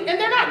and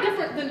they're not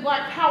different than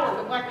Black Power,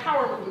 the Black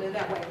Power movement in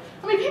that way.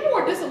 I mean, people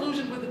were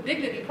disillusioned with the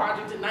Dignity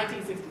Project in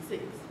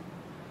 1966.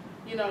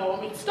 You know,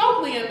 I mean,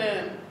 Stokely and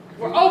them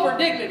were over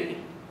dignity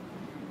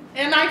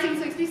in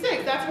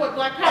 1966. That's what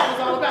Black Power was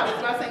all about. It's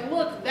about saying,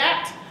 look,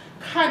 that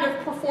kind of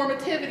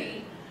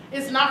performativity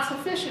is not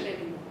sufficient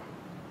anymore.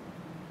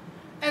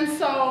 And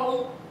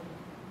so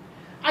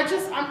I'm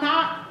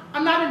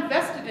not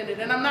invested in it,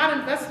 and I'm not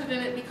invested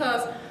in it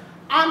because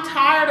I'm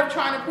tired of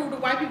trying to prove to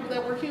white people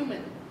that we're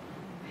human.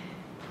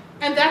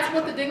 And that's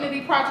what the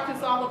Dignity Project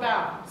is all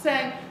about.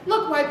 Saying,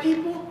 look, white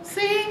people,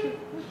 see?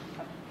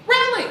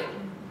 Really?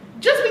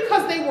 Just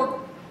because they were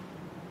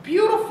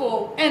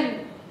beautiful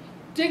and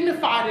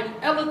dignified and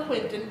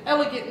eloquent and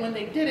elegant when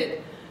they did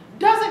it,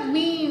 doesn't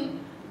mean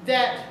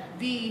that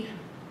the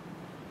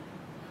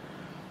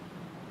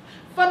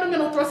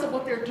fundamental thrust of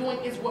what they're doing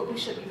is what we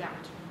should be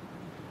bound to.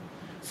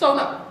 So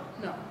no.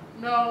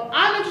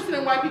 I'm interested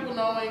in white people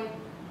knowing,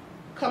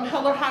 come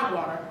hell or high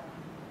water,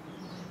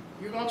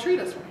 you're going to treat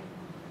us right.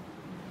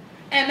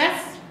 And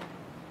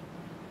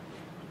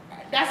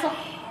that's a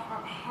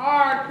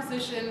hard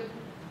position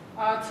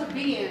to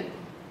be in.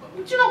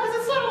 But you know, because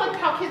it's sort of like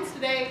how kids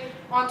today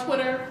on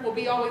Twitter will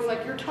be always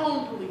like, you're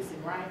tone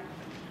policing, right?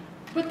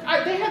 But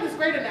they have this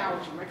great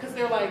analogy, right? Because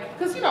they're like,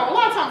 because you know, a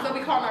lot of times they'll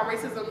be calling out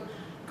racism.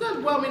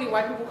 Good, well, many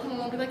white people come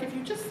along and be like, if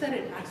you just said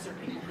it nicer,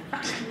 people.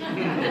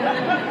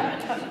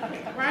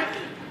 Right?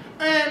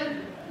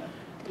 And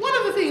one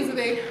of the things that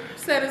they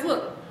said is,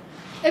 look,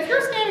 if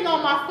you're standing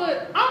on my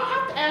foot, I don't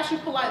have to ask you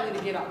politely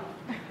to get up.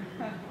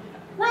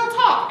 Real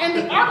talk. And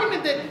the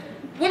argument that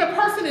when a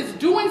person is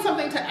doing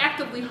something to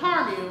actively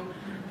harm you,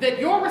 that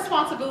your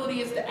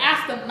responsibility is to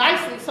ask them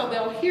nicely so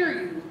they'll hear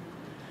you,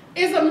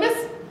 is a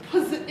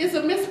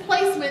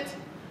misplacement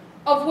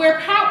of where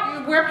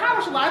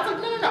power should lie. It's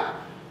like, no.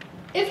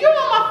 If you're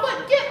on my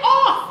foot, get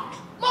off.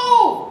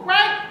 Move,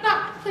 right?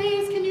 No,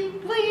 please, can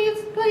you, please?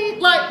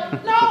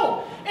 Like,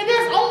 no. And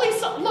there's only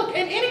so, look,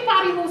 and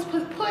anybody who's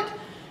put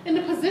in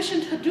the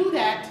position to do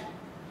that,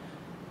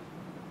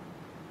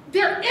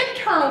 their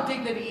internal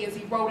dignity is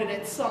eroded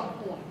at some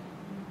point.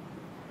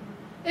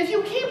 If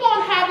you keep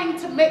on having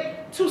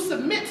to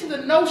submit to the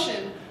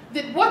notion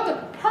that what the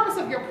purpose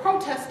of your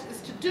protest is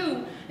to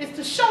do is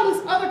to show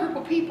this other group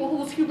of people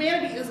whose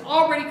humanity is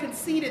already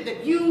conceded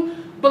that you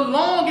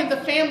belong in the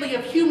family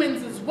of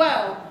humans as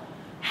well,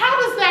 how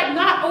does that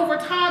not over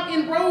time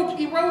erode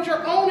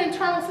your own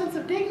internal sense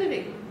of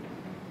dignity?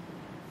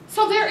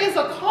 So there is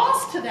a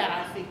cost to that,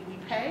 I think, we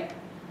pay.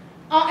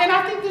 And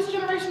I think this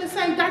generation is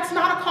saying that's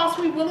not a cost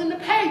we're willing to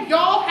pay.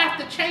 Y'all have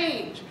to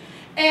change.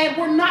 And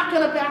we're not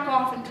going to back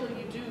off until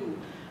you do.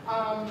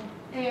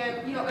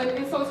 And you know,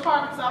 and so it's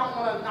hard because I don't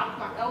want to knock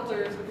my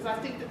elders, because I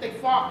think that they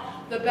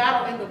fought the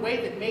battle in the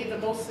way that made the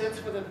most sense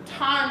for the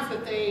times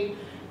that they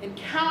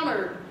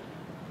encountered.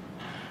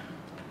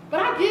 But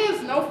I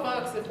gives no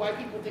fucks if white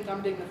people think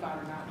I'm dignified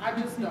or not. I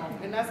just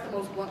don't, and that's the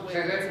most blunt way.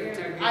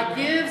 I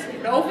gives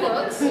no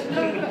fucks.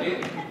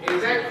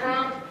 Is that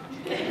crump?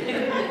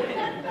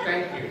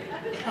 Thank you.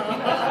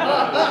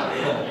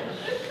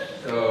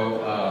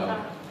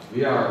 So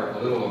we are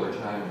a little over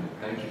time.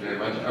 Thank you very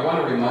much. I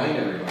want to remind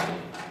everybody